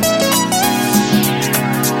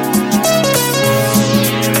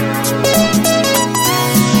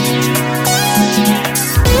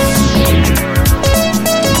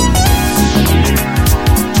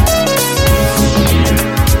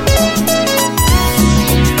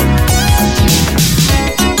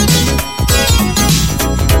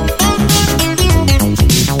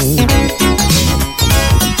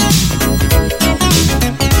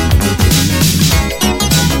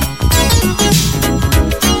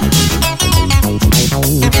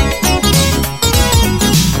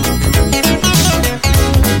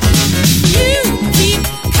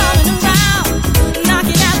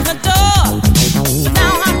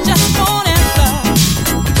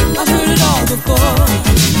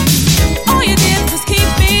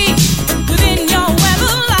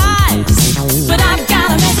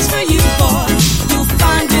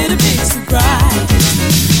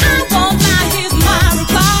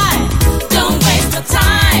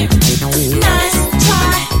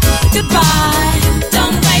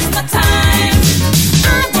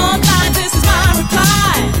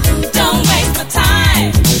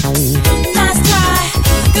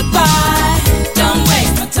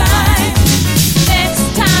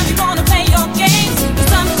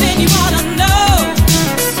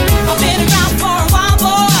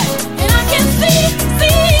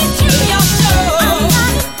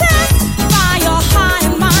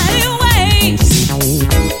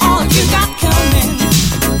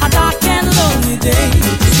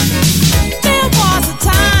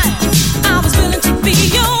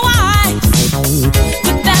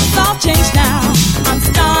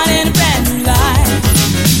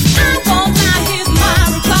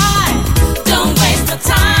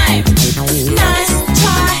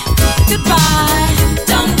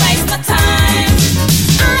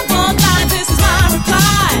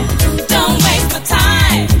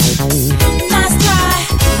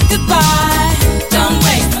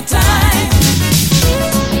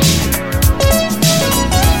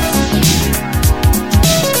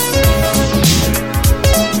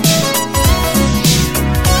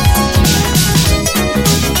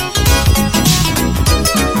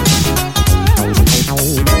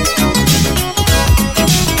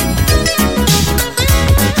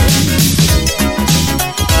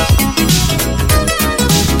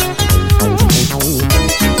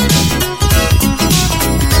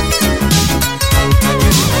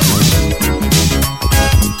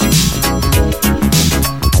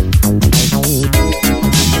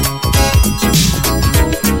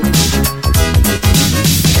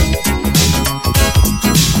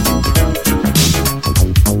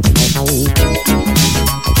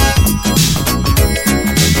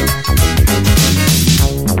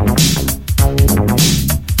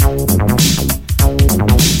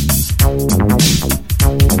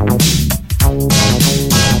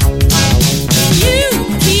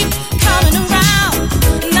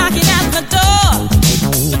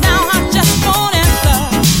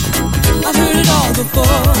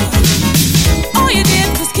 before. All you did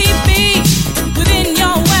was keep me within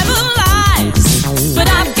your web of lies. But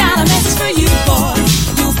I've got a message for you, boy.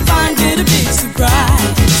 You'll find it a big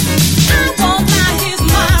surprise. I won't lie, here's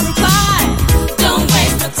my reply. Don't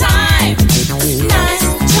waste my time. Nice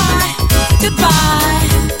try. Goodbye.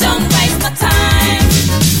 Don't waste my time.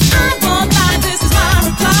 I won't lie, this is my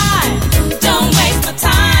reply. Don't waste my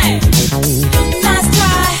time. Nice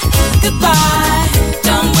try. Goodbye.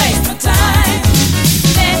 Don't waste my time.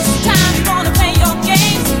 Next time you wanna play your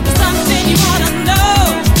games, something you wanna know.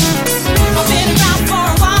 I've been around for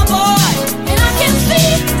a while, boy, and I can see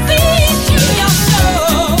through your show.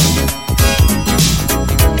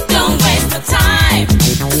 Don't waste my time.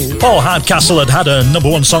 Paul Hardcastle had a number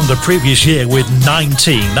one song the previous year with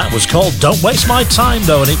 19. That was called Don't Waste My Time,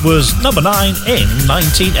 though, and it was number 9 in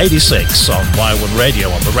 1986 on Y1 Radio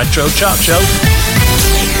on the Retro Chart Show.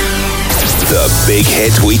 The Big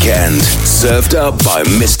Hit Weekend, served up by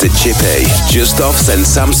Mr. Chippy, just off St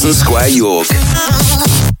Sampson Square, York.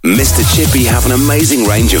 Mr. Chippy have an amazing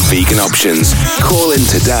range of vegan options. Call in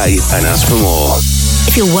today and ask for more.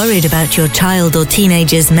 If you're worried about your child or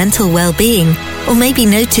teenager's mental well-being, or maybe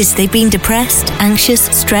noticed they've been depressed, anxious,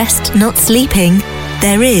 stressed, not sleeping,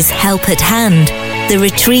 there is help at hand. The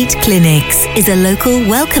Retreat Clinics is a local,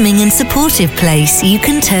 welcoming and supportive place you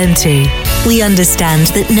can turn to. We understand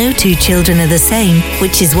that no two children are the same,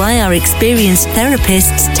 which is why our experienced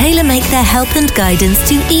therapists tailor-make their help and guidance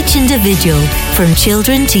to each individual, from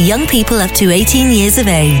children to young people up to 18 years of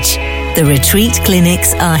age. The Retreat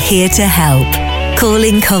Clinics are here to help. Call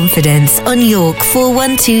in confidence on York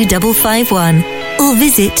 412551 or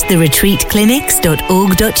visit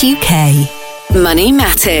theretreatclinics.org.uk. Money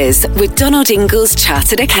Matters with Donald Ingalls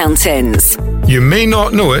Chartered Accountants. You may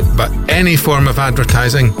not know it, but any form of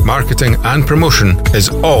advertising, marketing and promotion is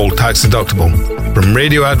all tax deductible. From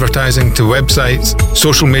radio advertising to websites,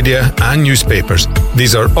 social media and newspapers,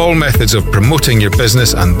 these are all methods of promoting your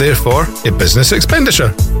business and therefore a business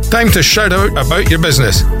expenditure. Time to shout out about your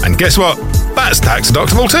business. And guess what? That's tax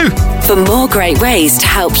deductible too. For more great ways to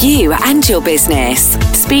help you and your business,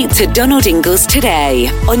 speak to Donald Ingalls today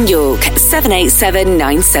on York 787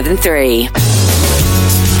 973.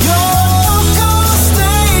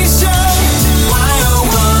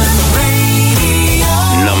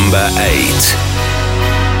 Number 8.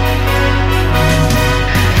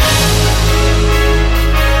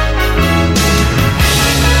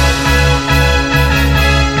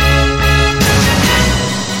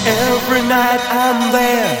 Every night I'm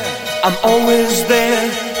there, I'm always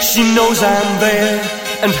there. She knows I'm there,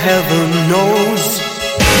 and heaven knows.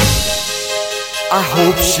 I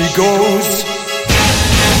hope she goes.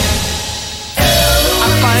 I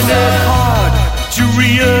find it hard to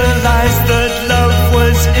realize that love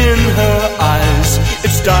was in her eyes.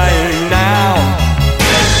 It's dying now.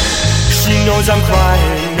 She knows I'm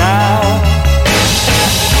crying now.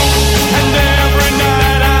 And every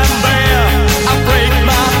night I'm there, I break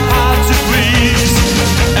my heart to please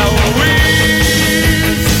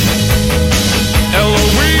Eloise.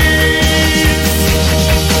 Eloise.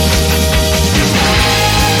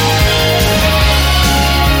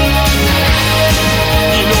 You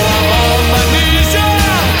know I'm on my knees, yeah.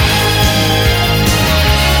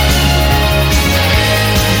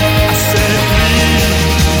 I said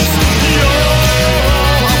please, you're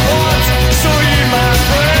all I want, so hear my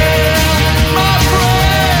prayer, my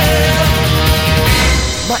prayer.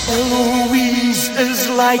 My Eloise is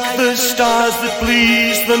like the stars that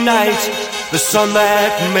please the night, the sun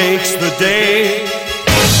that makes the day,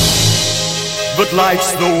 but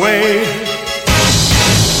lights the way.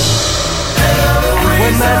 And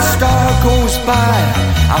when that star goes by,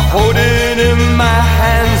 I hold it in my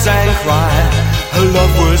hands and cry, her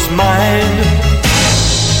love was mine.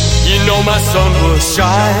 You know my sun will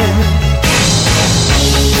shine.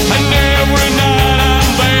 And every night I'm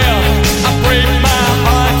there, I break my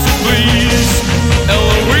heart to please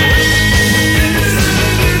Eloise.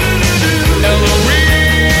 Eloise.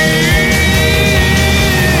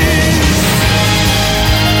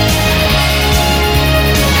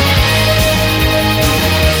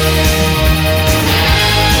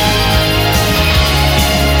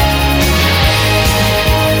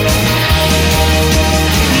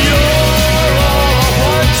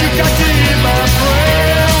 You got to hear my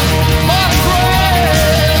prayer, my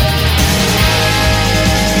prayer.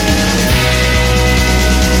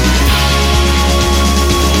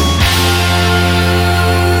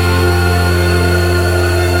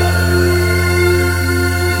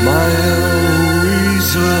 My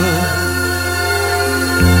Eloisa,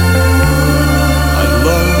 I'd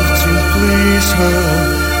love to please her,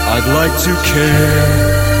 I'd like to care.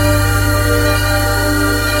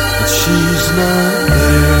 not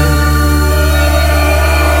there.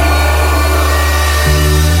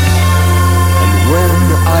 And when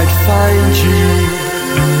I'd find you,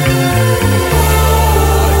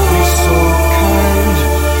 I'd be so kind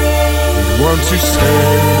and want to stay.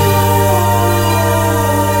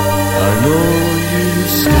 I know you'd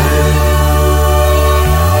stay.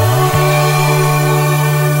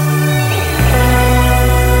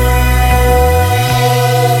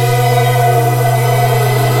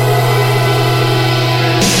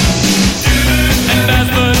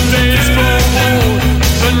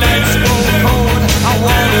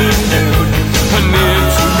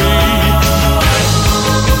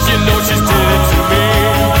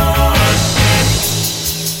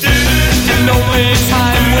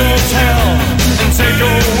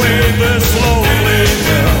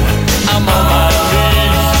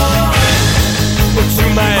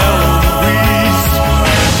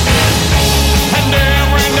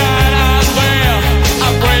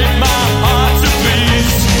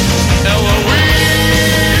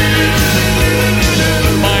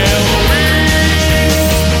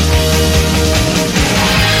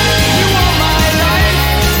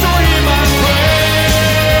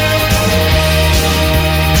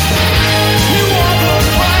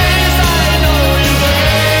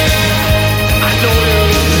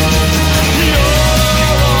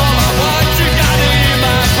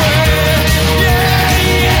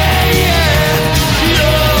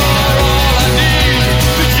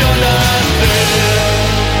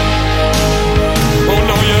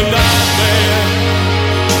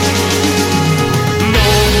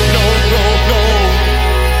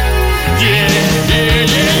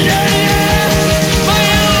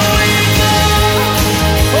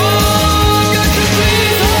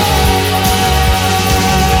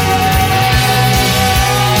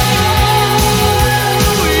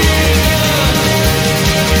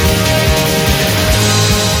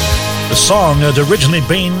 The song had originally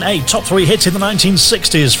been a top 3 hit in the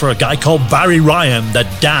 1960s for a guy called Barry Ryan, The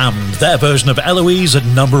Damned. Their version of Eloise at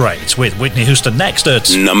number 8, with Whitney Houston next at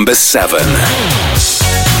number 7.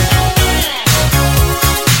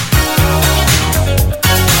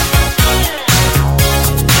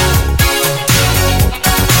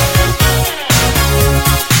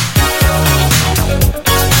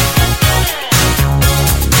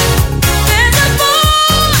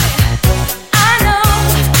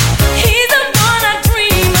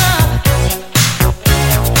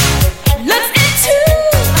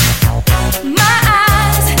 My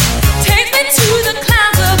eyes take me to the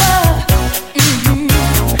clouds above.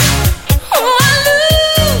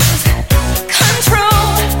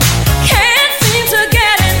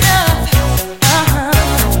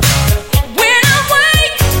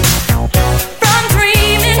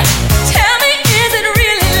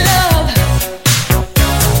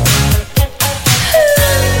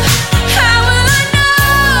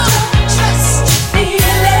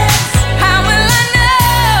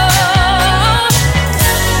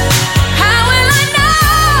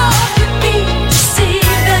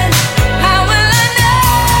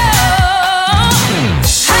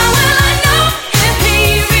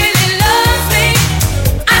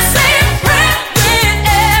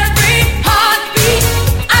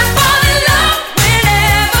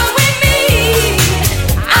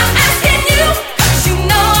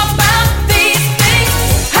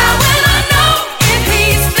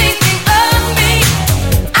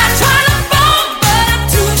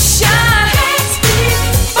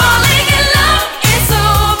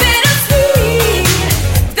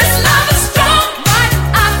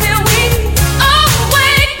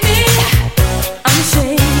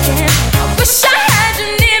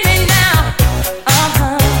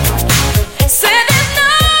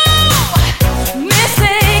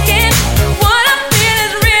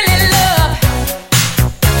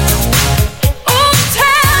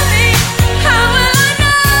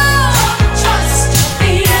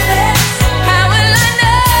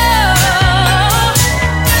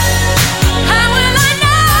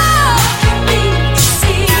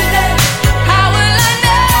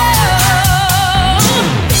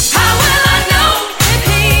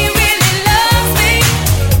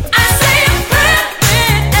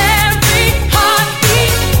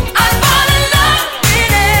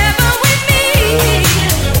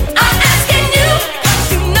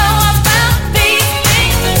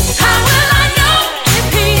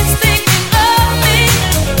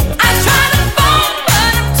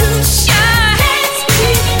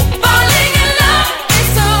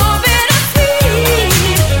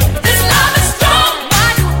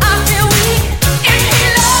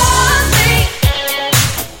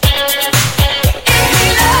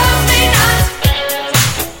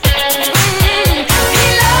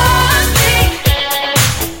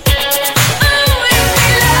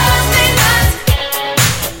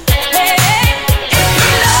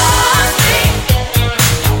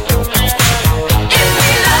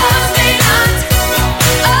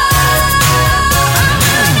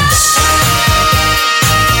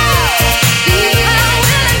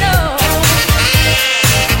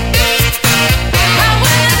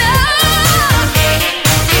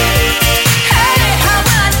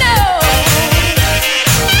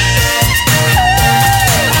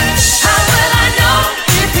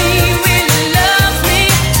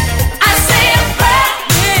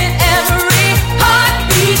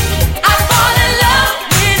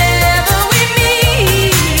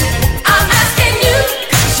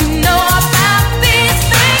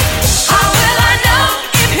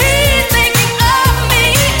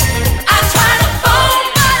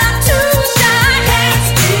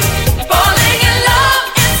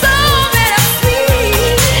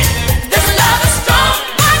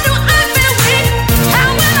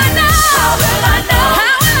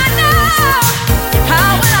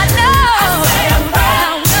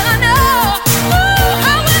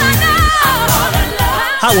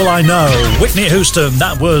 How Will I Know? Whitney Houston,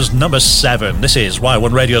 that was number 7. This is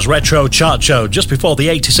Y1 Radio's Retro Chart Show. Just before the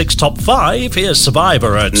 86 Top 5, here's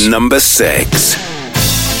Survivor at number 6.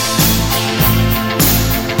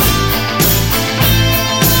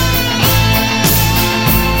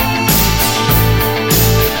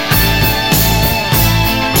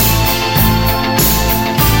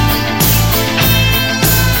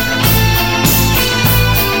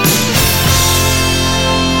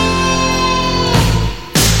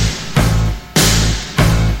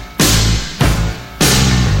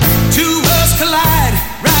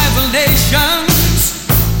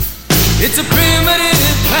 It's a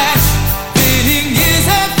primitive clash, pitting years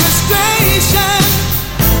of frustration.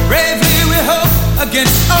 Bravely we hope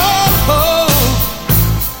against all hope.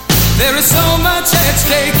 There is so much at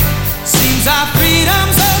stake. Seems our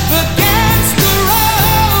freedom's up against the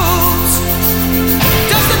ropes.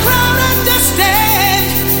 Does the crowd understand?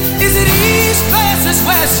 Is it east versus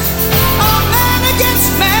west? Or man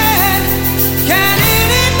against man? Can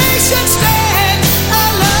any nation stand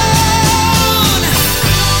alone?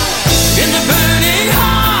 In the burning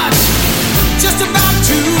heart, just about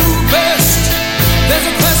to burst, there's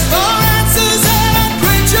a quest for answers and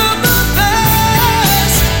unquenchable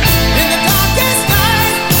thirst. In the darkest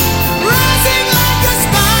night, rising like a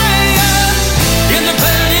spire. In the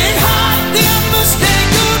burning heart, the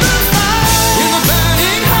unmistakable fire. In the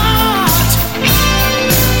burning heart.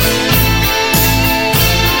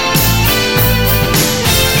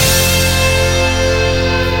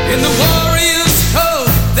 In the warrior's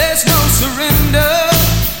code, there's no surrender.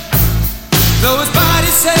 Though his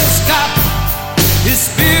body says stop, his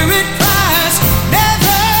spirit cries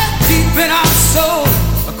never. Deep in our soul,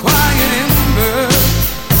 a quiet ember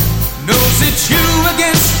knows it's you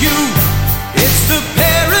against you. It's the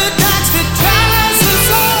paradox that drives us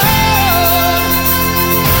all.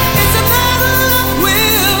 It's a battle of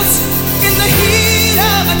wills in the heat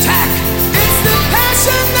of attack. It's the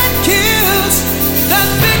passion that kills. The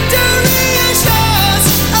victory is yours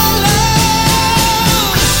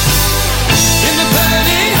alone. In the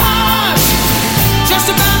burning heart, just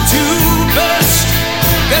about to burst,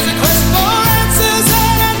 there's a quest for answers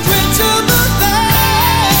and unquenchable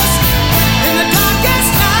thirst. In the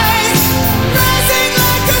darkest night, rising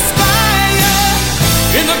like a spire.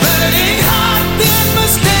 In the burning heart, the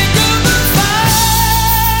unmistakable fire.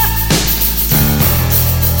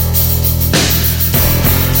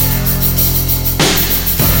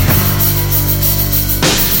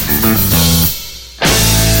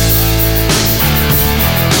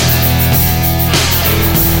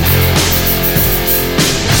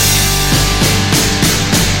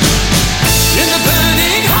 In the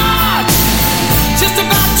burning heart, just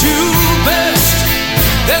about to burst,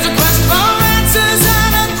 there's a quest for answers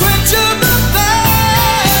and unquenchable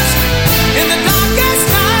thirst. In the darkest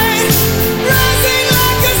night, rising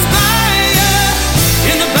like a spire.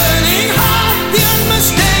 In the burning heart, the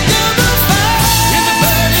unmistakable fire. In the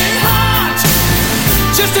burning heart,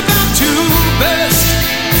 just about to burst,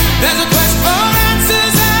 there's a quest for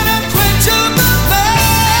answers and unquenchable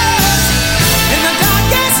thirst. In the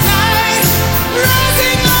darkest night,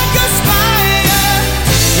 rising like a spire.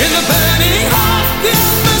 In the burning heart, the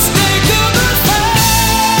unmistakable fire.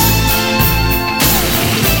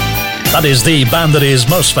 That is the band that is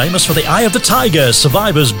most famous for the Eye of the Tiger.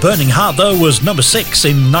 Survivor's Burning Heart, though, was number 6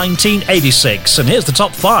 in 1986. And here's the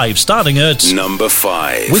top 5, starting at number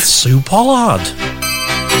 5. with Sue Pollard.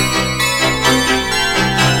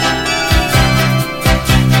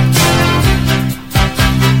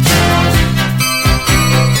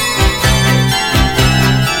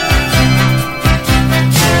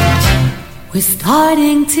 We're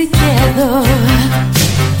starting together.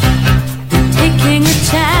 We're taking a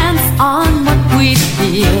chance on what we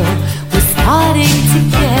feel. We're starting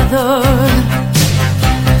together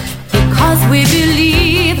because we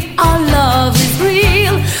believe our love is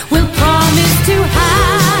real. We'll promise to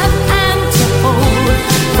have and to hold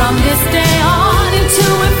from this day on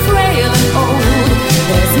until we're frail and old.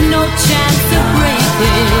 There's no chance of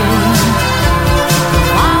breaking the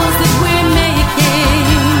vows that we're making.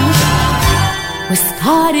 We're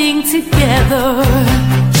starting together,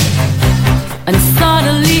 and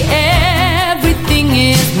suddenly everything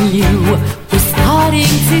is new. We're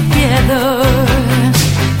starting together,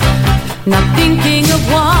 not thinking of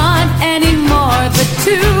one anymore but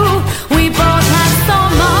two. We both have so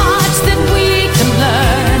much that we can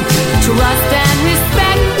learn. Trust and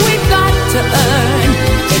respect we've got to earn.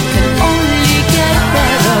 It can only get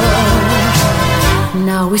better.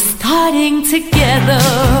 Now we're starting together.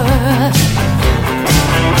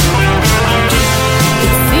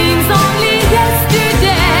 It seems only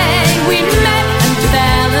yesterday we met and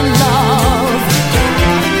fell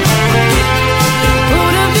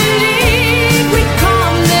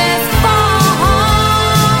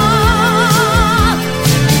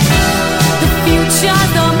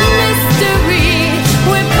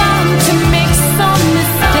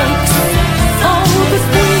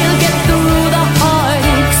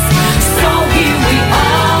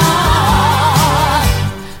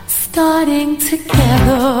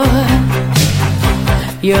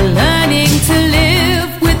You're learning to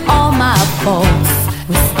live with all my faults.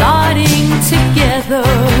 We're starting together.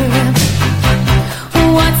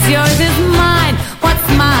 What's yours is mine, what's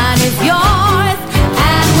mine is yours.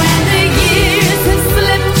 And when the years have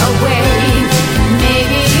slipped away,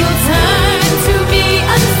 maybe you'll turn to me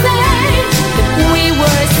and say that we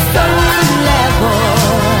were so level,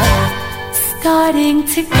 starting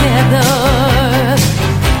together.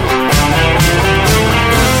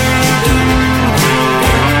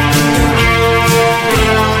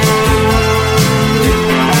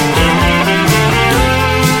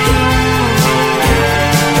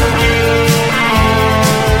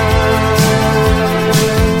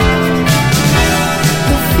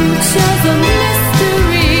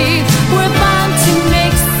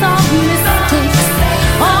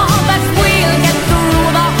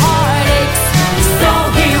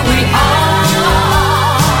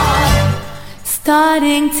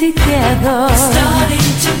 Starting together.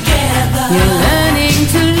 You're learning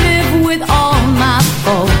to live with all my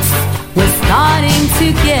faults. We're starting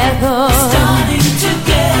together.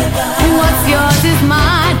 What's yours is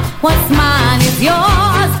mine, what's mine is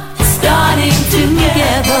yours. Starting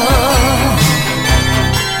together.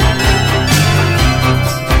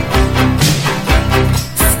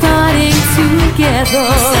 Starting together.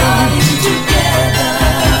 Starting together.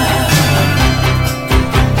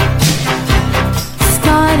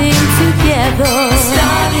 Starting together.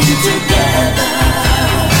 Starting together.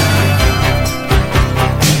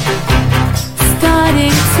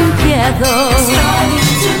 Starting together.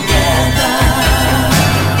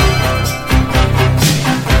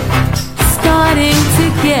 Starting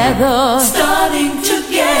together. Starting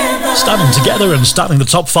together. Starting together and starting the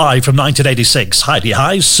top 5 from 1986. Heidi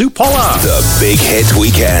High's Sue Pollard. The Big Hit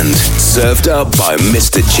Weekend, served up by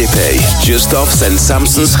Mr. Chippy, just off St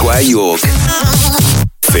Sampson Square, York.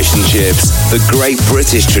 Fish and chips, the great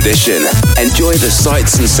British tradition. Enjoy the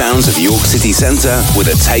sights and sounds of York City Centre with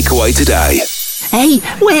a takeaway today. Hey,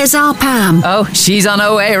 where's our Pam? Oh, she's on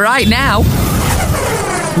her way right now.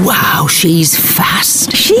 Wow, she's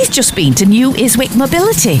fast. She's just been to New Iswick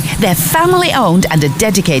Mobility. They're family-owned and a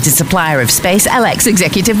dedicated supplier of Space LX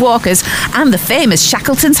executive walkers and the famous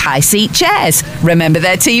Shackleton's high seat chairs. Remember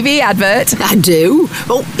their TV advert? I do.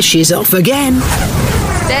 Oh, she's off again.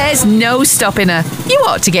 There's no stopping her. You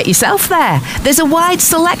ought to get yourself there. There's a wide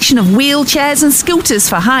selection of wheelchairs and scooters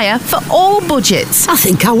for hire for all budgets. I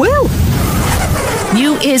think I will.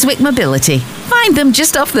 New Iswick Mobility. Find them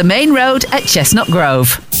just off the main road at Chestnut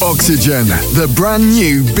Grove. Oxygen, the brand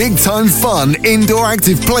new big-time fun indoor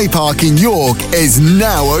active play park in York, is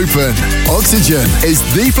now open. Oxygen is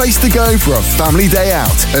the place to go for a family day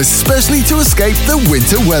out, especially to escape the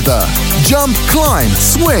winter weather. Jump, climb,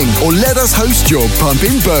 swing, or let us host your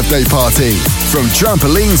pumping birthday party. From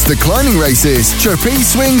trampolines to climbing races, trapeze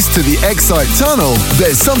swings to the Excite Tunnel,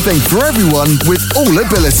 there's something for everyone with all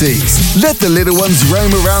abilities. Let the little ones roam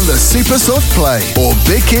around the super soft play, or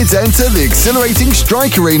big kids enter the exhilarating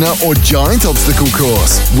Strike Arena or Giant Obstacle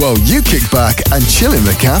Course, while you kick back and chill in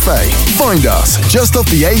the cafe. Find us just off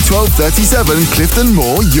the A1237 Clifton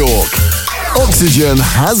Moor, York. Oxygen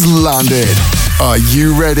has landed. Are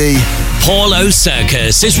you ready? Paulo's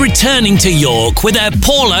Circus is returning to York with their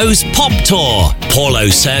Paulo's Pop Tour.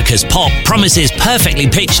 Paulo's Circus Pop promises perfectly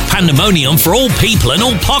pitched pandemonium for all people and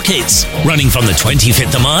all pockets. Running from the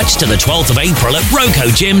 25th of March to the 12th of April at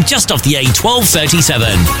Roco Gym just off the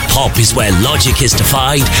A1237. Pop is where logic is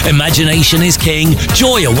defied, imagination is king,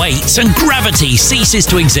 joy awaits and gravity ceases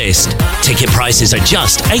to exist. Ticket prices are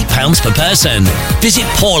just £8 per person. Visit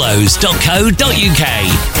paulos.co.uk.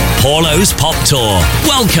 Paulo's Pop Tour.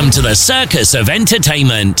 Welcome to the Circus of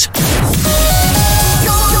Entertainment.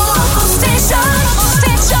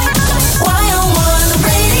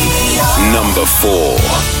 Number 4.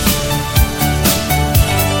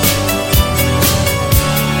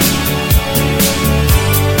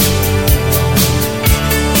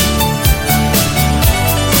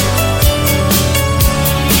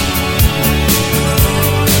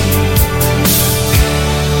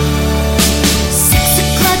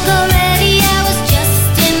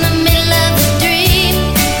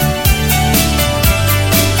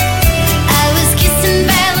 I was kissing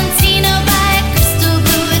Valentino by a crystal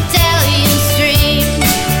blue Italian stream.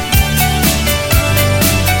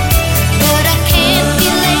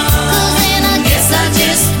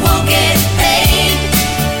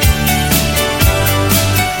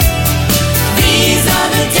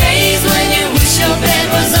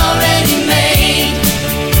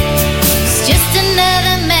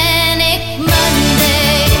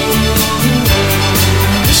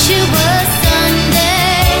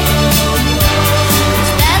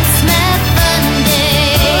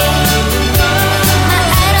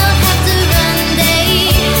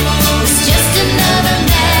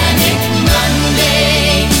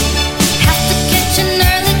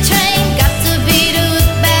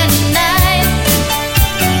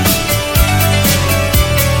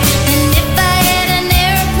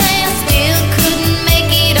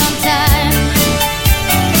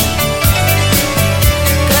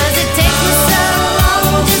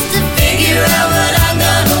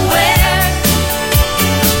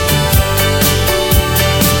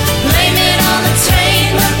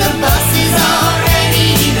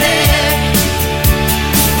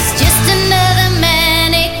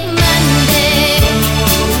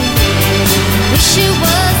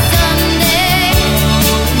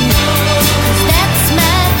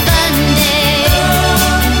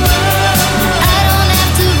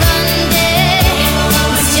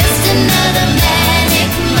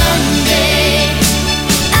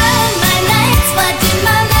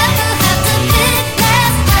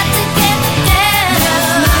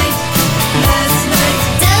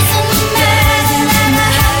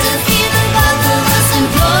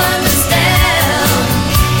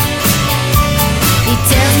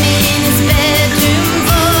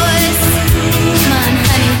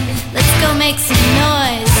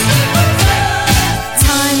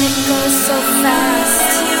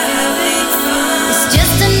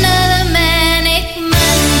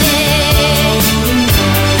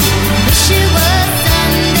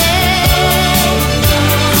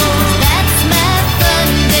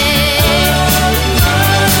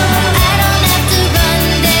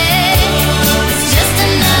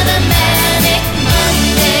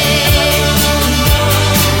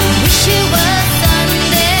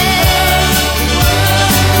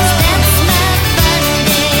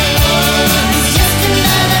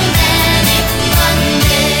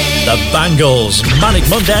 Bangles, Manic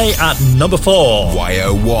Monday at number 4.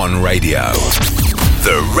 YO1 Radio.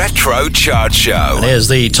 The Retro Chart Show. And here's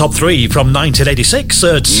the top 3 from 1986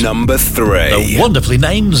 at number 3. The wonderfully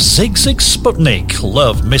named Zig Zig Sputnik,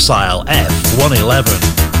 Love Missile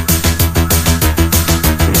F-111.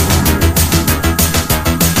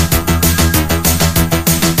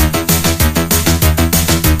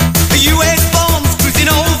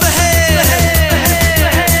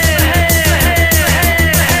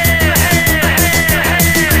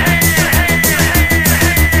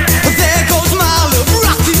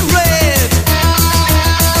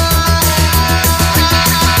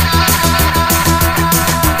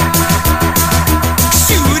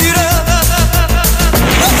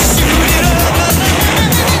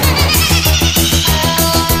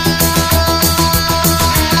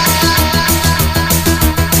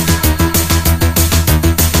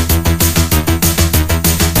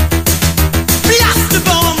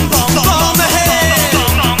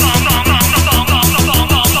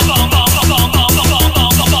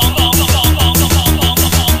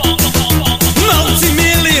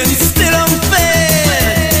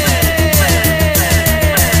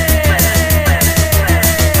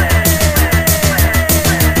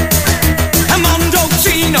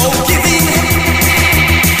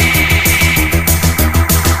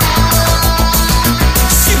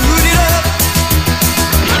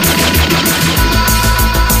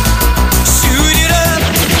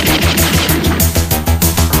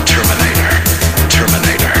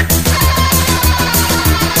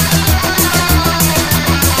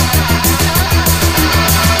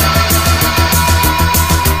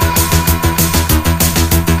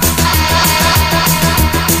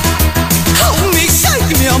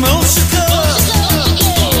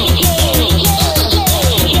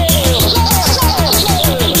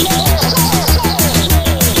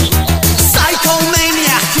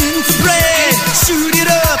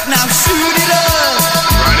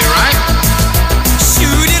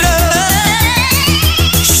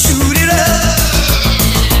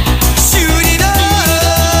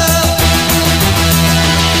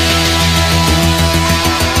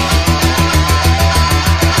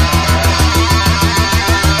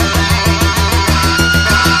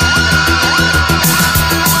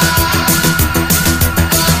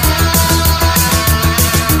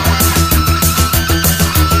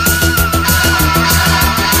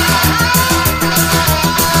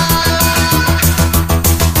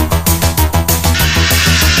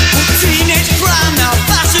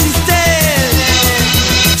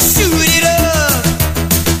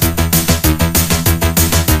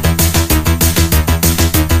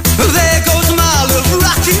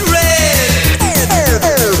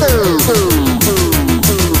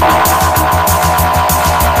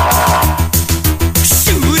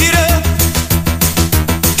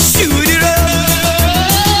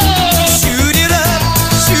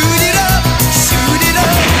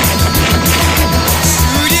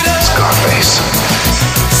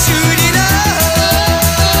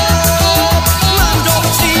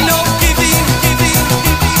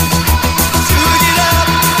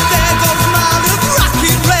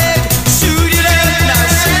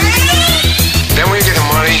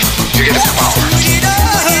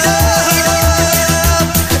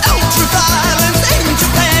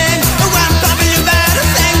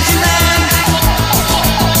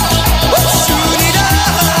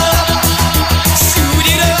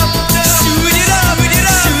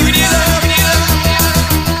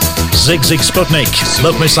 Zig Zig Sputnik,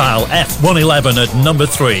 Love Missile F-111 at number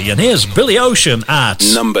 3. And here's Billy Ocean at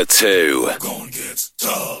number 2. The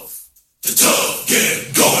tough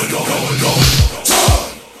get going.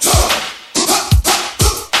 Tough.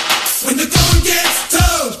 When the going gets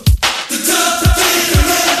tough, the tough get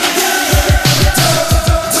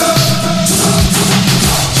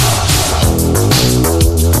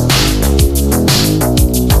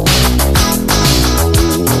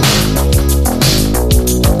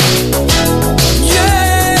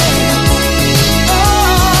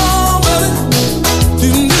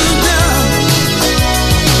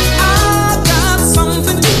I got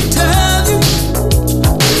something to tell you.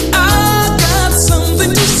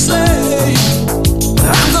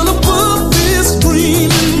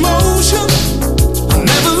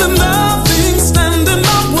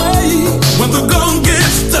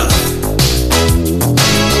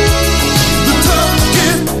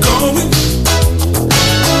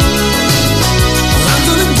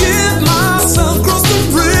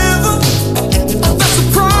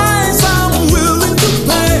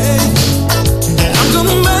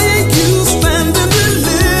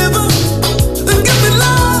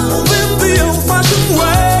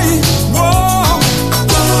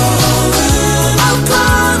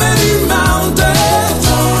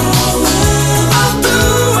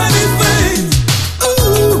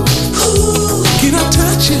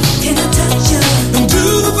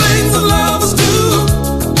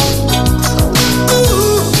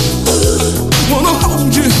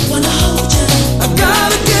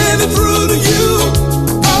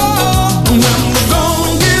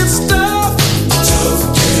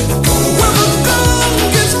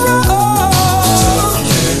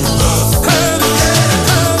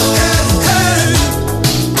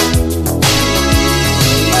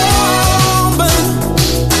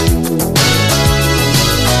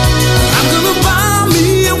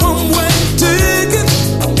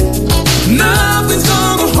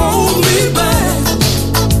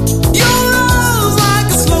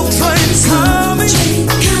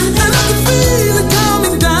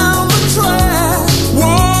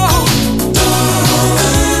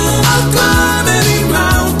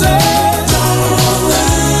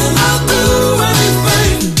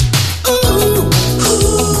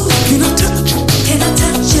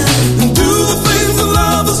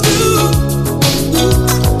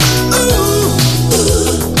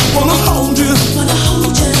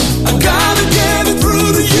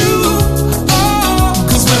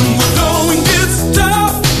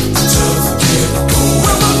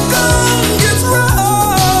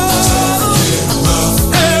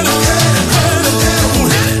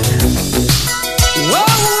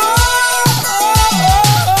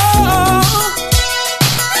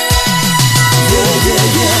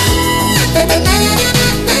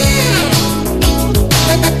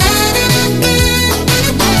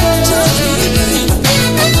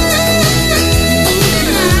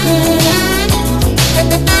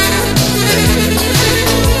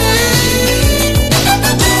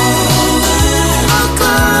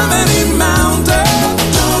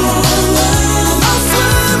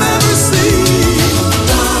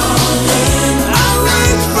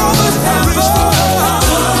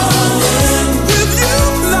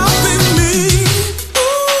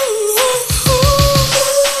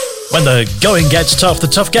 When the going gets tough, the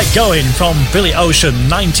tough get going from Billy Ocean,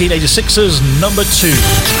 1986's number 2.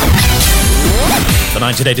 The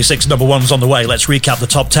 1986 number 1's on the way. Let's recap the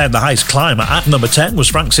top 10. The highest climber at number 10 was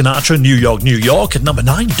Frank Sinatra, New York, New York. At number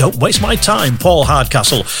 9, Don't Waste My Time, Paul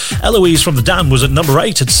Hardcastle. Eloise from The Dam was at number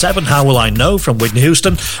 8. At 7, How Will I Know from Whitney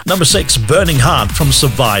Houston. Number 6, Burning Heart from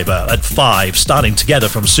Survivor. At 5, Starting Together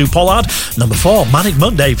from Sue Pollard. Number 4, Manic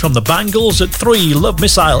Monday from The Bangles. At 3, Love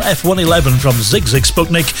Missile F-111 from Zig Zig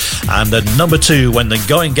Sputnik. And at number 2, When the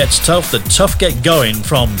Going Gets Tough, the Tough Get Going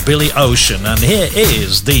from Billy Ocean. And here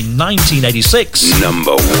is the 1986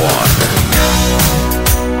 number 1.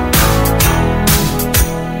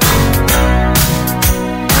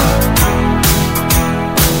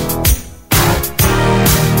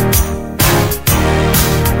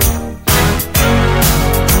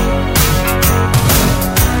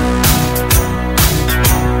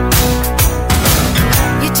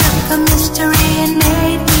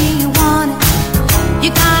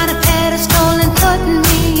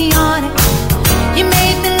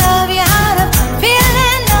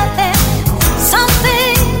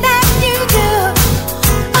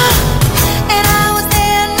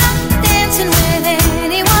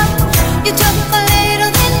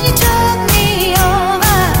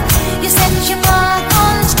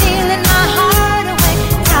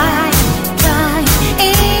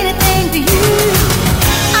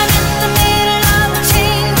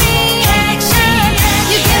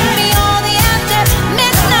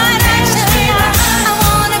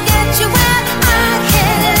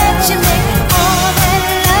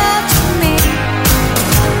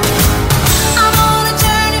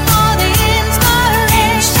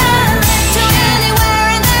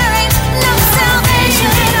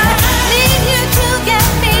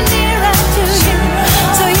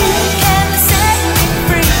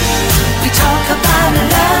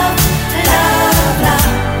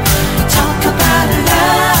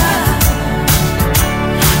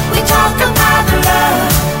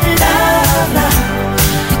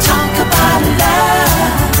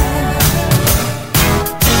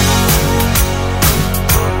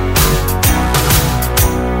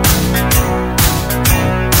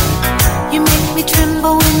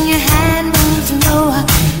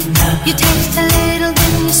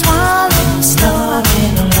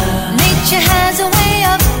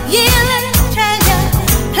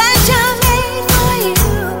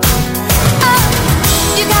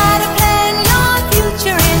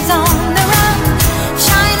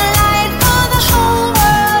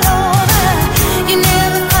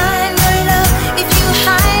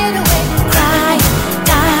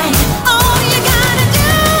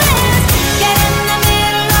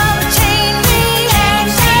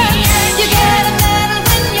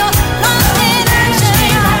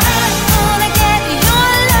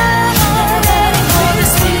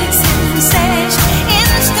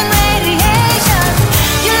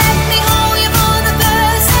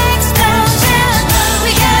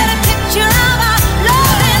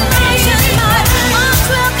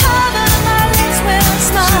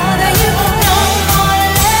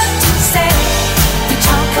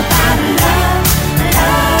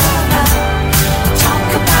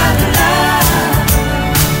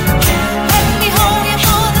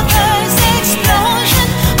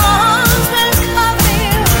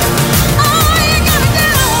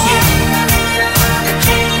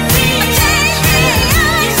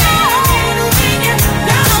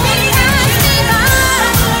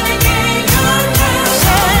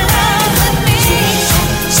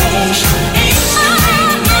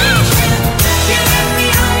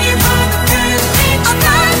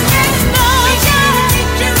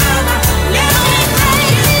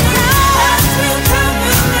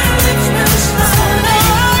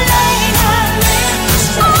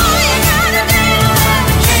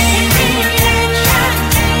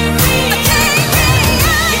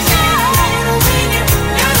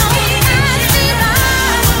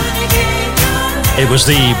 It was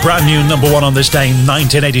the brand new number 1 on this day,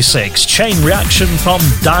 1986. Chain Reaction from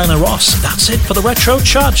Diana Ross. That's it for the Retro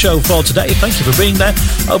Chart Show for today. Thank you for being there.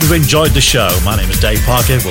 Hope you've enjoyed the show. My name is Dave Parker.